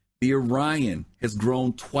with. The Orion has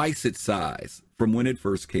grown twice its size from when it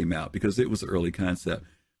first came out because it was an early concept.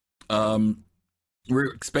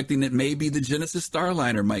 We're expecting that maybe the Genesis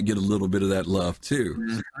Starliner might get a little bit of that love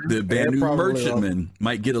too. The Banu Merchantman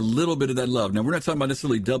might get a little bit of that love. Now, we're not talking about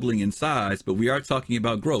necessarily doubling in size, but we are talking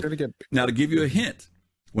about growth. Now, to give you a hint,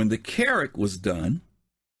 when the Carrack was done,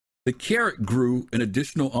 the Carrack grew an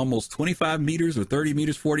additional almost 25 meters or 30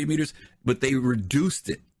 meters, 40 meters, but they reduced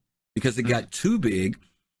it because it got too big.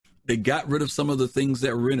 They got rid of some of the things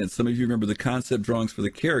that were in it. Some of you remember the concept drawings for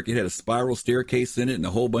the Carrack. It had a spiral staircase in it and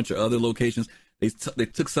a whole bunch of other locations. They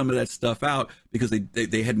took some of that stuff out because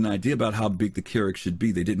they had an idea about how big the Carrack should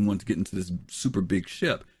be. They didn't want to get into this super big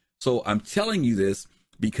ship. So I'm telling you this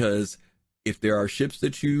because if there are ships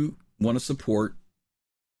that you want to support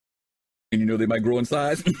and you know they might grow in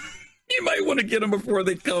size, you might want to get them before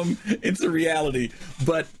they come into reality.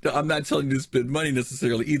 But I'm not telling you to spend money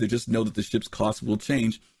necessarily either. Just know that the ship's cost will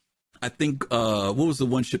change. I think, what was the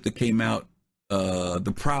one ship that came out?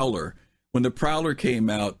 The Prowler. When the Prowler came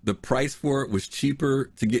out, the price for it was cheaper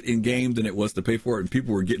to get in game than it was to pay for it. And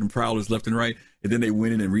people were getting Prowlers left and right. And then they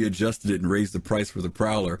went in and readjusted it and raised the price for the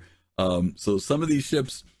Prowler. So some of these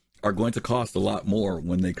ships are going to cost a lot more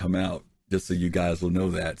when they come out, just so you guys will know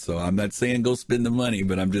that. So I'm not saying go spend the money,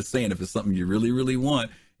 but I'm just saying if it's something you really, really want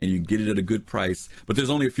and you get it at a good price. But there's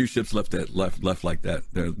only a few ships left like that.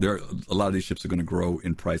 There a lot of these ships are going to grow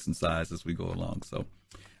in price and size as we go along. So, all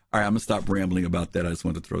right, I'm going to stop rambling about that. I just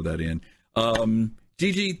wanted to throw that in.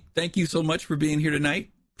 Gigi, thank you so much for being here tonight.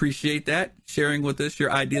 Appreciate that. Sharing with us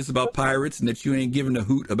your ideas about pirates and that you ain't giving a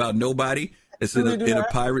hoot about nobody that's in a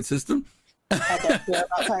pirate system. I don't care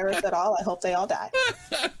about pirates at all. I hope they all die.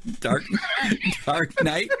 Dark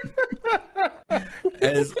Knight.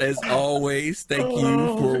 As always, thank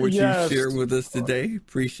you for what you shared with us today.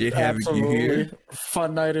 Appreciate having you here.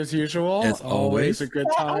 Fun night as usual. As always. A good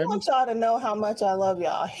time. I want y'all to know how much I love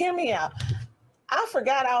y'all. Hear me out. I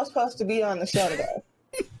forgot I was supposed to be on the show today.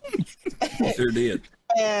 You sure did.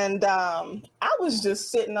 And I was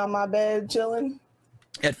just sitting on my bed chilling.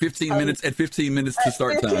 At 15 minutes to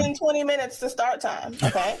start 15, time. 20 minutes to start time.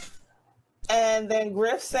 Okay. And then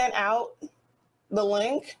Griff sent out the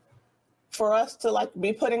link for us to like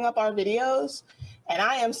be putting up our videos. And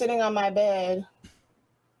I am sitting on my bed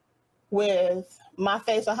with my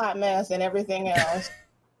face a hot mess and everything else.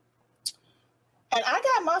 And I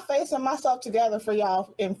got my face and myself together for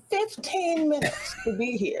y'all in 15 minutes to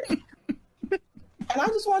be here. And I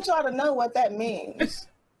just want y'all to know what that means.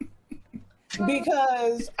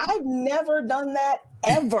 Because I've never done that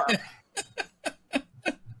ever.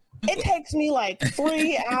 It takes me like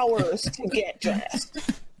 3 hours to get dressed.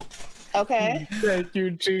 Okay? Thank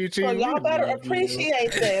you, Gigi. So y'all better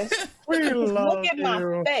appreciate this. Look at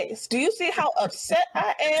my face. Do you see how upset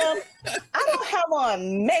I am? I don't have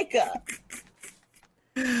on makeup.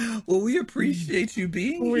 Well, we appreciate you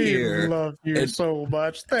being here. We love you so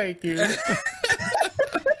much. Thank you.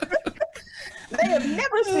 They have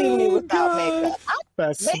never seen me without makeup.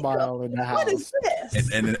 That smile in the house. What is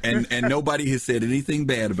this? And nobody has said anything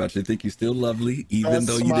bad about you. I think you're still lovely, even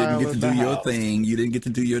though you didn't get to do your thing. You didn't get to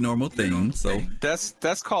do your normal thing. So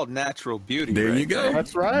that's called natural beauty. There you go.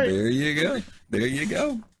 That's right. There you go. There you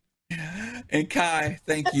go. And Kai,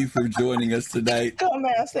 thank you for joining us tonight. Come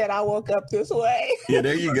man said I woke up this way. Yeah,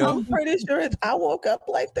 there you go. I'm pretty sure I woke up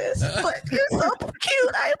like this. But you're so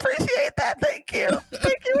cute. I appreciate that. Thank you.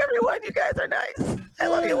 Thank you, everyone. You guys are nice. I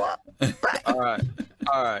love you all. Bye.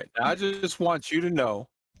 All right. I just want you to know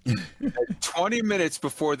that 20 minutes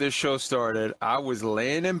before this show started, I was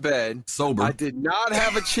laying in bed. Sober. I did not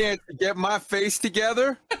have a chance to get my face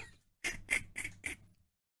together.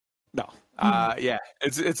 No. Yeah,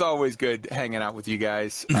 it's always good hanging out with you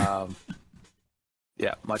guys.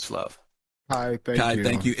 Yeah, much love. Kai,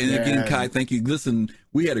 thank you. And again, Kai, thank you. Listen,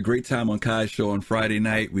 we had a great time on Kai's show on Friday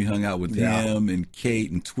night. We hung out with him and Kate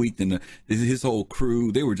and Tweaked and his whole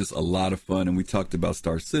crew. They were just a lot of fun. And we talked about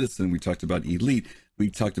Star Citizen. We talked about Elite. We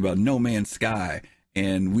talked about No Man's Sky.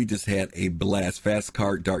 And we just had a blast. Fast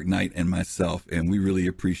Cart, Dark Knight, and myself. And we really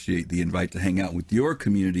appreciate the invite to hang out with your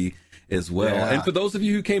community as well. Yeah. And for those of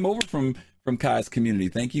you who came over from Kai's community,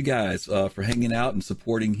 thank you guys for hanging out and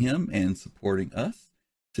supporting him and supporting us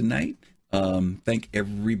tonight. Thank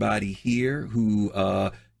everybody here who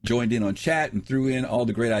joined in on chat and threw in all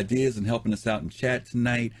the great ideas and helping us out in chat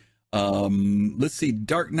tonight. Let's see,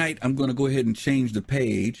 Dark Knight, I'm going to go ahead and change the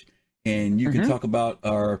page and you can talk about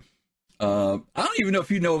our I don't even know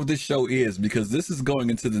if you know what this show is because this is going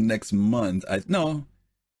into the next month. No,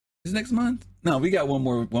 is it next month? No, we got one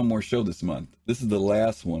more show this month. This is the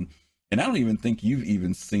last one. And I don't even think you've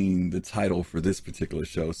even seen the title for this particular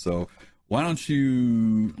show. So why don't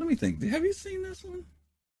you, let me think. Have you seen this one?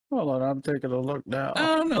 Hold on, I'm taking a look now.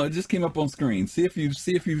 I don't know. It just came up on screen. See if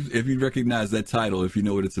you recognize that title, if you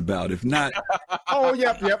know what it's about. If not. Oh,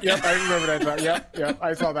 yep. I remember that. Yep.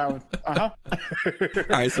 I saw that one. All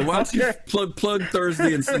right. So why don't you plug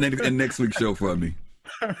Thursday and next week's show for me?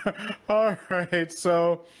 All right.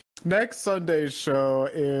 So next Sunday's show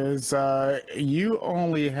is You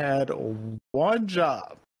Only Had One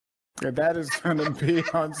Job. And that is going to be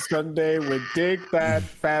on Sunday with Dig That,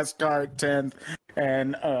 Fast Cart 10th,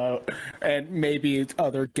 and maybe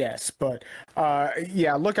other guests. But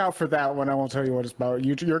yeah, look out for that one. I won't tell you what it's about.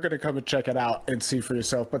 You're going to come and check it out and see for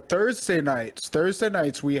yourself. But Thursday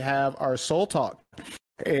nights we have our Soul Talk.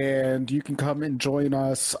 And you can come and join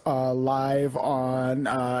us live on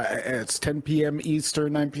it's 10 p.m.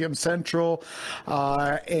 Eastern, 9 p.m. Central,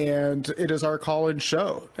 and it is our call-in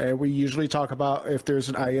show. And we usually talk about if there's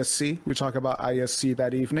an ISC, we talk about ISC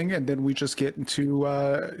that evening, and then we just get into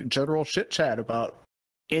general chit chat about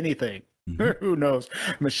anything. Mm-hmm. Who knows?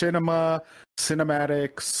 Machinima,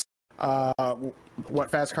 cinematics.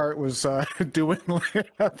 What Fast Cart was doing the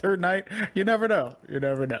other night. You never know.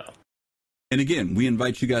 And again, we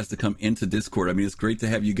invite you guys to come into Discord. I mean, it's great to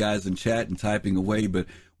have you guys in chat and typing away, but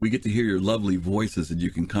we get to hear your lovely voices and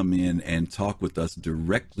you can come in and talk with us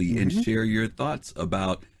directly and share your thoughts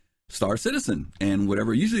about Star Citizen and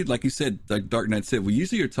whatever. Usually, like you said, like Dark Knight said, we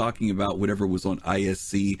usually are talking about whatever was on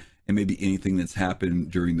ISC and maybe anything that's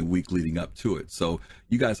happened during the week leading up to it. So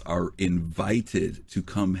you guys are invited to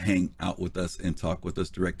come hang out with us and talk with us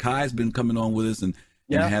direct. Kai's been coming on with us and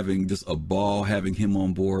having just a ball having him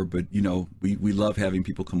on board. But, you know, we love having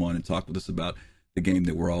people come on and talk with us about the game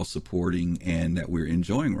that we're all supporting and that we're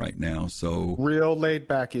enjoying right now. So real laid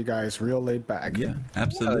back, you guys, real laid back. Yeah,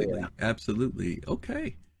 absolutely. Yeah. Absolutely.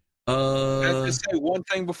 Okay. Can I just say one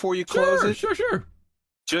thing before you close it? Sure.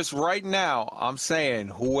 Just right now, I'm saying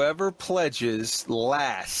whoever pledges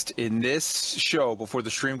last in this show before the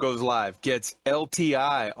stream goes live gets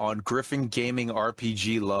LTI on Griffin Gaming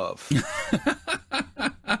RPG Love.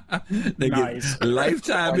 They Nice. get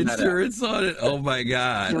lifetime Find that insurance on it. Oh my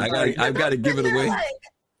God. I've got to give it away.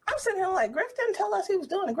 I'm sitting here like, Griff didn't tell us he was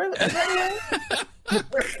doing a Griff.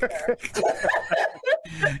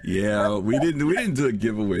 Yeah, we didn't do a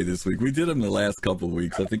giveaway this week. We did them the last couple of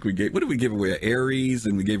weeks. I think what did we give away? An Aries,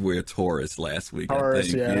 and we gave away a Taurus last week. Taurus,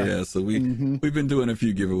 I think. yeah. So we've been doing a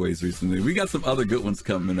few giveaways recently. We got some other good ones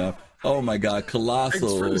coming up. Oh my God,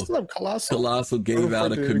 Colossal gave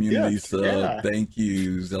out a community sub. Yeah. Thank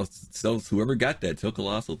you. So whoever got that, tell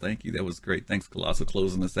Colossal, thank you. That was great. Thanks, Colossal,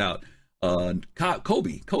 closing us out.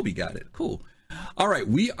 Kobe got it. Cool. All right,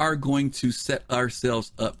 we are going to set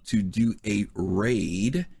ourselves up to do a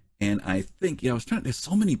raid, and I think there's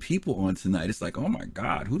so many people on tonight. It's like, oh my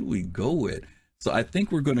God, who do we go with? So I think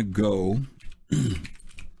we're gonna go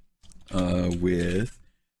with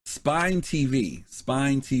Spine TV.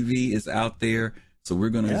 Spine TV is out there, so we're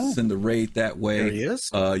gonna send the raid that way. There he is.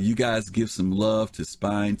 You guys give some love to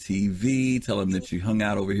Spine TV. Tell them that you hung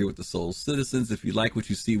out over here with the Soul Citizens. If you like what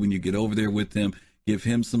you see when you get over there with them, give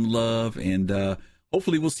him some love, and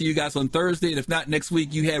hopefully we'll see you guys on Thursday. And if not, next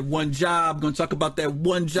week you had one job. I'm going to talk about that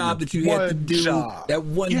one job that you had to do. That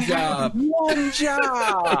one job. One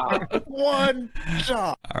job. One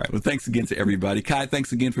job. All right. Well, thanks again to everybody. Kai,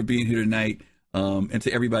 thanks again for being here tonight. And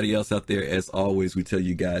to everybody else out there, as always, we tell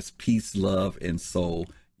you guys peace, love, and soul.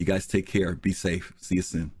 You guys take care. Be safe. See you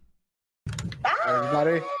soon. Bye,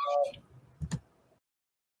 everybody.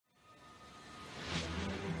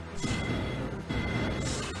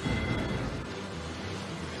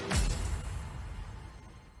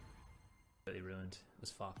 Ruined. It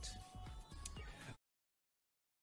was fucked.